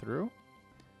 to hit through.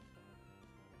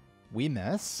 We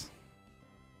miss.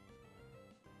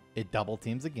 It double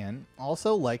teams again.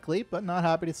 Also likely, but not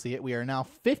happy to see it. We are now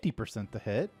 50% to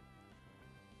hit.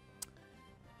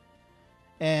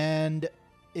 And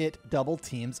it double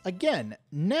teams again.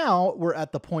 Now we're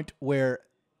at the point where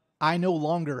I no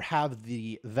longer have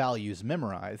the values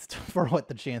memorized for what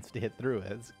the chance to hit through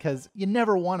is, because you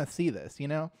never want to see this, you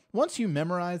know? Once you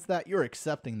memorize that, you're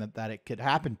accepting that it could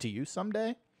happen to you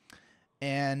someday,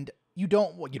 and you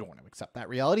don't want to accept that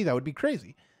reality. That would be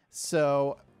crazy.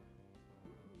 So,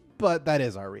 but that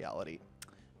is our reality.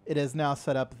 It has now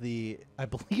set up the, I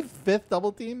believe, 5th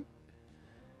double team,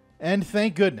 and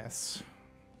thank goodness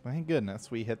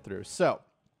we hit through. So,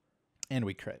 and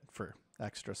we crit for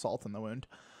extra salt in the wound.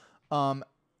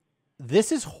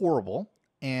 This is horrible,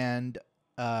 and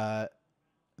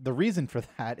the reason for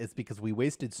that is because we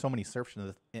wasted so many surfs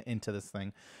into this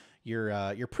thing.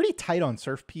 You're pretty tight on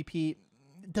surf PP,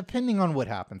 depending on what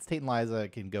happens. Tate and Liza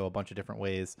can go a bunch of different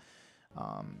ways.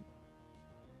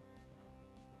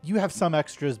 You have some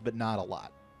extras, but not a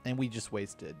lot, and we just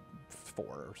wasted 4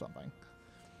 or something.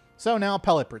 So now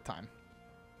Pelipper time.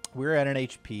 We're at an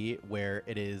HP where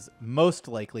it is most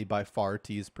likely by far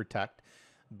to use Protect.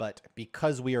 But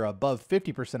because we are above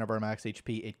 50% of our max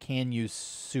HP, it can use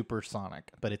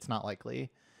Supersonic, but it's not likely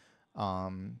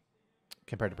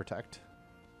compared to Protect.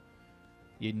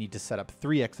 You need to set up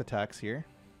 3x attacks here.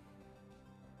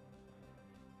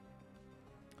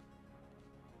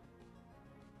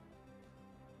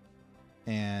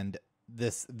 And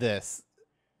this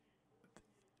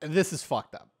is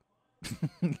fucked up.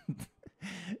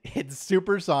 It's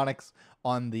Supersonics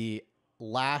on the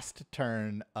last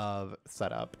turn of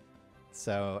setup.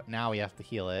 So now we have to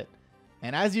heal it.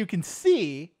 And as you can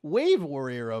see,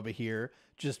 WaveWarrior over here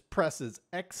just presses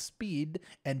X speed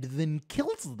and then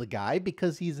kills the guy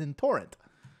because he's in Torrent.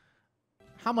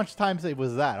 How much time save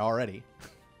was that already?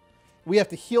 We have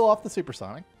to heal off the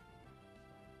Supersonic.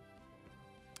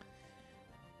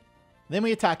 Then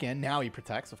we attack in. Now he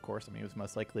protects, of course. I mean, he was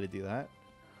most likely to do that.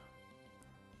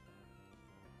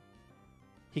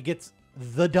 He gets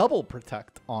the double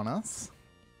protect on us.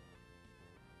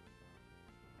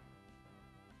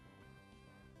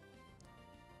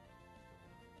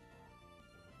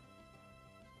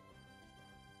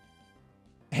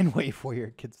 And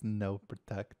WaveWarrior gets no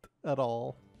protect at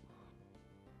all.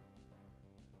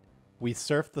 We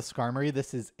surf the Skarmory.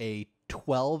 This is a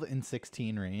 12 and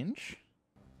 16 range.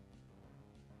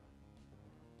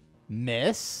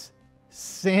 Miss.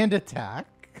 Sand attack.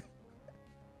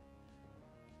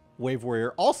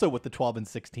 WaveWarrior also with the 12 and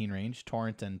 16 range.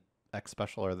 Torrent and X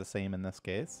Special are the same in this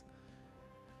case.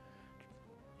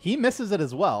 He misses it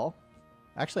as well.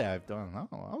 Actually, I don't know.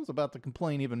 I was about to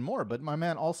complain even more, but my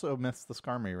man also missed the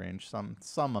Skarmory range.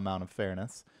 Some amount of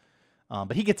fairness.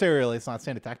 But he gets aerial. It's not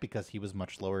sand attack because he was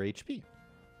much lower HP.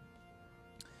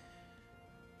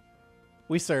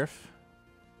 We surf.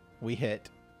 We hit.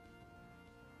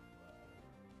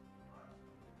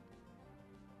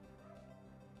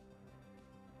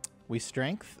 We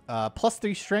strength.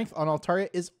 +3 strength on Altaria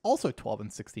is also 12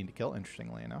 and 16 to kill,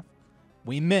 interestingly enough.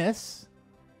 We miss.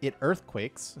 It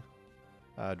earthquakes.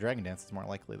 Dragon Dance is more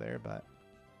likely there, but...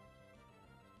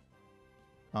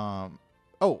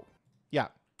 oh, yeah.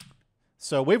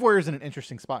 So WaveWarrior is in an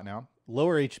interesting spot now.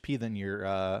 Lower HP than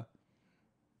your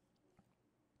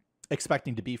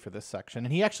expecting to be for this section.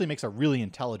 And he actually makes a really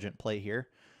intelligent play here.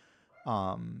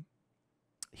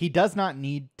 He does not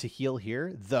need to heal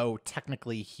here, though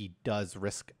technically he does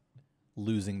risk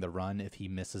losing the run if he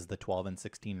misses the 12 and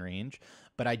 16 range.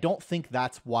 But I don't think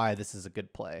that's why this is a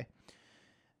good play.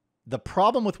 The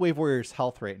problem with WaveWarrior's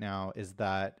health right now is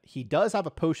that he does have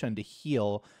a potion to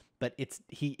heal, but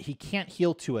he can't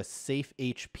heal to a safe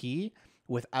HP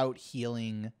without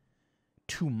healing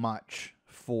too much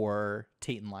for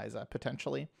Tate and Liza,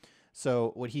 potentially.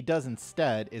 So what he does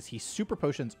instead is he super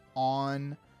potions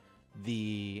on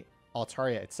the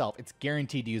Altaria itself. It's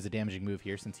guaranteed to use a damaging move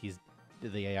here since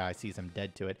the AI sees him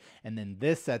dead to it. And then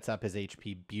this sets up his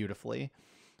HP beautifully.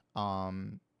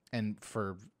 And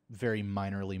for very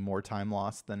minorly more time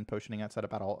lost than potioning outside of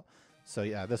battle. So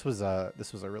yeah, this was a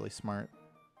really smart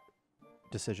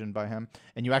decision by him.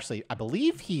 And you actually, I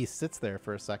believe he sits there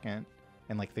for a second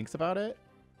and like thinks about it.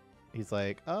 He's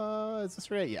like, is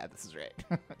this right? Yeah, this is right.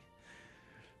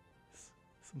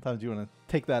 Sometimes you want to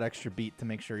take that extra beat to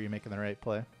make sure you're making the right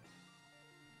play.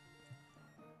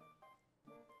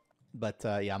 But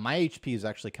yeah, my HP is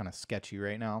actually kind of sketchy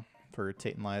right now for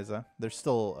Tate and Liza. There's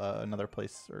still another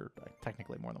place, or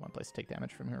technically more than one place to take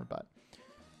damage from here, but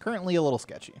currently a little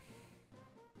sketchy.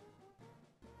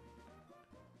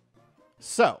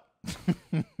 So,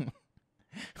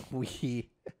 we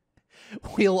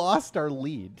lost our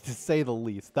lead, to say the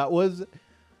least. That was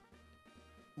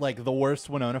like the worst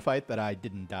Winona fight that I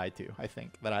didn't die to, I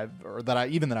think, that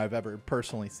I've ever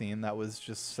personally seen. That was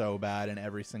just so bad in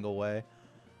every single way.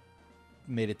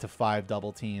 Made it to 5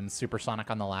 double teams,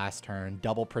 supersonic on the last turn,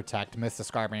 double protect, miss the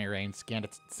Scarberry range,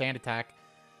 sand attack,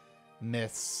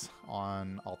 miss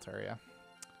on Altaria.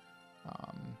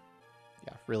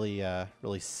 Yeah,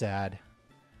 really sad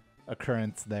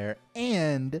occurrence there.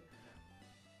 And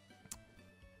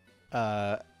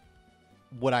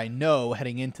what I know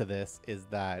heading into this is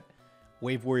that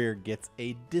WaveWarrior gets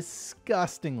a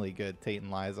disgustingly good Tate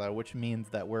and Liza, which means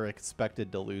that we're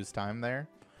expected to lose time there.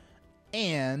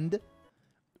 And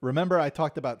remember I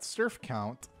talked about surf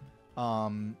count.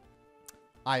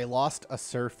 I lost a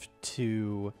surf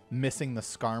to missing the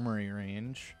Skarmory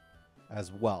range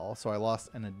as well. So I lost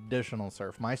an additional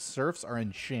surf. My surfs are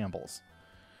in shambles.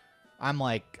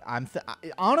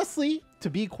 Honestly, to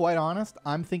be quite honest,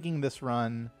 I'm thinking this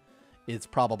run is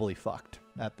probably fucked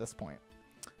at this point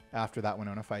after that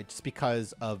Winona fight, just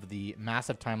because of the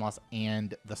massive time loss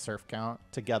and the surf count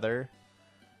together.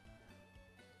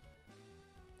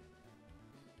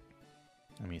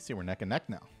 I mean, you see, we're neck and neck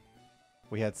now.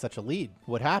 We had such a lead.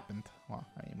 What happened? Well,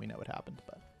 I mean, we know what happened,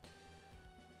 but...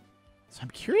 So I'm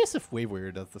curious if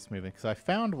WaveWarrior does this movie, because I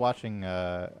found watching,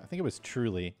 I think it was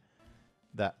Truly,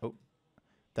 that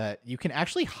that you can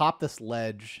actually hop this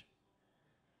ledge.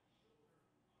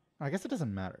 I guess it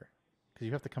doesn't matter, because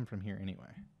you have to come from here anyway.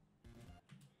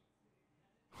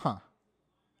 Huh.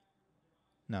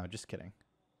 No, just kidding.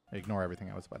 Ignore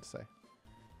everything I was about to say.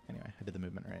 Anyway, I did the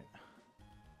movement right.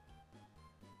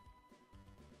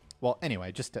 Well,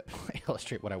 anyway, just to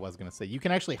illustrate what I was going to say, you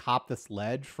can actually hop this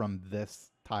ledge from this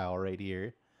tile right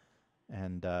here,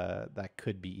 and that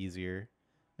could be easier.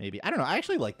 Maybe. I don't know. I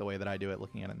actually like the way that I do it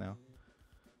looking at it now.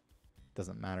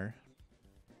 Doesn't matter.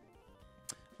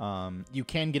 You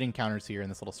can get encounters here in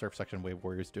this little surf section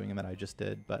WaveWarrior's doing that I just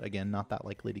did, but again, not that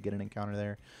likely to get an encounter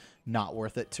there. Not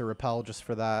worth it to repel just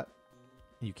for that.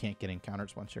 You can't get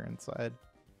encounters once you're inside.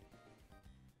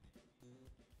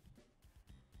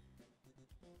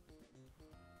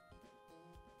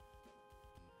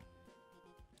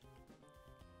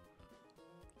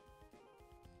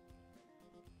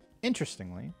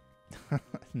 Interestingly,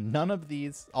 none of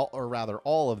these, or rather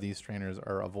all of these trainers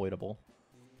are avoidable.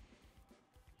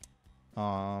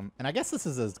 And I guess this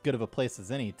is as good of a place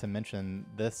as any to mention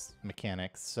this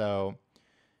mechanic. So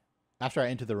after I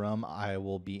enter the room, I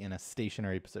will be in a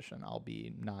stationary position. I'll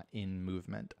be not in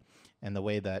movement. And the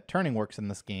way that turning works in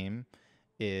this game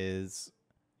is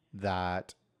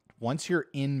that once you're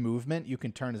in movement, you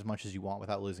can turn as much as you want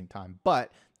without losing time.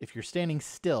 But if you're standing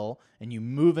still and you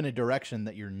move in a direction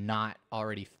that you're not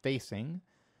already facing,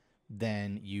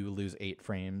 then you lose 8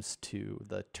 frames to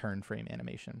the turn frame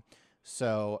animation.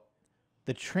 So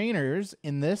the trainers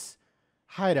in this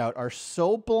hideout are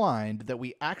so blind that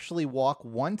we actually walk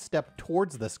 1 step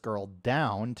towards this girl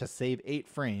down to save 8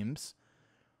 frames.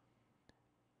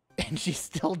 And she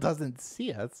still doesn't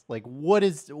see us. Like, what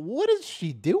is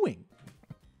she doing?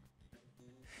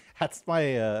 That's my,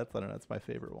 I don't know, that's my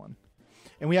favorite one.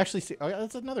 And we actually see, oh,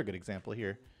 that's another good example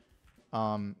here.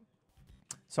 So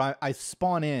I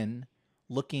spawn in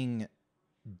looking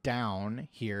down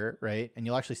here, right? And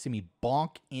you'll actually see me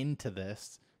bonk into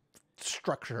this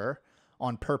structure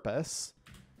on purpose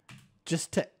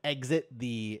just to exit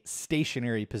the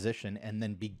stationary position and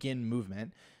then begin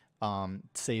movement.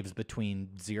 Saves between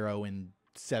 0 and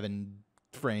 7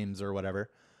 frames or whatever,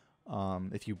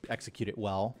 if you execute it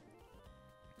well.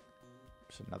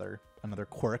 Just another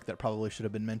quirk that probably should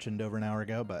have been mentioned over an hour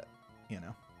ago, but you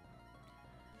know,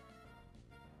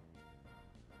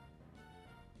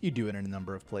 you do it in a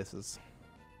number of places.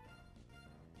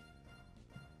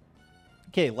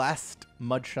 Okay, last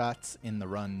mud shots in the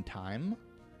run time.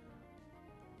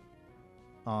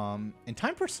 And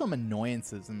time for some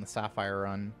annoyances in the Sapphire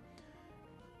run,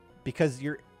 because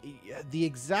the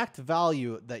exact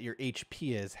value that your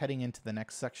HP is heading into the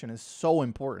next section is so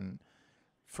important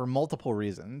for multiple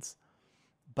reasons.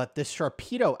 But this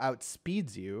Sharpedo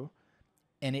outspeeds you,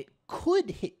 and it could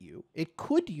hit you. It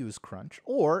could use Crunch,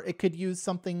 or it could use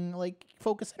something like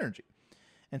Focus Energy.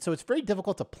 And so it's very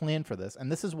difficult to plan for this.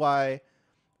 And this is why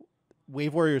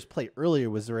WaveWarrior's play earlier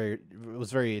was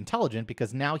very intelligent,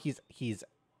 because now he's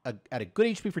at a good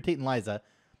HP for Tate and Liza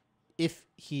if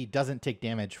he doesn't take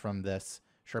damage from this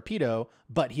Sharpedo,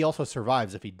 but he also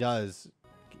survives if he does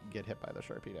get hit by the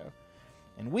Sharpedo.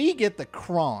 And we get the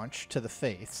crunch to the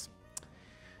face,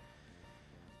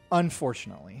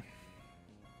 unfortunately,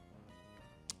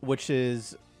 which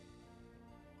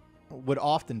would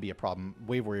often be a problem.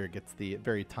 WaveWarrior gets the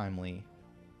very timely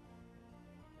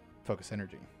Focus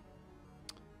Energy.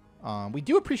 We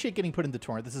do appreciate getting put into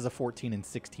Torrent. This is a 14 and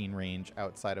 16 range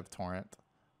outside of Torrent.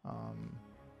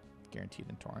 Guaranteed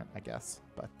in Torrent, I guess.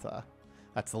 But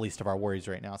that's the least of our worries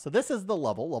right now. So this is the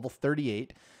level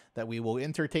 38, that we will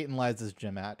enter Tate and Liza's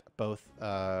gym at. Both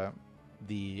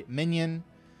the minion,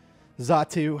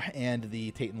 Xatu, and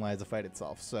the Tate and Liza fight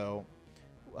itself. So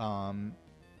on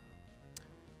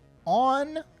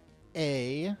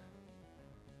a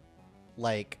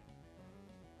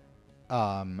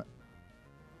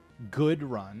good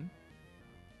run,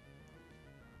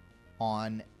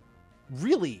 on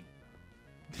really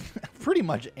pretty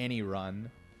much any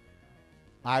run,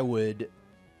 I would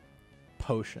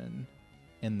potion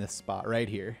in this spot right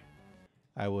here.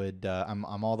 I would I'm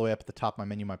all the way up at the top of my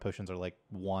menu. My potions are like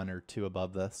 1 or 2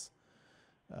 above this,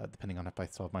 depending on if I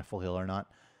still have my full heal or not.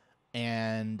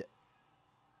 And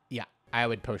yeah, I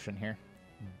would potion here,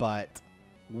 but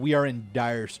we are in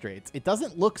dire straits. It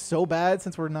doesn't look so bad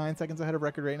since we're 9 seconds ahead of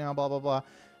record right now, blah, blah, blah.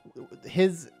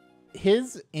 His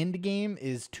end game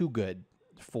is too good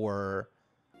for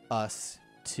us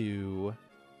to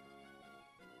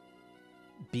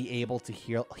be able to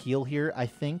heal here, I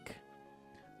think.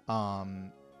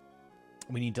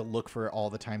 We need to look for all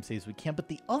the time saves we can. But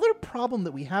the other problem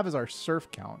that we have is our surf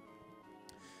count.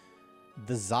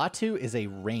 The Xatu is a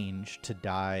range to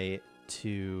die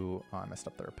to... Oh, I messed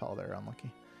up the repel there.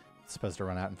 Unlucky. It's supposed to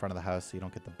run out in front of the house so you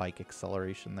don't get the bike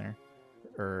acceleration there.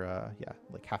 Or, yeah,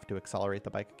 like have to accelerate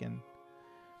the bike again.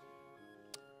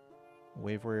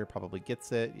 WaveWarrior probably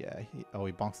gets it. Yeah. He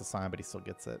bonks the sign, but he still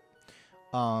gets it.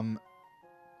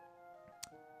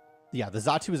 Yeah, the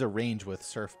Xatu is a range with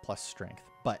Surf plus Strength.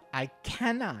 But I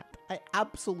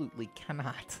absolutely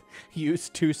cannot use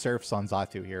 2 Surfs on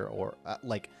Xatu here. Or,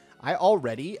 like, I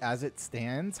already, as it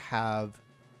stands, have,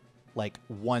 like,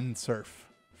 1 Surf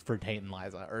for Tate and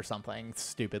Liza or something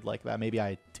stupid like that. Maybe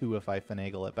I 2 if I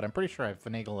finagle it, but I'm pretty sure I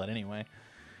finagle it anyway.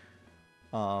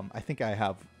 I think I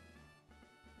have...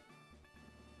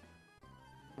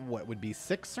 what would be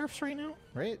 6 Surfs right now,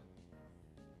 right?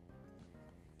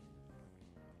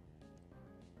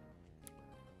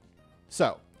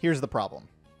 So, here's the problem.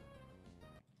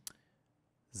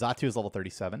 Xatu is level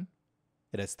 37.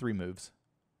 It has 3 moves.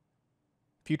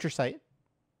 Future Sight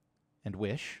and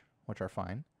Wish, which are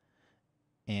fine.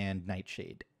 And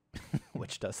Nightshade,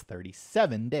 which does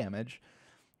 37 damage.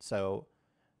 So,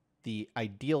 the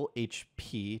ideal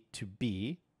HP to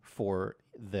be for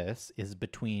this is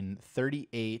between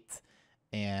 38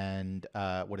 and,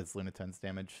 what is Lunaton's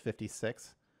damage?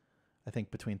 56? I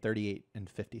think between 38 and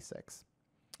 56.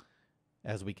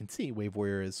 As we can see,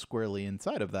 WaveWarrior is squarely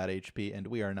inside of that HP, and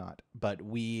we are not. But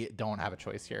we don't have a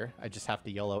choice here. I just have to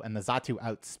YOLO, and the Xatu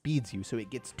outspeeds you, so it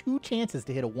gets 2 chances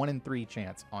to hit a 1 in 3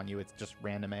 chance on you. It's just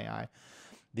random AI.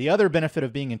 The other benefit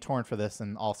of being in Torrent for this,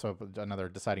 and also another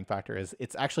deciding factor, is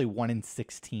it's actually 1 in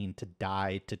 16 to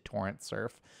die to Torrent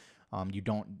Surf. You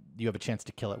have a chance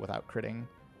to kill it without critting,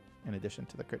 in addition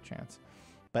to the crit chance.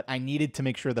 But I needed to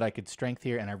make sure that I could Strength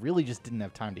here, and I really just didn't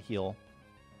have time to heal.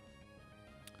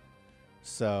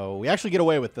 So we actually get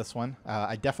away with this one.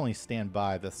 I definitely stand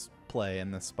by this play in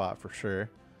this spot for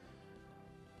sure.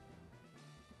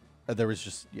 There was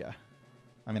just, yeah.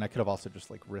 I mean, I could have also just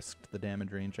like risked the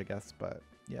damage range, I guess, but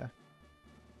yeah.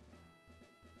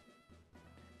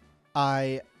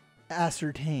 I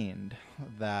ascertained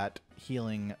that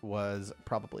healing was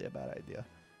probably a bad idea.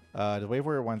 The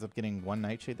WaveWarrior winds up getting one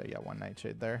Nightshade there. Yeah, one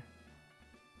Nightshade there.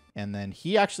 And then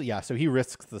he actually, yeah, so he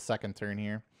risks the second turn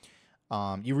here.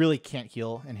 You really can't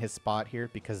heal in his spot here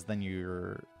because then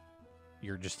you're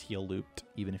just heal looped.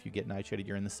 Even if you get Nightshaded,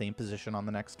 you're in the same position on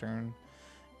the next turn.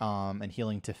 And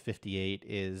healing to 58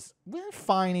 is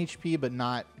fine HP, but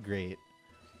not great.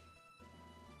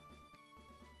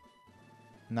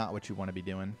 Not what you want to be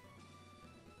doing.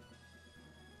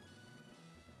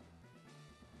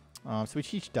 So we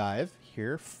teach Dive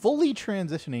here, fully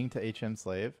transitioning to HM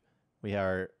Slave. We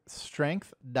are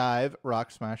Strength, Dive,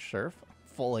 Rock Smash, Surf,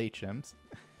 full HMs.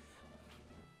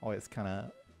 Always kind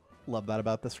of love that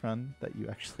about this run, that you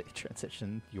actually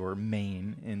transition your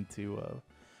main into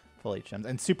full HMs.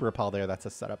 And Super Repel there, that's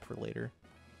a setup for later.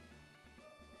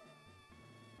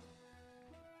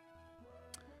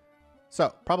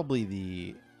 So, probably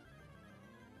the...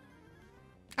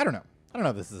 I don't know. I don't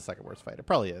know if this is the second worst fight. It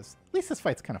probably is. At least this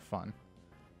fight's kind of fun.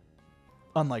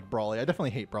 Unlike Brawly. I definitely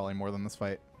hate Brawly more than this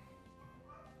fight.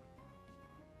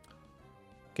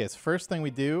 Okay, so first thing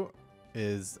we do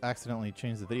is accidentally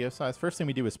change the video size. First thing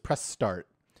we do is press start.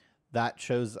 That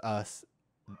shows us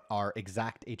our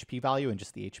exact HP value and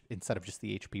just the instead of just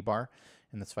the HP bar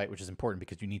in this fight, which is important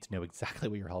because you need to know exactly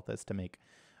what your health is to make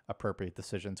appropriate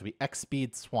decisions. We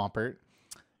X-Speed Swampert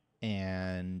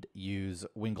and use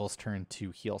Wingle's turn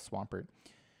to heal Swampert.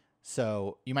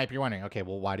 So you might be wondering, okay,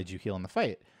 well, why did you heal in the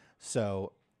fight?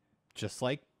 So just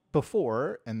like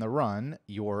before in the run,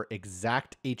 your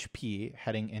exact HP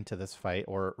heading into this fight,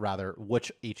 or rather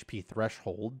which HP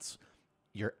thresholds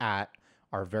you're at,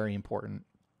 are very important.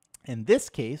 In this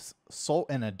case,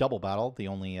 in a double battle, the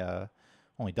only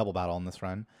double battle in this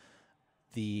run,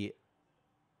 the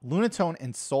Lunatone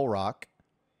and Solrock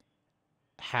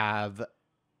have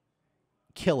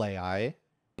kill AI,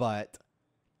 but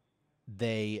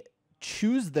they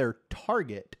choose their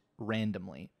target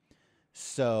randomly.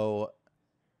 So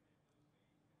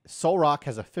Solrock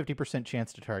has a 50%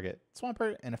 chance to target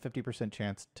Swampert and a 50%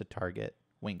 chance to target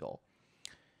Wingle.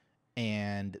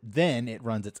 And then it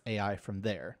runs its AI from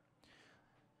there.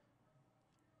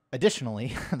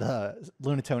 Additionally, the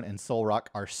Lunatone and Solrock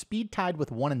are speed tied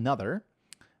with one another.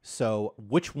 So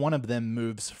which one of them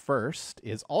moves first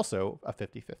is also a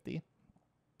 50-50.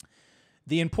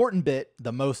 The important bit,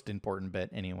 the most important bit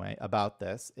anyway, about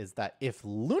this is that if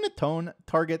Lunatone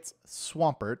targets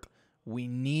Swampert, we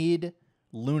need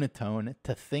Lunatone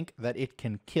to think that it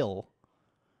can kill.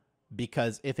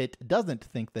 Because if it doesn't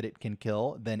think that it can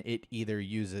kill, then it either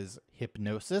uses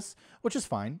Hypnosis, which is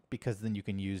fine, because then you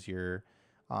can use your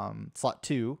slot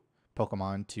 2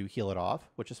 Pokemon to heal it off,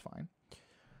 which is fine.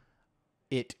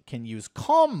 It can use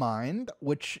Calm Mind,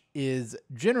 which is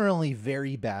generally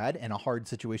very bad and a hard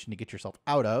situation to get yourself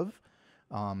out of,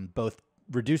 both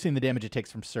reducing the damage it takes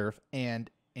from Surf and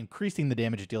increasing the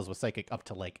damage it deals with Psychic up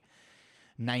to like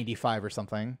 95 or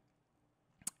something.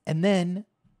 And then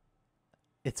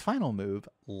its final move,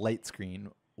 Light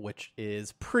Screen, which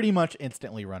is pretty much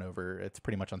instantly run over. It's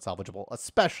pretty much unsalvageable,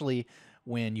 especially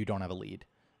when you don't have a lead.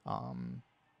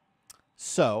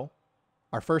 So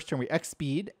our first turn, we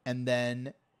X-Speed, and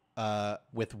then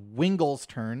with Wingle's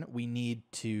turn, we need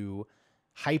to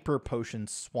Hyper Potion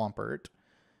Swampert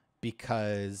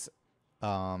because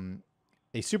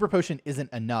a Super Potion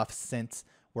isn't enough since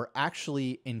we're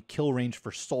actually in kill range for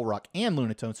Solrock and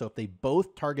Lunatone, so if they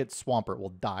both target Swampert, we'll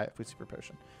die if we Super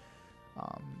Potion.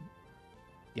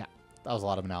 Yeah, that was a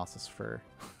lot of analysis for,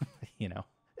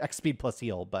 X-Speed plus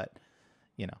heal, but,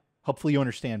 hopefully you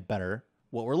understand better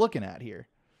what we're looking at here.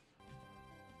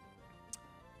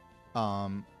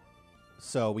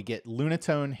 So we get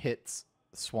Lunatone hits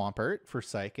Swampert for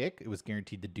Psychic. It was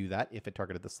guaranteed to do that if it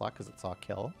targeted the slot because it saw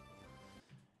kill.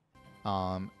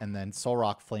 And then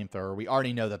Solrock Flamethrower. We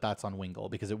already know that that's on Wingle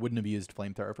because it wouldn't have used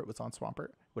Flamethrower if it was on Swampert.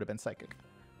 It would have been Psychic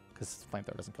because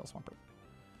Flamethrower doesn't kill Swampert.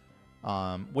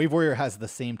 WaveWarrior has the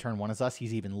same turn 1 as us.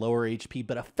 He's even lower HP,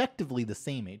 but effectively the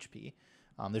same HP.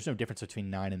 There's no difference between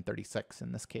 9 and 36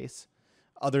 in this case.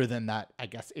 Other than that, I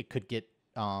guess it could get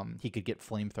he could get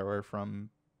Flamethrower from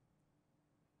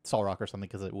Solrock or something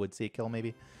because it would see a kill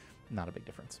maybe. Not a big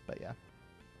difference, but yeah.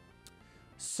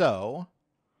 So,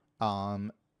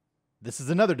 this is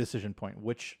another decision point.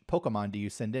 Which Pokemon do you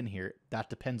send in here? That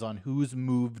depends on who's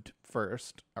moved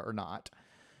first or not.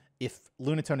 If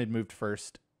Lunatone had moved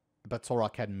first, but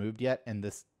Solrock hadn't moved yet, and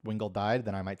this Wingle died,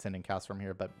 then I might send in Castform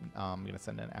here, but I'm going to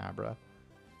send in Abra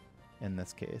in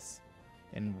this case.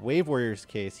 In WaveWarrior's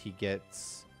case, he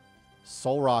gets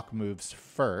Solrock moves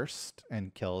first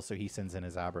and kills, so he sends in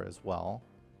his Abra as well.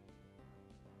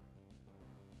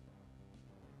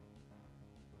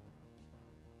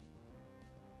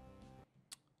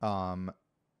 And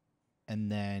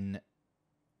then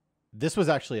this was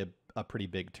actually a pretty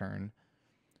big turn.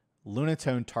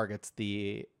 Lunatone targets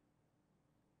the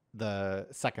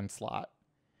second slot.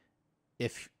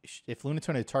 If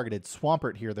Lunatone had targeted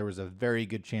Swampert here, there was a very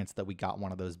good chance that we got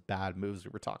one of those bad moves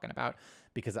we were talking about,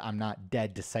 because I'm not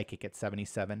dead to Psychic at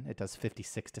 77. It does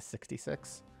 56 to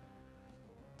 66.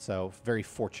 So very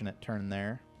fortunate turn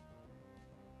there.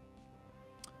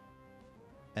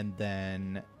 And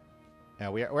then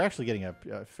we're actually getting a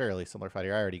fairly similar fight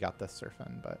here. I already got this surf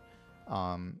in, but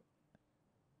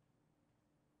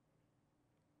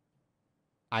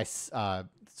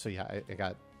so yeah, I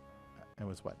got, it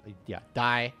was what? Yeah,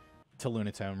 die to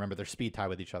Lunatone. Remember, they're speed tie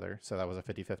with each other, so that was a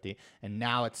 50-50. And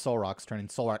now it's Solrock's turn, and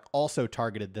Solrock also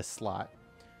targeted this slot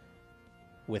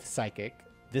with Psychic.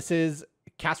 This is,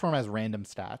 Castform has random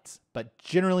stats, but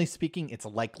generally speaking, it's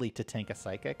likely to tank a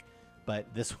Psychic,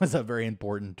 but this was a very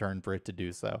important turn for it to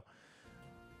do so.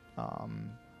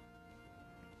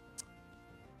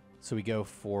 So we go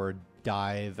for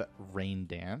Dive, Rain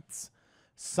Dance.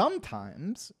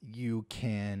 Sometimes you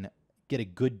can get a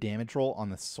good damage roll on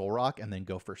the Solrock and then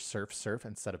go for Surf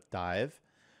instead of Dive.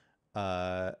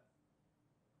 But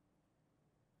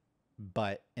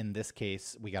in this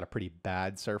case, we got a pretty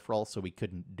bad Surf roll, so we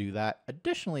couldn't do that.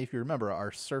 Additionally, if you remember,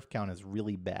 our Surf count is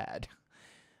really bad.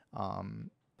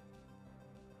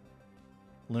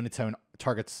 Lunatone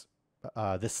targets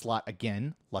this slot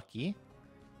again. Lucky.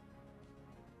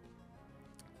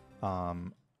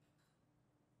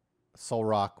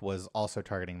 Solrock was also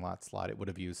targeting that slot. It would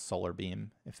have used Solar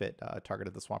Beam if it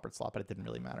targeted the Swampert slot, but it didn't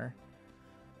really matter.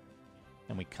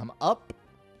 And we come up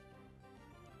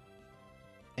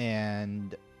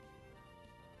and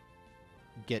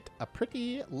get a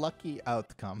pretty lucky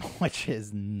outcome, which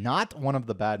is not one of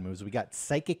the bad moves. We got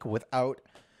Psychic without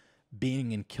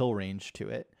being in kill range to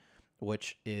it,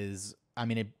 which is, I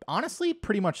mean, it honestly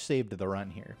pretty much saved the run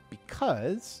here,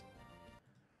 because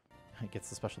it gets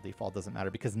the special default, doesn't matter,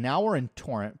 because now we're in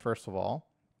Torrent, first of all.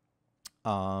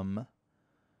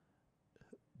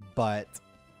 But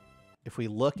if we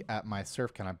look at my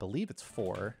surf count, I believe it's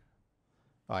 4.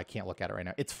 Oh, I can't look at it right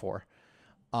now. It's 4.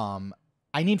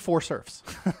 I need 4 surfs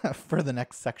for the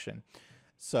next section.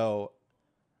 So,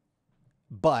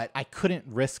 but I couldn't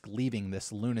risk leaving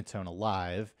this Lunatone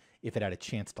alive if it had a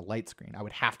chance to light screen. I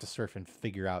would have to surf and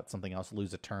figure out something else,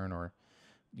 lose a turn, or,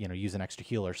 you know, use an extra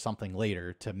heal or something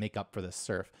later to make up for this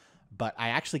surf. But I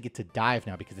actually get to dive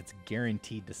now because it's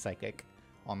guaranteed to Psychic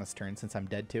on this turn since I'm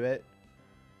dead to it.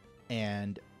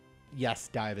 And yes,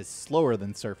 dive is slower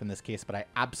than surf in this case, but I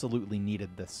absolutely needed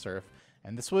this surf.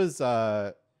 And this was,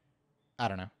 I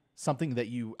don't know, something that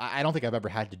I don't think I've ever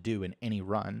had to do in any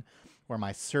run, where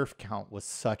my surf count was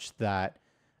such that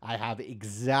I have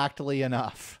exactly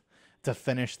enough to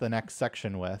finish the next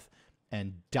section with.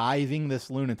 And diving this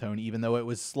Lunatone, even though it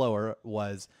was slower,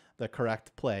 was the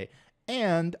correct play.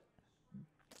 And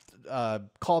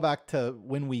call back to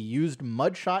when we used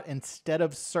Mudshot instead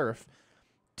of Surf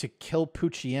to kill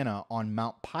Poochyena on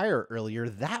Mount Pyre earlier,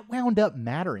 that wound up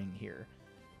mattering here.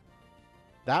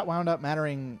 That wound up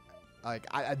mattering. Like,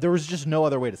 there was just no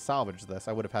other way to salvage this.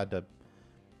 I would have had to,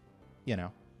 you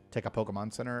know, take a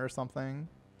Pokemon Center or something.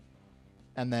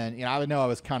 And then, you know I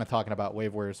was kind of talking about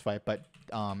WaveWarrior's fight, but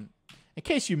in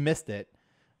case you missed it,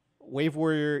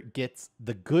 WaveWarrior gets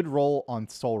the good roll on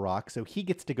Solrock, so he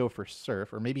gets to go for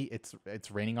Surf, or maybe it's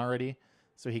raining already,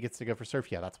 so he gets to go for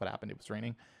Surf. Yeah, that's what happened. It was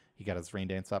raining. He got his Rain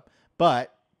Dance up.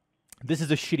 But this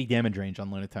is a shitty damage range on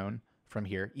Lunatone from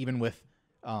here, even with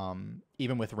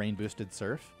rain boosted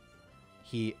Surf.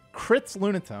 He crits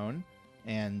Lunatone,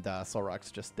 and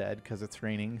Solrock's just dead because it's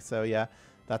raining. So yeah,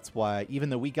 that's why, even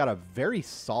though we got a very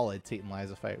solid Tate and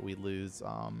Liza fight, we lose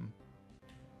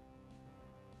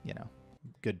you know,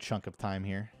 good chunk of time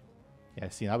here. Yeah,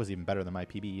 see, that was even better than my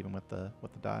PB, even with the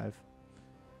dive.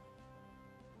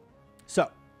 So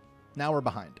now we're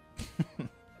behind.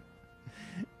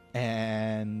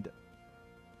 And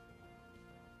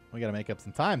we got to make up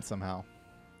some time somehow.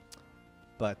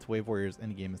 But WaveWarrior's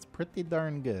endgame is pretty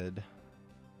darn good.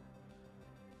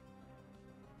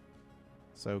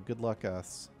 So good luck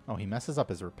us. Oh, he messes up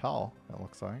his repel, it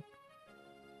looks like.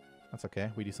 That's okay.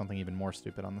 We do something even more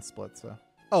stupid on the split, so.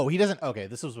 Oh, he doesn't. Okay,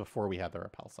 this was before we had the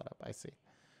repel set up. I see.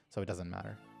 So it doesn't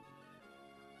matter.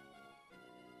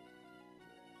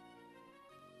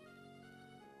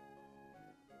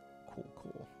 Cool,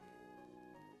 cool.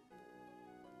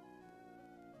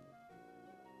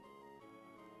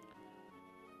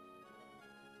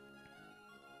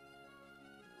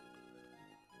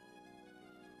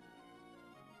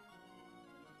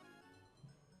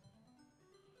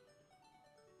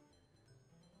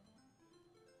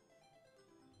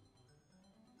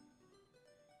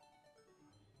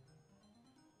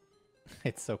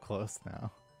 It's so close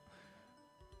now.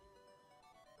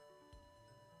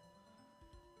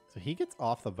 So he gets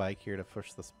off the bike here to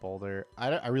push this boulder.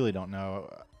 I really don't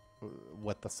know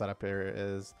what the setup here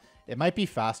is. It might be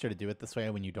faster to do it this way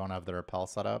when you don't have the rappel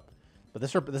set up. But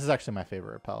this is actually my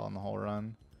favorite rappel on the whole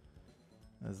run.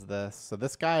 Is this. So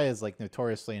this guy is like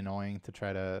notoriously annoying to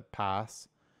try to pass.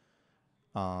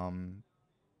 He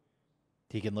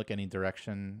can look any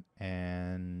direction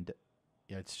and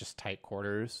it's just tight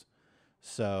quarters.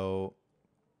 So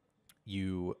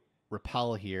you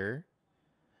rappel here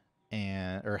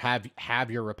or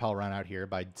have your rappel run out here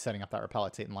by setting up that rappel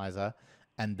at Tate and Liza,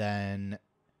 and then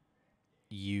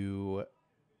you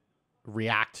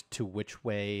react to which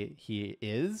way he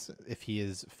is. If he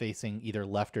is facing either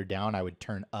left or down, I would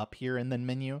turn up here and then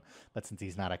menu. But since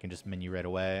he's not, I can just menu right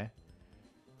away.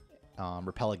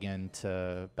 Repel again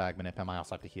to bag manip him. I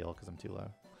also have to heal because I'm too low.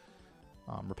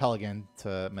 Repel again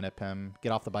to manip him.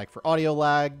 Get off the bike for audio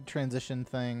lag transition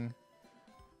thing.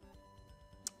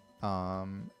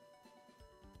 And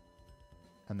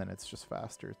then it's just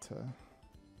faster to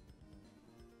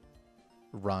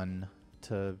run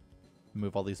to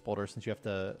move all these boulders, since you have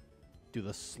to do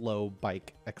the slow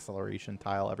bike acceleration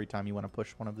tile every time you want to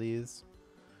push one of these.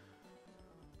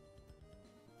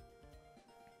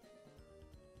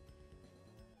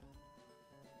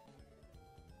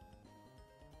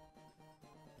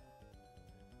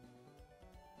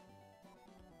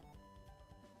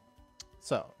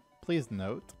 So, please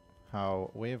note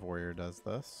how WaveWarrior does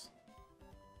this.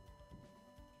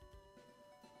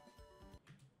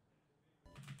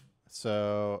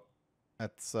 So,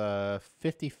 that's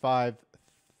 55,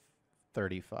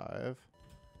 35.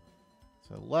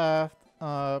 So left,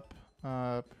 up,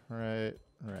 right,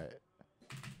 right.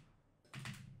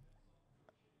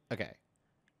 Okay.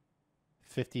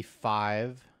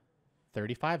 55,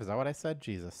 35. Is that what I said?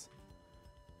 Jesus.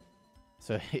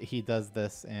 So he does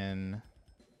this in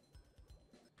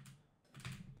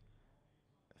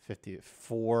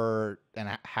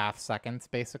 54.5 seconds,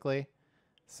 basically.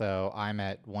 So I'm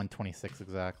at 126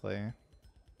 exactly.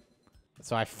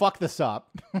 So I fuck this up.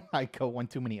 I go one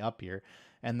too many up here.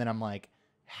 And then I'm like,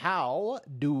 how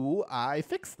do I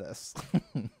fix this?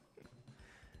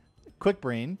 Quick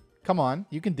brain. Come on.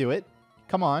 You can do it.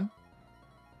 Come on.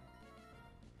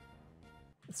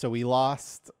 So we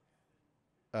lost,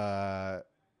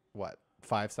 what,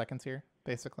 5 seconds here,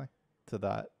 basically, to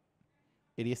that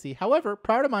idiocy. However,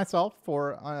 proud of myself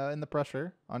for in the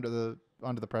pressure, under the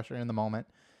pressure in the moment,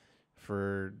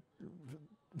 for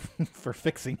for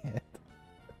fixing it.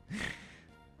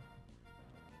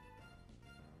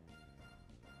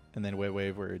 And then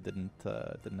WaveWarrior didn't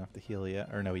have to heal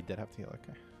yet, or no, he did have to heal.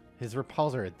 Okay, his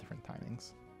repels are at different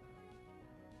timings.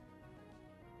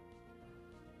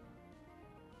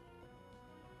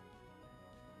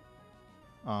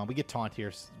 We get taunt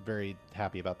here. Very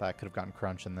happy about that. Could have gotten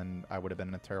crunch, and then I would have been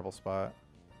in a terrible spot.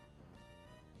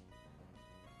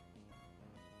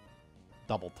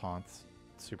 Double taunts.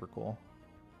 Super cool.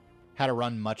 Had to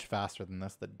run much faster than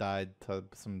this. That died to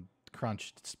some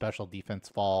crunched special defense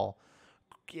fall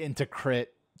into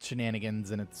crit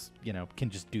shenanigans, and it's, can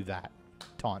just do that.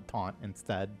 Taunt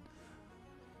instead.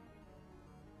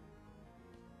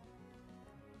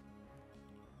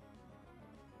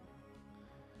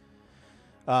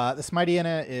 This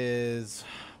Mightyena is,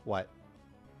 what,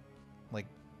 like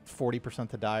 40%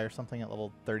 to die or something at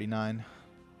level 39.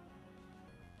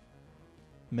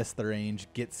 Miss the range,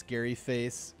 get scary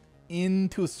face,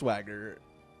 into swagger.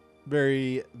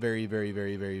 Very, very, very,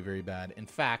 very, very, very bad. In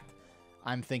fact,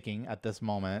 I'm thinking at this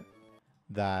moment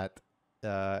that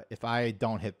if I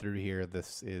don't hit through here,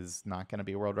 this is not going to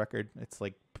be a world record. It's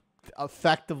like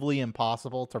effectively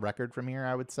impossible to record from here,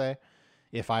 I would say,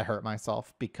 if I hurt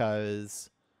myself, because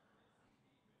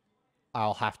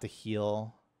I'll have to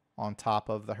heal on top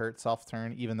of the hurt self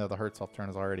turn, even though the hurt self turn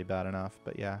is already bad enough.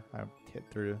 But yeah, I hit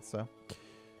through, so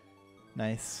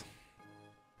nice.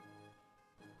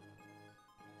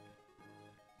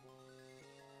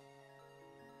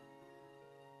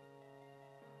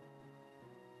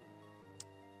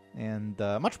 And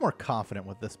much more confident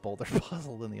with this boulder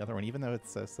puzzle than the other one, even though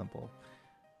it's so simple.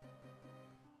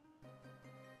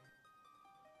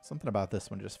 Something about this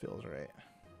one just feels right.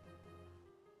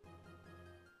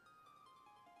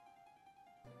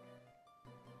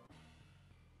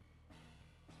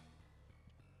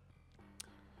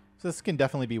 So this can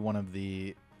definitely be one of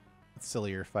the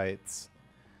sillier fights.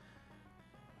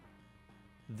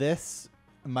 This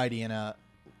Mightyena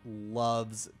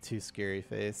loves to scary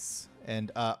face.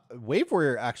 And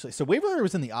WaveWarrior actually... So WaveWarrior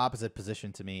was in the opposite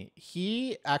position to me.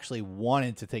 He actually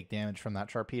wanted to take damage from that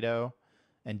Sharpedo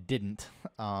and didn't.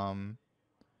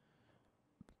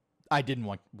 I didn't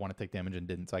want to take damage and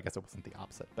didn't, so I guess it wasn't the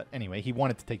opposite. But anyway, he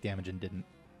wanted to take damage and didn't.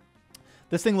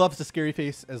 This thing loves to Scary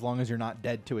Face as long as you're not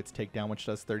dead to its takedown, which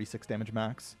does 36 damage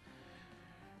max.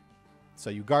 So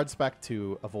you guard spec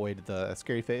to avoid the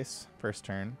Scary Face first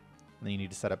turn. And then you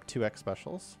need to set up 2x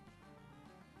specials.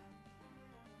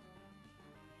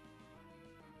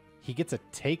 He gets a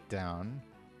takedown.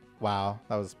 Wow,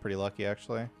 that was pretty lucky,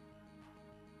 actually.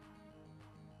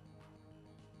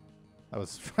 I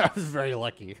was very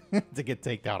lucky to get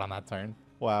takedown on that turn.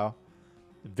 Wow.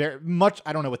 Very much,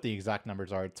 I don't know what the exact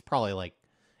numbers are. It's probably like,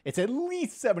 it's at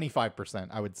least 75%,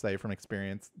 I would say, from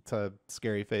experience to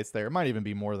Scary Face there. It might even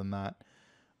be more than that.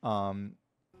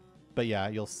 But yeah,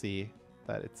 you'll see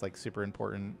that it's like super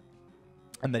important.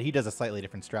 And that he does a slightly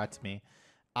different strat to me.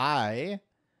 I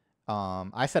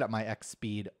set up my X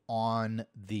speed on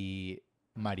the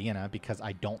Mightyena because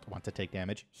I don't want to take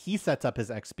damage. He sets up his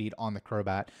X speed on the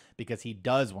Crobat because he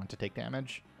does want to take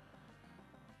damage.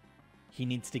 He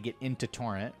needs to get into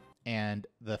Torrent, and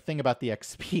the thing about the X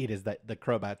speed is that the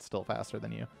Crobat's still faster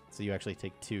than you, so you actually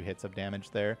take 2 hits of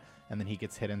damage there, and then he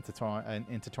gets hit into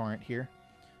Torrent here,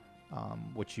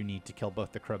 which you need to kill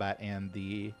both the Crobat and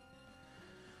the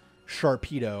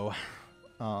Sharpedo.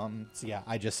 So yeah,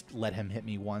 I just let him hit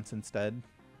me once instead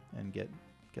and get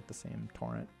the same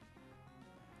Torrent.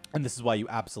 And this is why you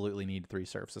absolutely need 3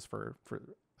 surfaces for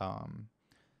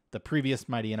the previous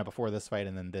Mightyena before this fight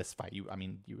and then this fight.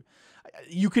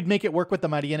 You could make it work with the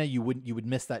Mightyena. You would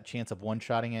miss that chance of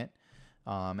one-shotting it,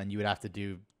 and you would have to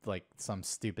do like some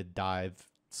stupid dive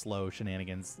slow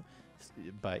shenanigans.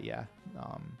 But yeah,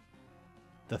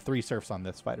 the 3 surfs on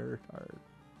this fight are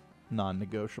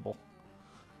non-negotiable.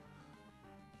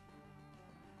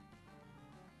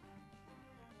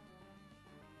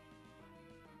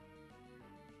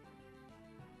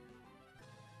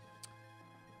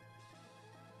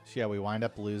 Yeah, we wind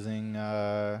up losing,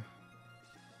 about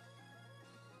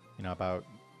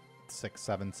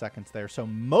 6-7 seconds there. So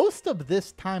most of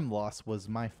this time loss was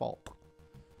my fault.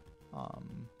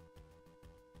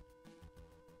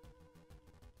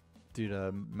 Due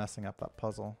to messing up that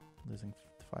puzzle, losing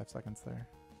 5 seconds there.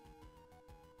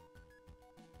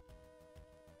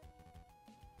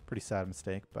 Pretty sad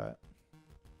mistake, but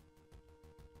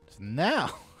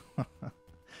now,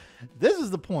 this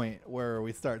is the point where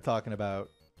we start talking about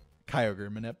Kyogre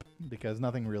Manip, because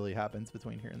nothing really happens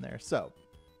between here and there. So,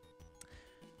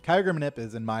 Kyogre Manip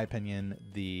is, in my opinion,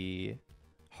 the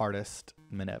hardest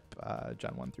Manip,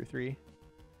 Gen 1 through 3.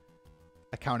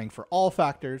 Accounting for all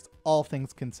factors, all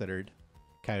things considered,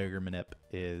 Kyogre Manip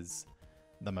is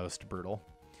the most brutal.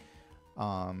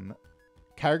 Kyogre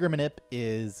Manip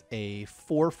is a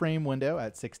 4-frame window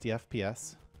at 60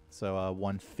 FPS, so a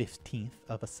 1/15th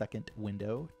of a second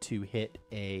window to hit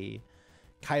a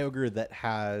Kyogre that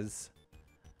has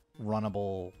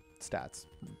runnable stats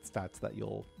that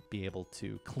you'll be able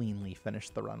to cleanly finish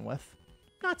the run with.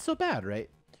 Not so bad, right?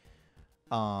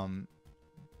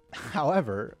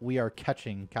 However, we are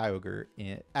catching Kyogre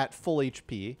at full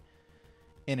HP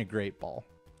in a Great Ball,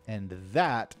 and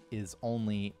that is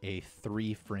only a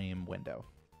 3-frame window.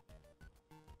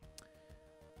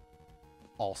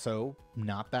 Also,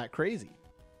 not that crazy.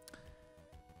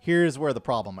 Here's where the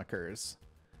problem occurs.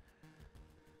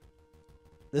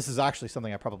 This is actually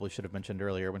something I probably should have mentioned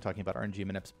earlier when talking about RNG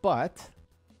Manips, but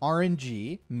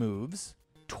RNG moves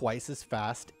twice as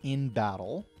fast in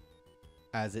battle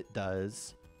as it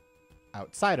does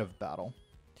outside of battle.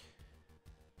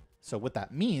 So what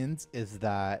that means is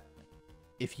that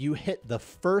if you hit the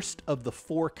first of the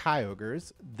 4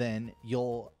 Kyogres, then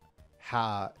you'll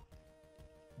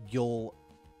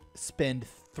spend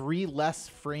 3 less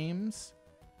frames.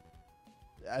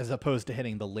 As opposed to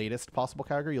hitting the latest possible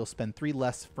Kyogre, you'll spend 3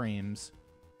 less frames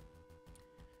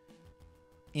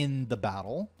in the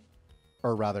battle.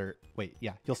 Or rather, wait,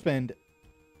 yeah. You'll spend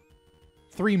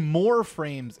 3 more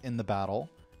frames in the battle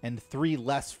and 3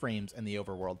 less frames in the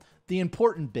overworld. The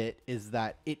important bit is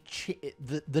that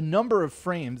the number of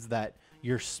frames that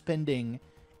you're spending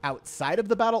outside of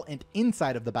the battle and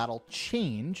inside of the battle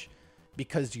change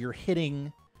because you're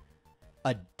hitting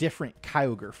a different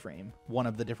Kyogre frame, one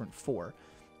of the different 4.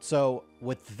 So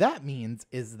what that means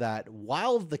is that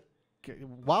while the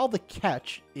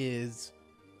catch is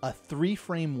a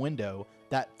 3-frame window,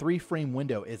 that 3-frame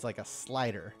window is like a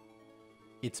slider.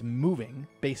 It's moving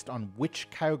based on which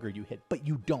Kyogre you hit, but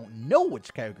you don't know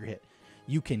which Kyogre hit.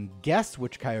 You can guess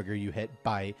which Kyogre you hit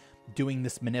by doing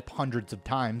this Manip hundreds of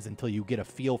times until you get a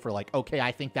feel for like, okay,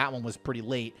 I think that one was pretty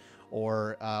late,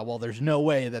 or well, there's no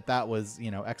way that was,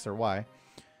 X or Y.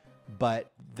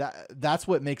 But that's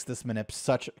what makes this Manip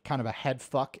such kind of a head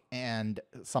fuck and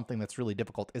something that's really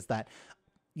difficult, is that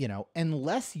you know,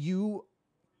 unless you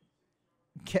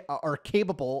are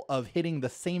capable of hitting the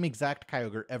same exact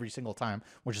Kyogre every single time,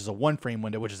 which is a 1 frame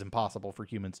window, which is impossible for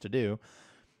humans to do,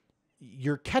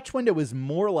 your catch window is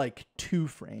more like 2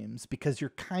 frames because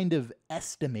you're kind of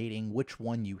estimating which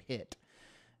one you hit.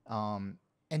 And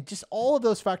just all of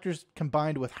those factors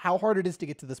combined with how hard it is to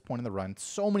get to this point in the run,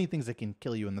 so many things that can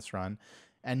kill you in this run,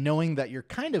 and knowing that you're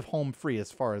kind of home free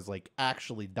as far as like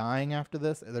actually dying after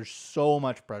this, there's so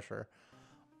much pressure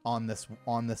on this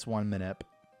one Manip.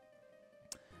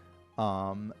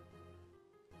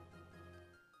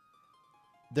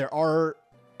 There are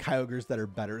Kyogres that are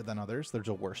better than others. There's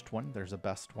a worst one. There's a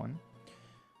best one.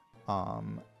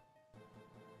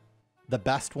 The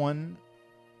best one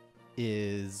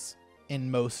is, in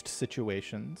most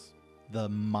situations, the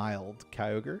mild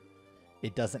Kyogre.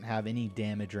 It doesn't have any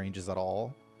damage ranges at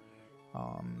all.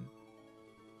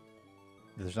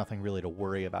 There's nothing really to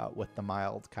worry about with the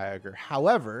mild Kyogre.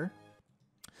 However,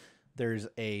 there's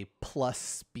a plus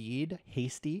speed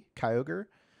hasty Kyogre,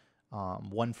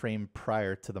 1 frame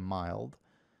prior to the mild.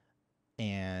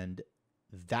 And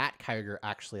that Kyogre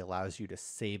actually allows you to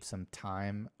save some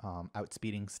time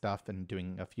outspeeding stuff and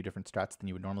doing a few different strats than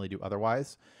you would normally do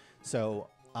otherwise. So,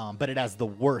 but it has the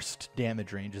worst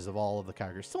damage ranges of all of the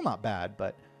Kyogres. Still not bad,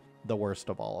 but the worst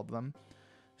of all of them.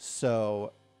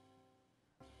 So,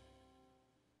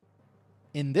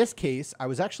 in this case, I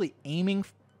was actually aiming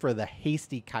for the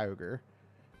hasty Kyogre,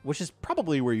 which is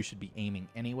probably where you should be aiming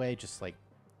anyway, just like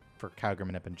for Kyogre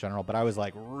Manip in general. But I was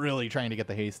like really trying to get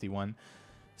the hasty one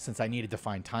since I needed to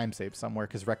find time save somewhere,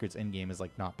 because records in game is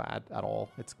like not bad at all.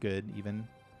 It's good even.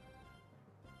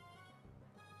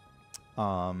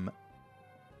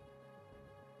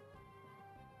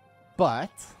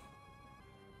 But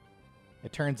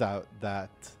it turns out that,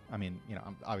 I mean, you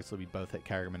know, obviously we both hit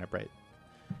Kyogre Manip, right?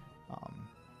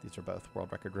 These are both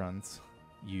world record runs.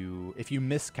 If you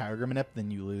miss Kyogre Manip, then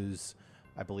you lose,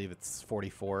 I believe it's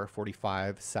 45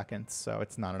 seconds. So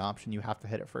it's not an option. You have to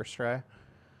hit it first try.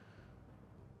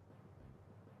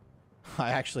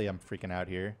 I'm freaking out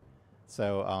here.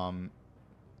 So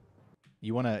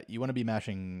you wanna be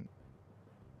mashing.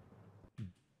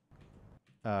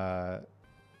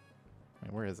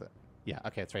 Wait, where is it? Yeah,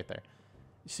 okay, it's right there.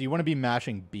 So you want to be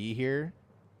mashing B here.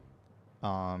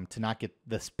 To not get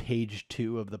this page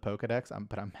 2 of the Pokedex,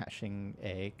 but I'm mashing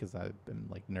A because I've been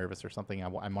like nervous or something. I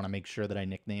want to make sure that I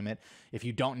nickname it. If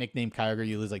you don't nickname Kyogre,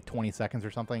 you lose like 20 seconds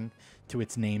or something to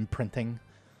its name printing.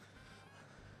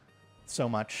 So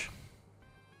much.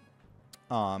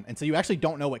 And so you actually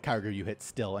don't know what Kyogre you hit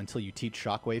still until you teach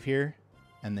Shockwave here,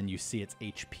 and then you see its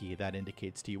HP. That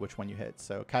indicates to you which one you hit.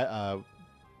 So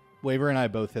Waver and I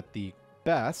both hit the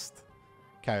best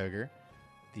Kyogre.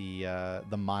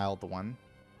 The mild one.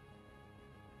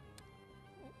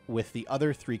 With the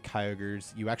other 3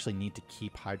 Kyogres, you actually need to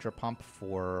keep Hydro Pump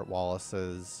for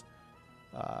Wallace's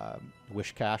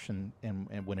Wish Cache and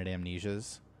when it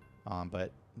amnesias.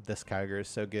 But this Kyogre is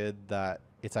so good that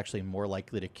it's actually more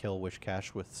likely to kill Wish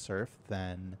Cache with Surf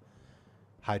than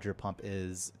Hydro Pump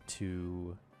is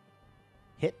to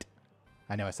hit.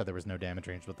 I know I said there was no damage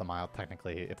range with the mild.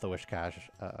 Technically, if the Wish Cache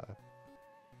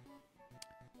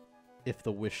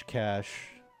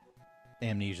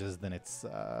amnesias, then it's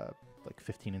like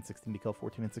 15 and 16 to kill,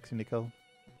 14 and 16 to kill.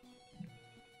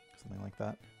 Something like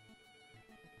that.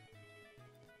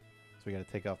 So we got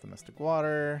to take off the Mystic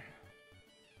Water.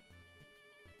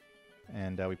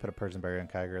 And we put a Persian Berry on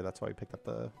Kyogre. That's why we picked up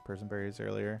the Persian Berries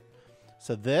earlier.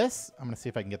 So this, I'm going to see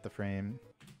if I can get the frame.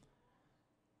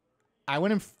 I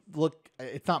went and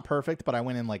it's not perfect, but I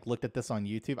went and like looked at this on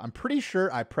YouTube. I'm pretty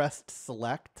sure I pressed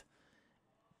select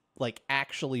like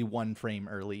actually 1 frame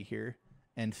early here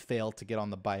and failed to get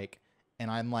on the bike.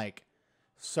 And I'm like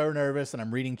so nervous and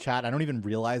I'm reading chat. I don't even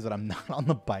realize that I'm not on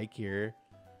the bike here.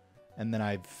 And then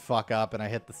I fuck up and I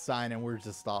hit the sign and we're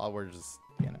just,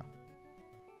 you know,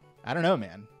 I don't know,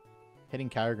 man. Hitting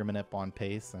Kyogre Manip on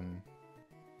pace, and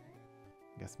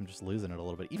I guess I'm just losing it a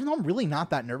little bit. Even though I'm really not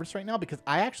that nervous right now, because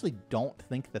I actually don't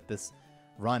think that this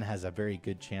run has a very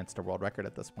good chance to world record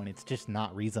at this point. It's just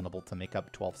not reasonable to make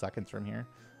up 12 seconds from here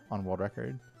on world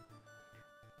record.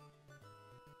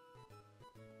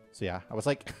 So yeah, I was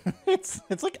like, it's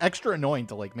like extra annoying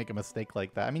to like make a mistake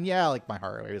like that. I mean, yeah, like my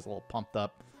heart rate is a little pumped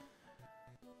up,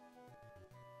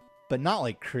 but not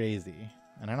like crazy.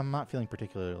 And I'm not feeling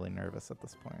particularly nervous at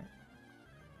this point.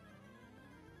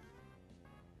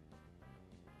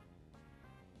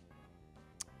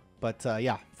 But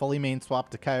yeah, fully main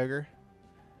swap to Kyogre.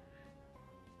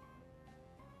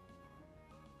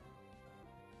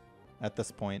 At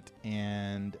this point.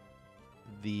 And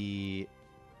the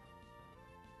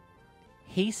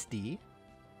hasty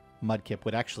Mudkip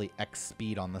would actually X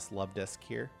speed on this love disc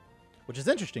here, which is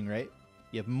interesting, right?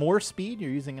 You have more speed,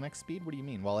 you're using an X speed? What do you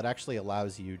mean? Well, it actually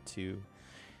allows you to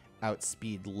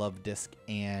outspeed love disc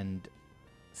and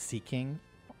Seeking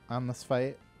on this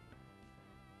fight.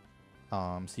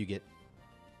 So you get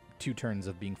 2 turns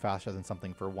of being faster than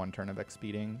something for 1 turn of X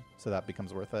speeding, so that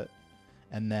becomes worth it.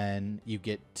 And then you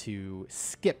get to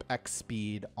skip X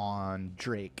speed on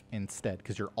Drake instead,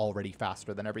 because you're already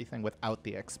faster than everything without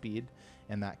the X speed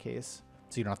in that case.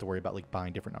 So you don't have to worry about like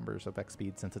buying different numbers of X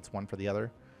speed since it's one for the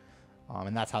other.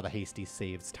 And that's how the hasty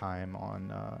saves time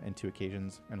on in 2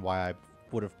 occasions, and why I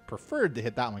would have preferred to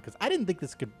hit that one, because I didn't think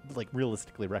this could like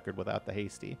realistically record without the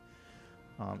hasty.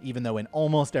 Even though in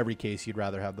almost every case you'd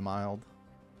rather have the mild.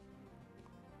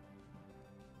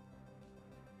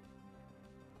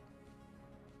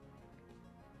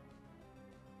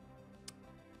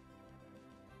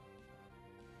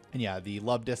 And yeah, the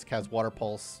Love Disc has Water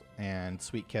Pulse and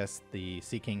Sweet Kiss. The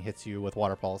Seeking hits you with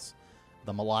Water Pulse.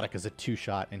 The Melodic is a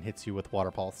 2-shot and hits you with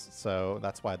Water Pulse. So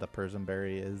that's why the Persian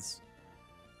Berry is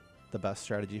the best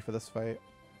strategy for this fight.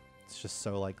 It's just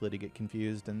so likely to get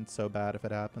confused and so bad if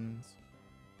it happens.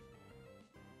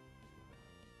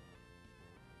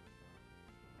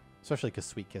 Especially because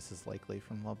Sweet Kiss is likely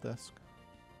from Love Disc.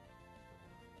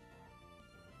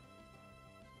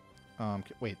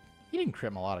 Wait, he didn't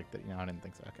crit Melodic. I didn't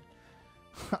think so. Okay.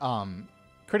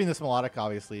 Critting this Melodic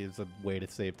obviously is a way to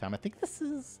save time. I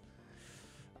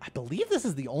believe this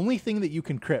is the only thing that you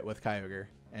can crit with Kyogre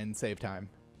and save time.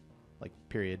 Like,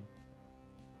 period.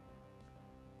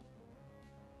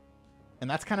 And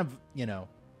that's kind of,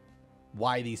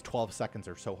 why these 12 seconds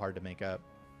are so hard to make up.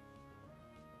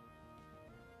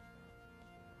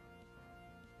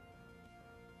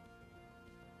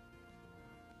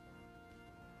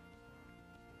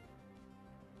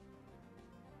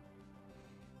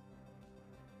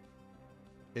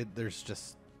 There's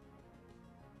just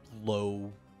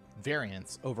low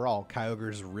variance overall.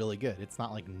 Kyogre's really good. It's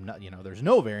not like, there's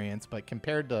no variance, but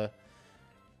compared to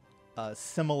a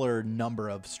similar number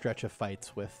of stretch of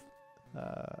fights with,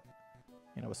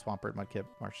 with Swampert, Mudkip,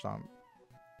 Marshtomp,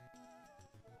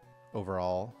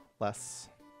 overall less.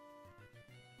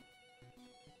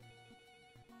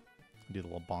 Do the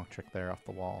little bonk trick there off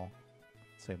the wall.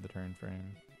 Save the turn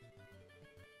frame.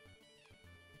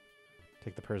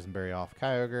 Take the Persian Berry off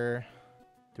Kyogre.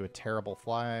 Do a terrible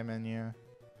fly menu.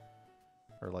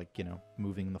 Or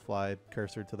moving the fly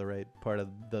cursor to the right part of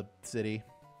the city.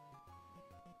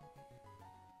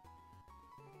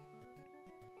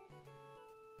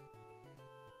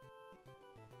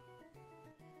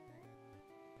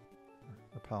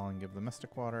 Repel and give the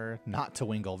Mystic Water. Not to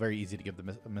Wingull. Very easy to give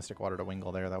the Mystic Water to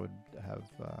Wingull there. That would have...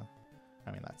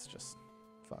 that's just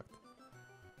fucked.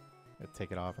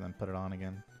 Take it off and then put it on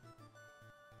again.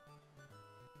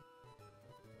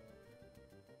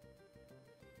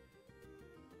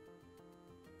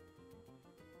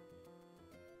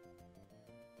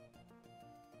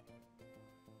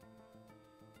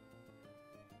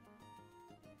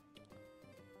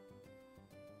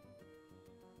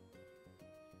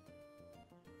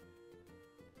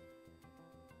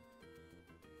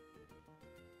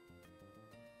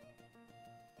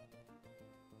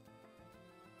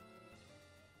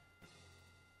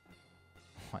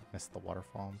 I missed the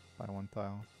waterfall by 1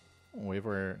 tile.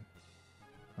 WaveWarrior.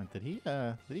 Did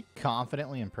he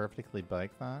confidently and perfectly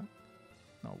bike that?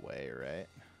 No way, right?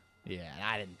 Yeah,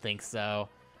 I didn't think so.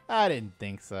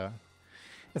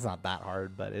 It's not that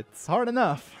hard, but it's hard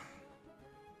enough.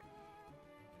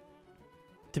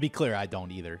 To be clear, I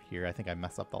don't either here. I think I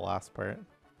messed up the last part.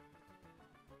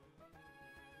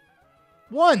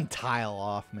 1 tile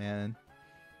off, man.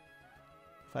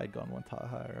 If I had gone 1 tile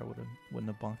higher, I wouldn't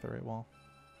have bonked the right wall.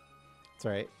 It's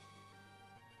all right.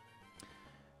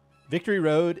 Victory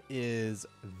Road is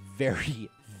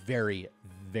very, very,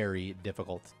 very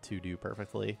difficult to do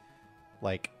perfectly.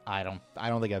 Like, I don't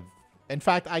think I've... In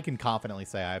fact, I can confidently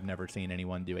say I've never seen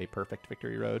anyone do a perfect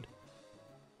Victory Road.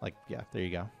 Like, yeah, there you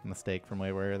go. Mistake from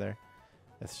WaveWarrior there.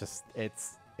 It's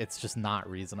just not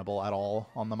reasonable at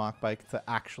all on the mock bike to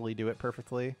actually do it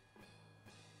perfectly.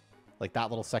 Like,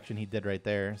 that little section he did right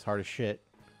there is hard as shit.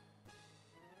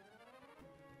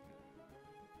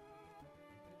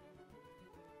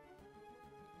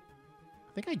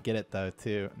 I think I get it, though,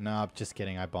 too. No, I'm just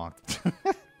kidding. I bonked.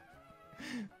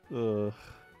 Ugh.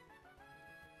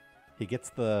 He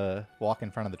gets the walk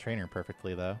in front of the trainer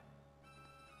perfectly, though.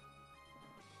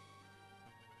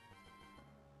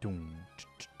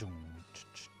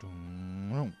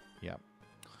 Yep.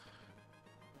 I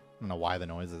don't know why the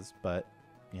noises, but,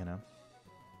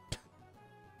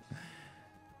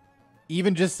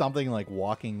 Even just something like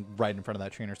walking right in front of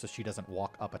that trainer so she doesn't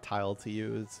walk up a tile to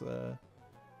you is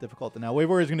difficult. And now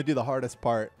WaveWarrior is going to do the hardest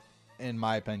part, in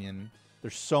my opinion.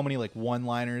 There's so many like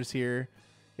one-liners here.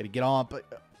 Got to get on,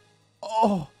 but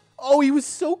oh, he was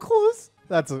so close.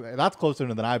 That's closer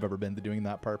than I've ever been to doing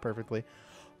that part perfectly.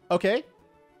 Okay,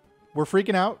 we're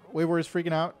freaking out. WaveWarrior's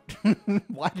freaking out.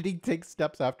 Why did he take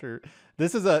steps after?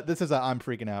 This is a I'm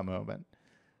freaking out moment.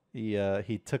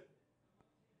 He took.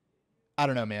 I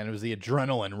don't know, man. It was the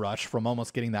adrenaline rush from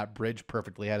almost getting that bridge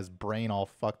perfectly. Had his brain all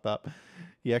fucked up.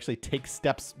 He actually takes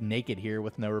steps naked here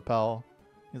with no repel.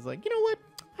 He's like, you know what?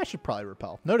 I should probably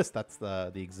repel. Notice that's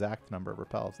the exact number of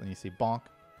repels. And you see bonk.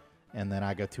 And then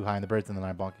I go too high in the bridge, and then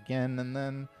I bonk again. And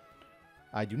then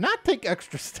I do not take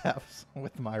extra steps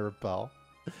with my repel.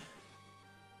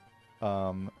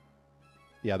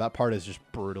 Yeah, that part is just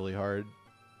brutally hard.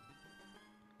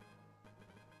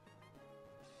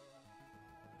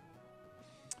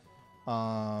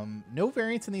 No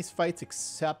variance in these fights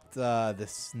except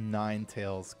this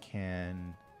Ninetales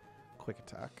can quick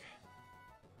attack.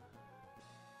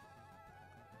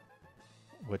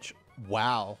 Which,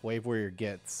 wow, WaveWarrior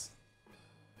gets.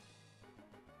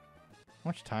 How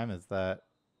much time is that?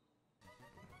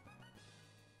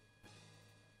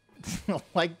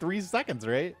 Like 3 seconds,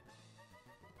 right?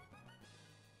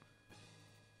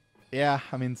 Yeah,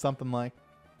 I mean, something like,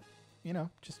 you know,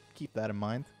 just keep that in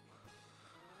mind.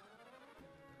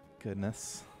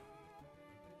 Goodness.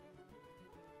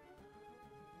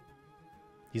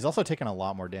 He's also taken a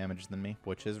lot more damage than me,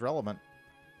 which is relevant.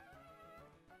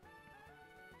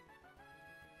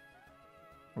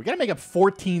 We gotta make up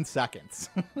 14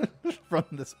 seconds from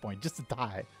this point, just to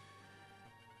die.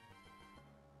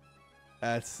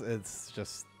 It's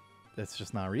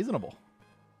just not reasonable.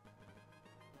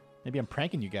 Maybe I'm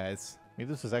pranking you guys.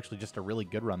 Maybe this is actually just a really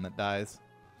good run that dies.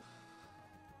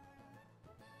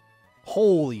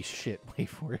 Holy shit,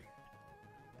 WaveWarrior.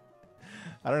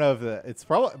 I don't know if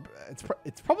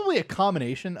it's probably a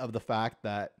combination of the fact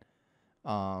that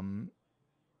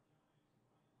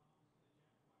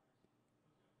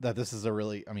that this is a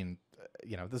really, I mean,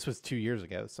 you know, this was 2 years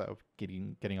ago, so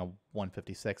getting a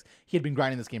 156. He had been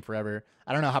grinding this game forever.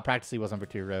 I don't know how practiced he was on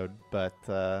Victory Road, but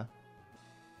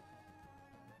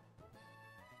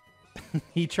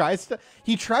he tries to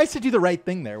do the right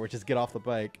thing there, which is get off the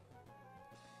bike,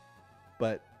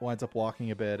 but winds up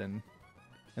walking a bit, and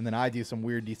then I do some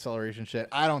weird deceleration shit.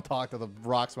 I don't talk to the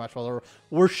rock smash while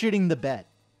we're shitting the bed.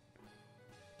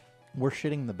 We're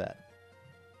shitting the bed.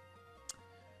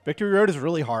 Victory Road is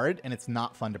really hard, and it's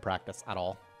not fun to practice at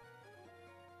all.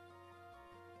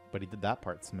 But he did that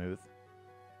part smooth.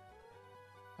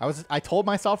 I told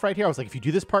myself right here, I was like, if you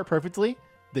do this part perfectly,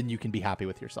 then you can be happy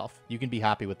with yourself. You can be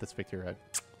happy with this Victory Road.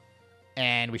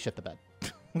 And we shit the bed.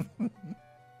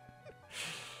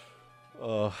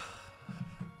 Ugh.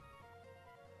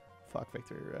 Fuck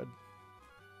Victory Road.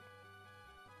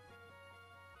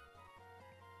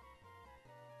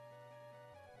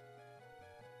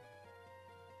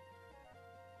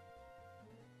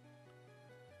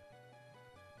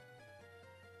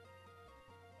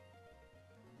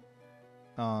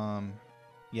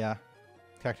 Yeah.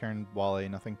 Cactuar and Wally,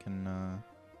 nothing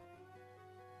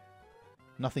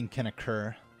can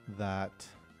occur that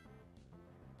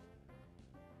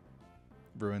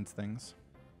ruins things.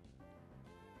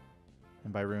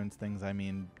 And by ruins things, I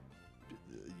mean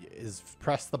is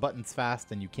press the buttons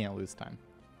fast and you can't lose time.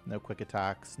 No quick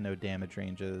attacks, no damage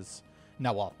ranges.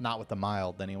 No, well, not with the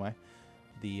mild anyway.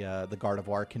 The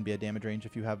Gardevoir can be a damage range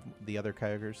if you have the other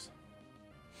Kyogres.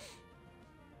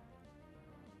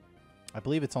 I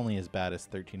believe it's only as bad as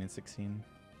 13 and 16,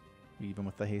 even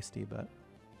with the hasty, but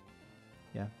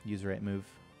yeah, use right move.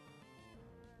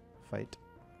 Fight.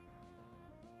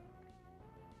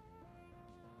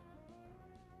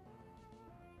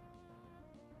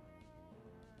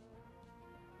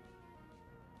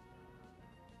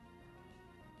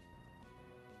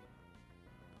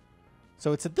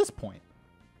 So it's at this point,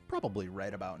 probably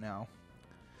right about now,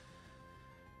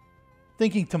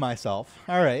 thinking to myself,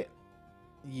 all right,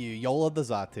 you YOLA the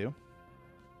Xatu.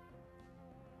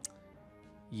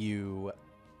 You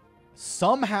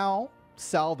somehow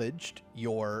salvaged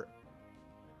your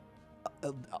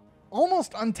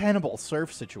almost untenable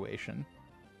surf situation.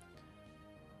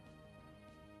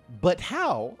 But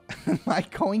how am I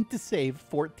going to save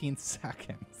 14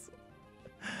 seconds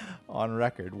on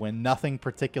record when nothing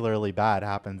particularly bad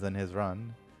happens in his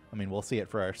run? I mean, we'll see it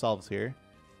for ourselves here.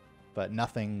 But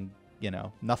nothing, you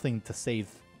know, nothing to save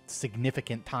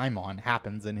significant time on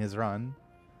happens in his run.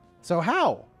 So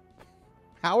how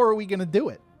are we gonna do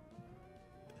it?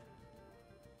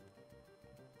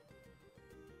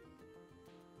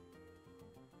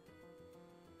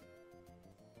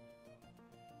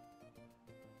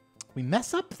 We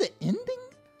mess up the ending?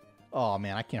 Oh,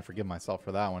 man, I can't forgive myself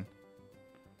for that one.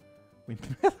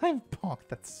 I bonked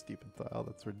that stupid tile.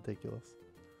 That's ridiculous.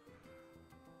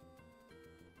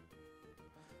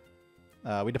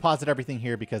 We deposit everything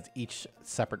here because each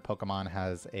separate Pokemon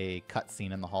has a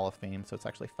cutscene in the Hall of Fame, so it's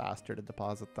actually faster to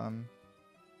deposit them.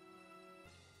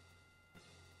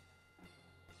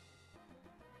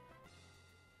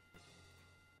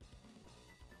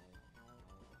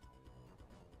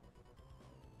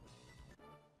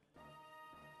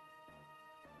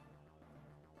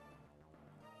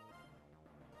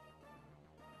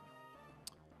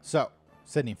 So,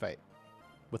 Sidney fight.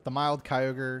 With the mild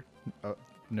Kyogre,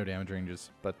 no damage ranges,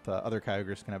 but other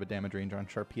Kyogres can have a damage range on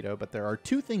Sharpedo. But there are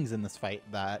two things in this fight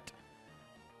that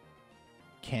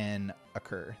can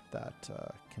occur that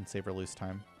can save or lose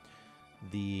time.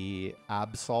 The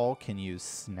Absol can use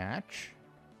Snatch,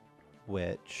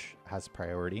 which has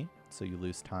priority, so you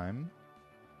lose time.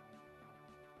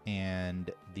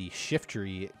 And the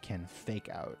Shiftry can Fake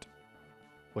Out,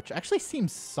 which actually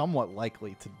seems somewhat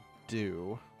likely to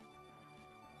do.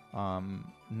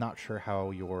 Not sure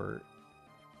how your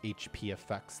HP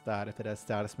affects that. If it has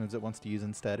status moves it wants to use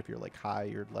instead, if you're like high,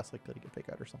 you're less likely to get Fake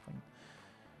Out or something.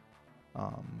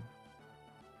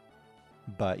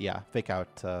 But yeah, Fake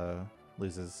Out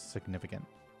loses significant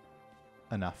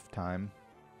enough time.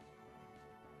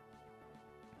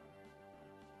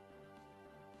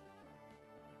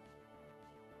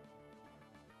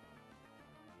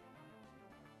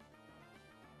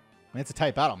 I mean, it's a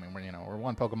tight battle. I mean, we're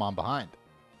one Pokemon behind.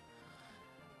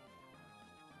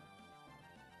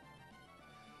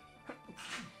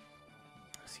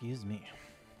 Excuse me.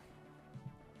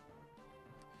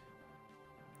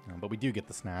 But we do get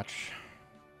the Snatch.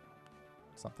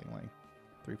 Something like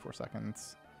 3-4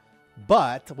 seconds.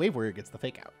 But WaveWarrior gets the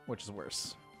Fake Out, which is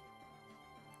worse.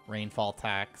 Rainfall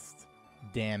taxed.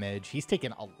 Damage. He's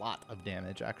taken a lot of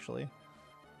damage, actually.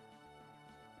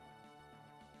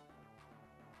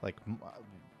 Like,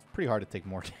 pretty hard to take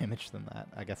more damage than that.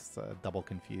 I guess double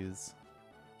confuse.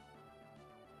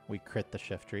 We crit the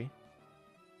Shiftry.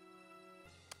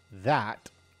 That,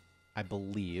 I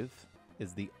believe,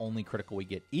 is the only critical we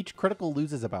get. Each critical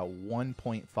loses about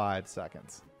 1.5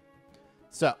 seconds.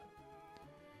 So,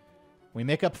 we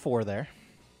make up 4 there.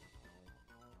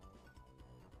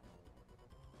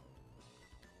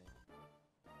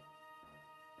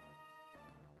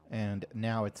 And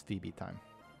now it's Phoebe time.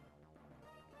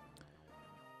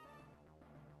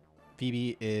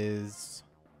 Phoebe is...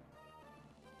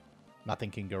 Nothing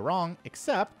can go wrong,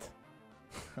 except...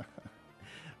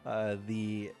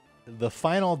 the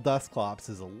final Dusclops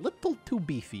is a little too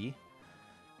beefy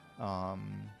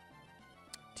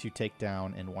to take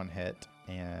down in one hit,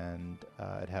 and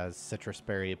it has Citrus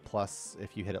Berry, plus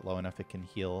if you hit it low enough it can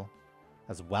heal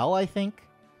as well, I think.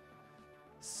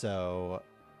 So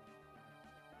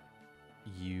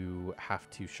you have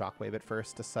to Shockwave it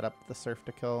first to set up the Surf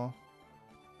to kill.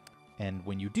 And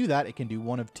when you do that, it can do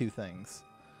one of two things.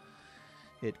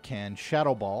 It can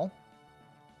Shadow Ball,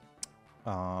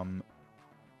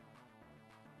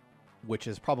 which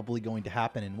is probably going to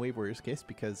happen in WaveWarrior's case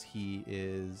because he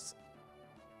is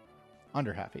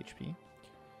under half HP.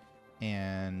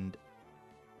 And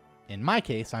in my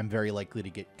case, I'm very likely to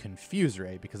get Confuse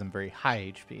Ray because I'm very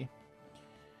high HP.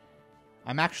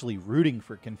 I'm actually rooting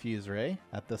for Confuse Ray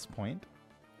at this point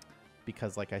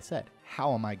because, like I said,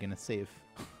 how am I going to save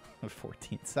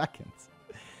 14 seconds?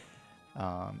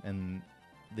 And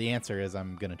the answer is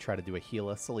I'm going to try to do a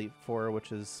Healess Elite Four,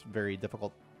 which is very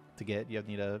difficult to get. You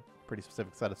need a pretty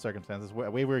specific set of circumstances.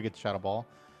 WaveWarrior gets Shadow Ball.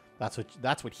 That's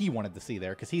what he wanted to see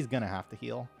there, because he's going to have to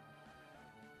heal.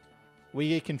 We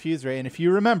get Confuse Ray, and if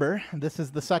you remember, this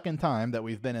is the second time that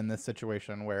we've been in this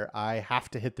situation where I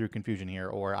have to hit through Confusion here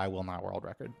or I will not world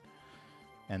record.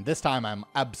 And this time I'm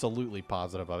absolutely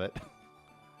positive of it.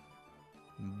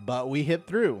 But we hit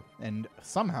through, and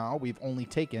somehow we've only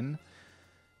taken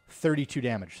 32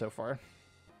 damage so far.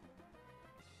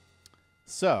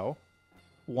 So,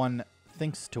 one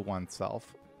thinks to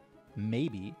oneself,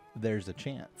 maybe there's a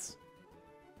chance.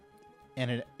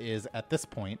 And it is at this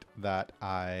point that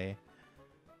I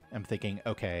am thinking,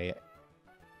 okay,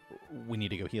 we need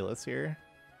to go heal us here.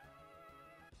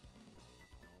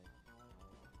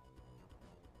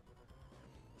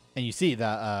 And you see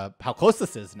that how close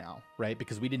this is now, right?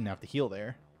 Because we didn't have to heal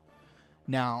there.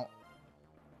 Now,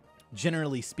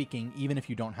 generally speaking, even if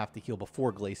you don't have to heal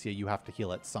before Glacia, you have to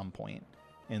heal at some point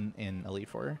in Elite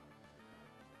Four.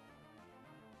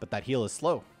 But that heal is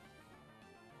slow.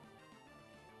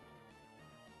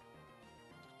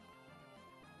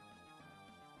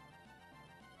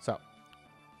 So,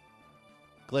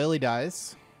 Glalie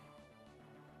dies.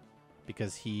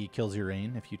 because he kills your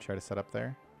rain if you try to set up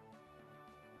there.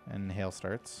 And hail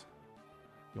starts.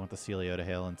 You want the Celio to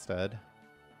hail instead.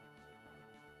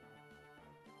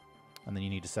 And then you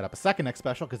need to set up a second X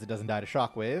special because it doesn't die to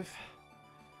Shockwave.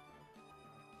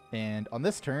 And on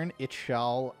this turn, it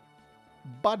shall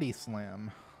Body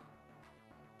Slam.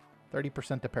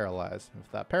 30% to paralyze.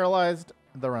 If that paralyzed,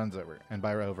 the run's over. And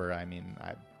by over, I mean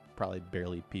I probably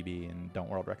barely PB and don't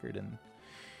world record. And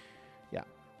yeah.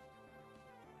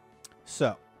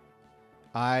 So,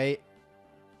 I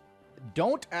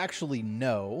don't actually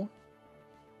know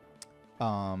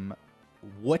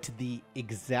what the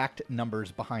exact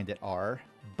numbers behind it are,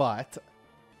 but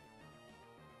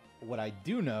what I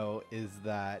do know is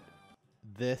that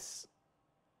this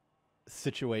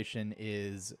situation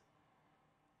is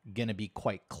going to be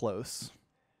quite close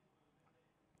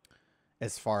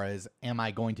as far as am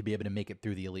I going to be able to make it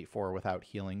through the Elite Four without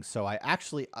healing. So I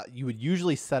actually, you would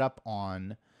usually set up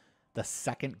on the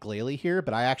second Glalie here,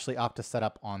 but I actually opt to set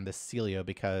up on the Celio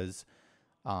because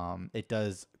it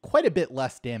does quite a bit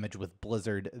less damage with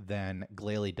Blizzard than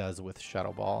Glalie does with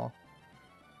Shadow Ball.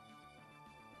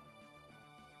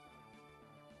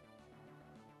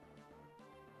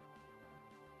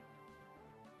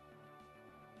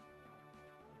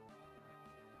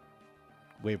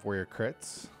 WaveWarrior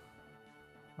crits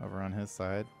over on his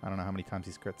side. I don't know how many times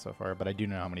he's crit so far, but I do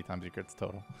know how many times he crits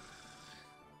total.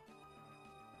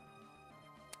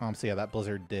 So yeah, that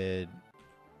Blizzard did,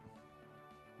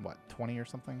 what, 20 or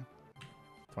something?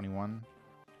 21?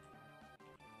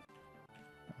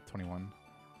 21.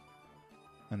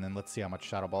 And then let's see how much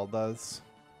Shadow Ball does.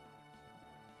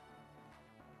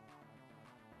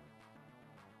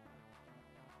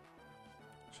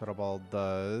 Shadow Ball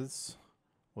does,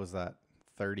 what was that,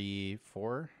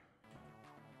 34?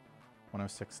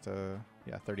 106 to,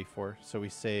 yeah, 34. So we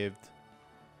saved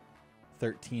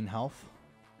 13 health.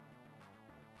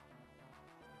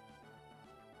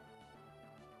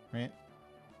 Right?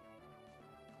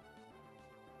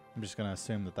 I'm just going to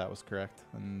assume that that was correct,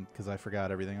 and because I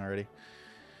forgot everything already.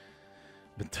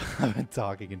 I've been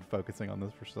talking and focusing on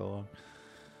this for so long.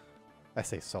 I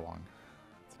say so long.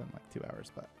 It's been like 2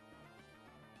 hours, but...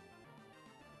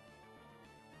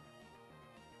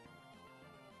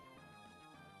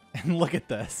 And look at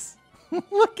this.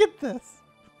 Look at this.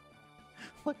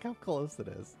 Look how close it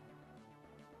is.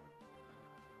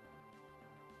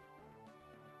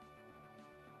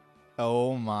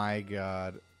 Oh my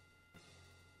god.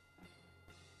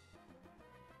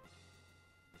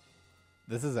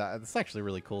 This is actually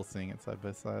really cool seeing it side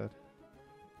by side.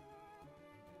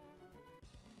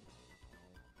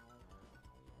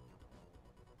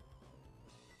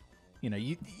 You know,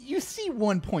 you see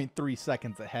 1.3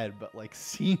 seconds ahead, but like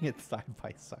seeing it side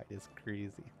by side is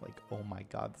crazy. Like, oh my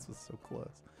god, this was so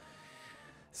close.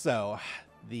 So,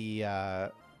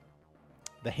 the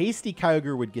hasty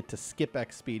Kyogre would get to skip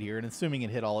X speed here, and assuming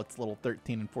it hit all its little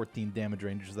 13 and 14 damage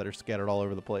ranges that are scattered all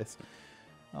over the place,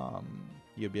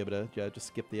 you'd be able to just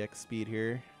skip the X speed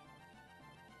here.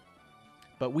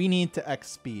 But we need to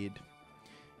X speed,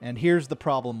 and here's the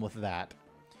problem with that,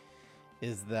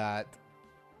 is that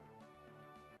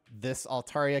this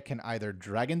Altaria can either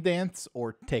Dragon Dance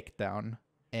or Takedown,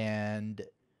 and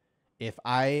if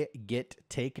I get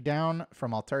Takedown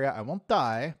from Altaria, I won't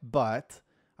die, but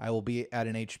I will be at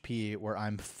an HP where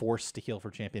I'm forced to heal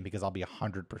for champion because I'll be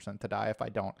 100% to die if I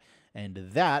don't. And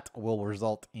that will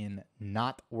result in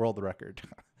not world record.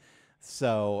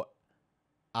 So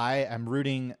I am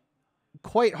rooting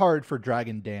quite hard for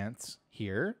Dragon Dance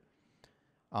here.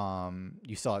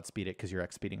 You saw it speed it because you're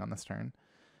X speeding on this turn.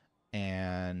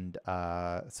 And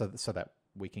so that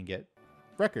we can get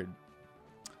record.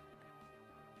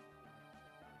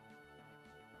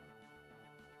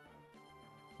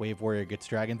 WaveWarrior gets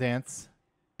Dragon Dance,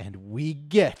 and we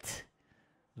get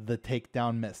the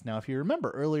takedown miss. Now, if you remember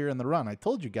earlier in the run, I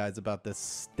told you guys about this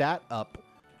stat up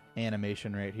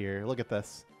animation right here. Look at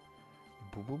this.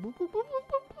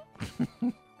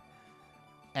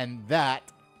 And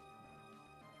that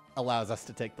allows us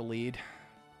to take the lead.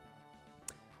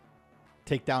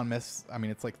 Takedown miss, I mean,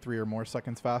 it's like 3 or more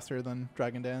seconds faster than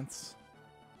Dragon Dance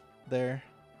there.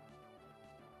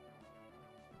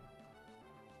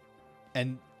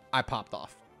 And I popped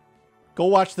off. Go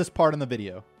watch this part in the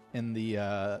video, in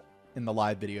the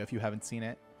live video if you haven't seen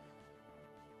it.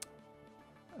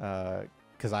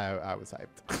 Because I was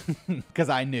hyped, because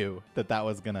I knew that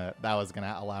was gonna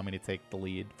allow me to take the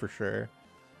lead for sure.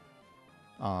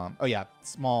 Oh yeah,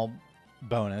 small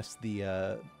bonus: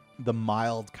 the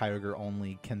mild Kyogre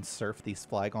only can surf these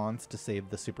Flygons to save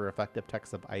the super effective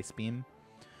techs of Ice Beam.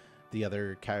 The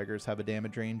other Kyogres have a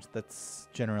damage range that's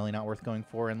generally not worth going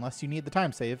for unless you need the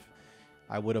time save.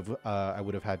 I would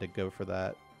have had to go for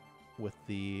that with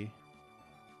the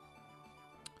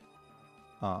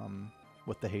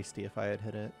hasty if I had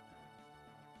hit it.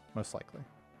 Most likely.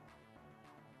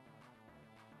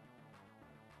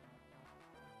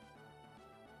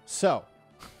 So,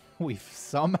 we've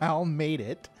somehow made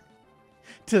it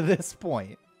to this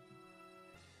point.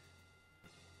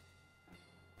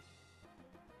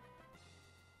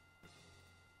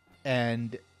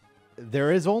 And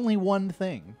there is only one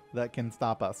thing that can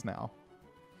stop us now.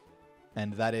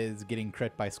 And that is getting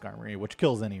crit by Skarmory, which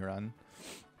kills any run.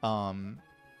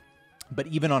 But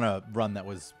even on a run that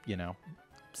was, you know,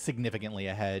 significantly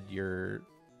ahead,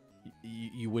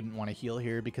 you wouldn't want to heal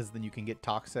here because then you can get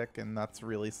toxic, and that's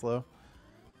really slow.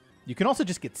 You can also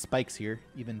just get spikes here,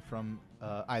 even from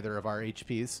either of our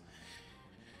HPs.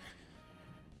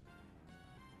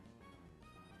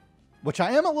 Which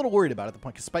I am a little worried about at the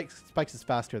point, because spikes is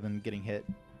faster than getting hit.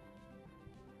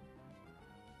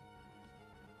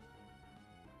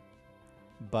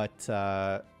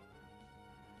 But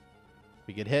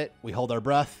we get hit, we hold our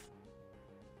breath,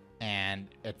 and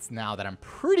it's now that I'm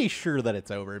pretty sure that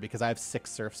it's over, because I have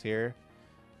 6 surfs here.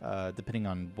 Depending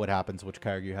on what happens, which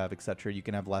Kyogre you have, etc. You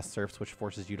can have less surfs, which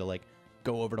forces you to like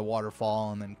go over to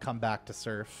waterfall and then come back to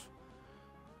surf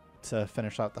to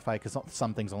finish out the fight, because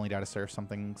some things only die to surf, some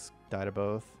things die to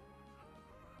both.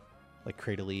 Like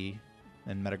Cradily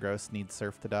and Metagross need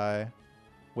surf to die.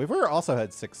 WaveWarrior also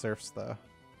had 6 surfs though.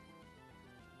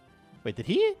 Wait, did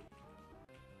he?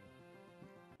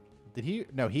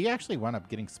 No, he actually wound up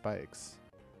getting spikes.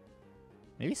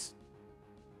 Maybe.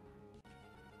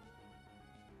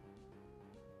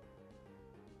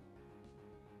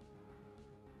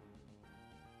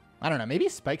 I don't know. Maybe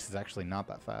spikes is actually not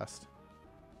that fast.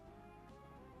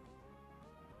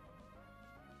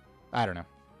 I don't know.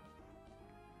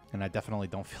 And I definitely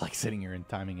don't feel like sitting here and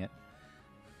timing it.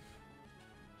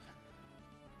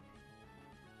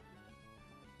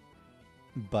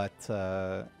 But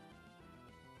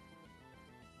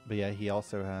yeah, he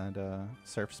also had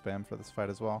surf spam for this fight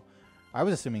as well. I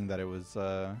was assuming that it was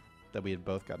that we had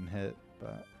both gotten hit,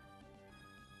 but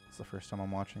it's the first time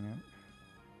I'm watching it.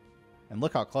 And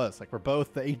look how close! Like we're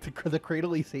both the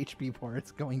Cradely's HP bar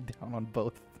is going down on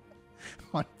both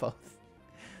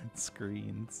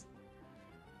screens.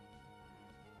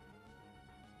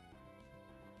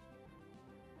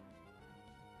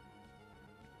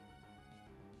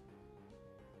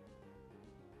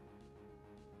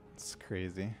 It's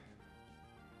crazy.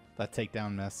 That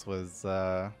takedown mess was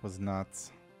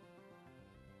nuts.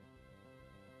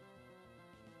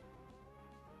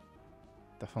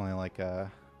 Definitely like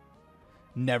a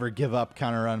never give up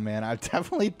counter run, man. I've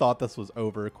definitely thought this was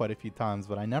over quite a few times,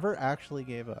 but I never actually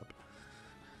gave up.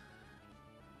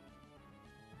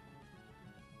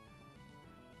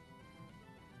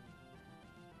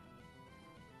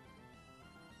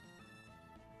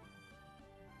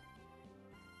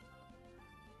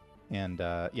 And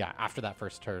yeah, after that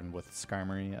first turn with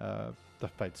Skarmory, the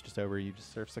fight's just over. You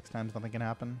just surf 6 times, nothing can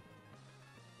happen.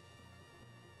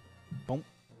 Boom.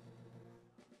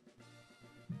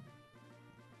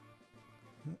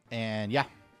 And yeah,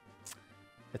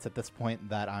 it's at this point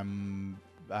that I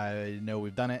know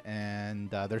we've done it,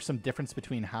 and there's some difference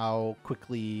between how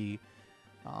quickly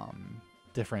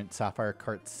different Sapphire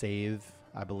carts save.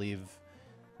 I believe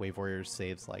WaveWarrior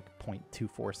saves like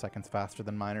 0.24 seconds faster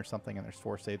than mine or something, and there's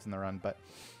 4 saves in the run. But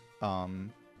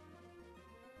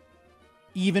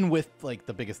even with like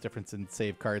the biggest difference in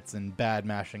save carts and bad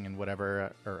mashing and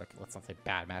whatever, or let's not say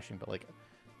bad mashing, but like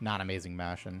not amazing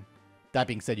mashing. That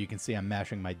being said, you can see I'm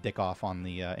mashing my dick off on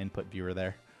the input viewer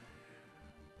there.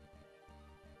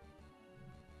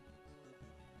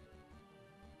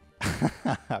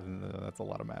 That's a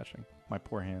lot of mashing. My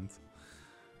poor hands.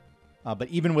 But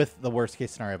even with the worst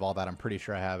case scenario of all that, I'm pretty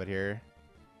sure I have it here.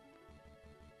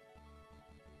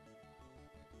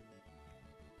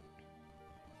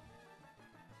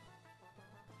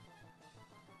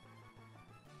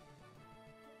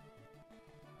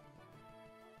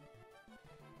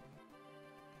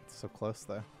 It's so close,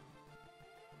 though.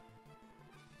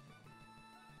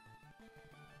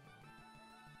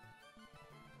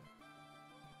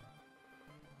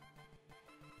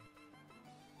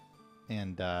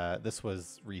 And this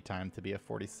was retimed to be a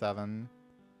 47.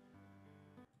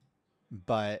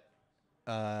 But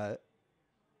WaveWarrior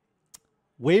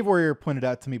pointed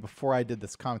out to me before I did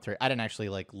this commentary. I didn't actually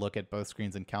like look at both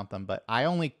screens and count them, but I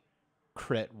only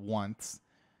crit once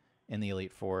in the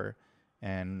Elite Four.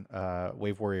 And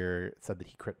WaveWarrior said that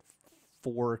he crit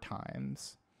 4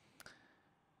 times.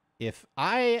 If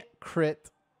I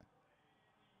crit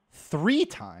 3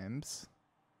 times,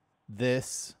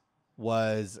 this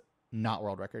was not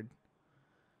world record.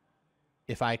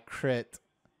 If I crit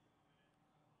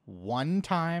one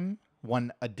time,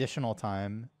 one additional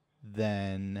time,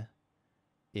 then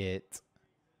it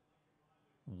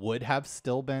would have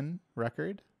still been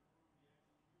record.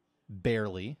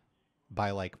 Barely.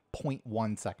 By like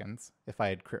 0.1 seconds if I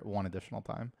had crit one additional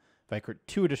time. If I crit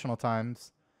two additional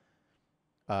times,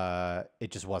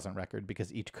 it just wasn't record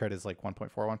because each crit is like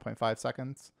 1.4, 1.5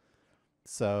 seconds.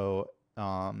 So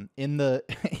in the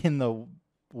in the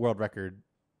world record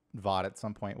VOD at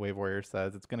some point, WaveWarrior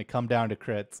says it's going to come down to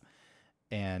crits,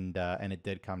 and it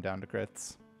did come down to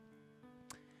crits.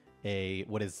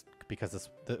 Because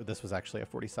this was actually a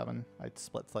 47. I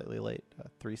split slightly late. A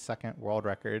 3-second world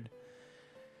record.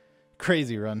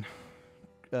 Crazy run.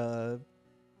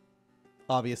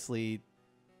 Obviously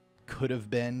could have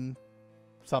been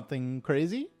something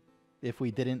crazy if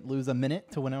we didn't lose a minute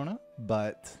to Winona,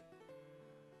 but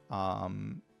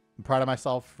I'm proud of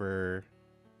myself for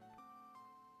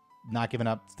not giving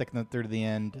up, sticking it through to the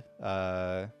end,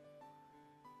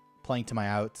 playing to my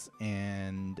outs,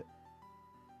 and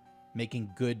making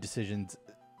good decisions,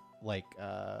 like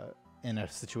in a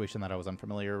situation that I was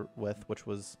unfamiliar with, which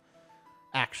was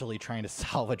actually trying to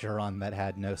salvage a run that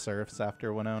had no surfs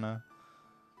after Winona.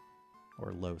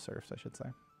 Or low surfs, I should say.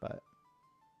 But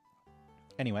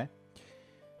anyway,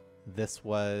 this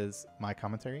was my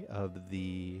commentary of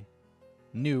the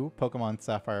new Pokemon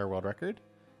Sapphire World Record.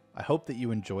 I hope that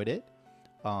you enjoyed it.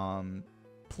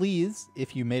 Please,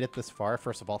 if you made it this far,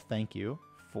 first of all, thank you.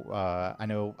 I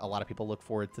know a lot of people look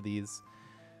forward to these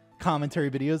commentary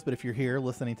videos, but if you're here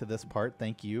listening to this part,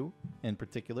 thank you in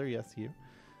particular. Yes, you.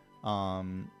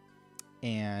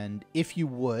 And if you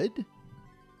would,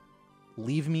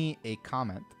 leave me a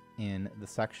comment in the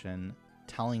section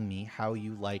telling me how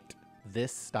you liked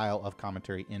this style of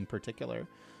commentary in particular.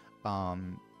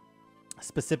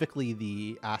 Specifically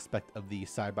the aspect of the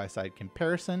side-by-side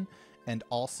comparison, and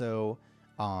also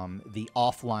the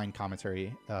offline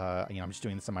commentary. I'm just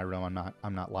doing this in my room.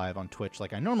 I'm not live on Twitch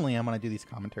like I normally am when I do these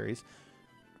commentaries.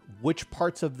 Which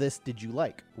parts of this did you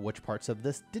like? Which parts of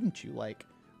this didn't you like?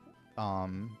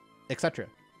 Etc.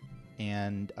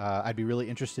 And I'd be really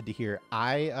interested to hear.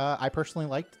 I personally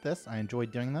liked this. I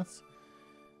enjoyed doing this.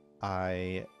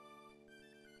 I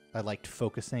liked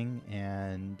focusing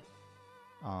and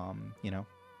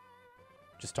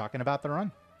just talking about the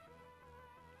run.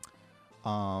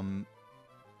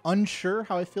 Unsure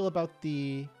how I feel about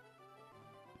the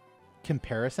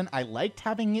comparison. I liked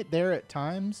having it there at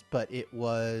times, but it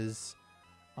was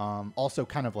also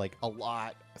kind of like a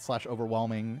lot /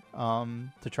 overwhelming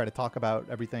to try to talk about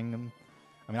everything. And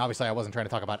I mean, obviously I wasn't trying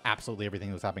to talk about absolutely everything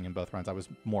that was happening in both runs. I was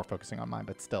more focusing on mine,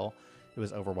 but still it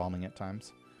was overwhelming at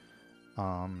times.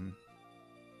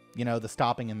 The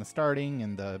stopping and the starting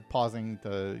and the pausing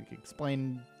to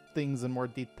explain things in more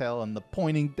detail and the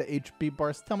pointing to HP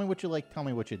bars. Tell me what you liked. Tell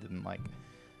me what you didn't like.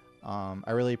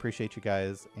 I really appreciate you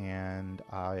guys, and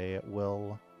I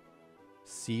will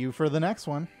see you for the next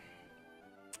one.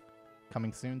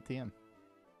 Coming soon, TM.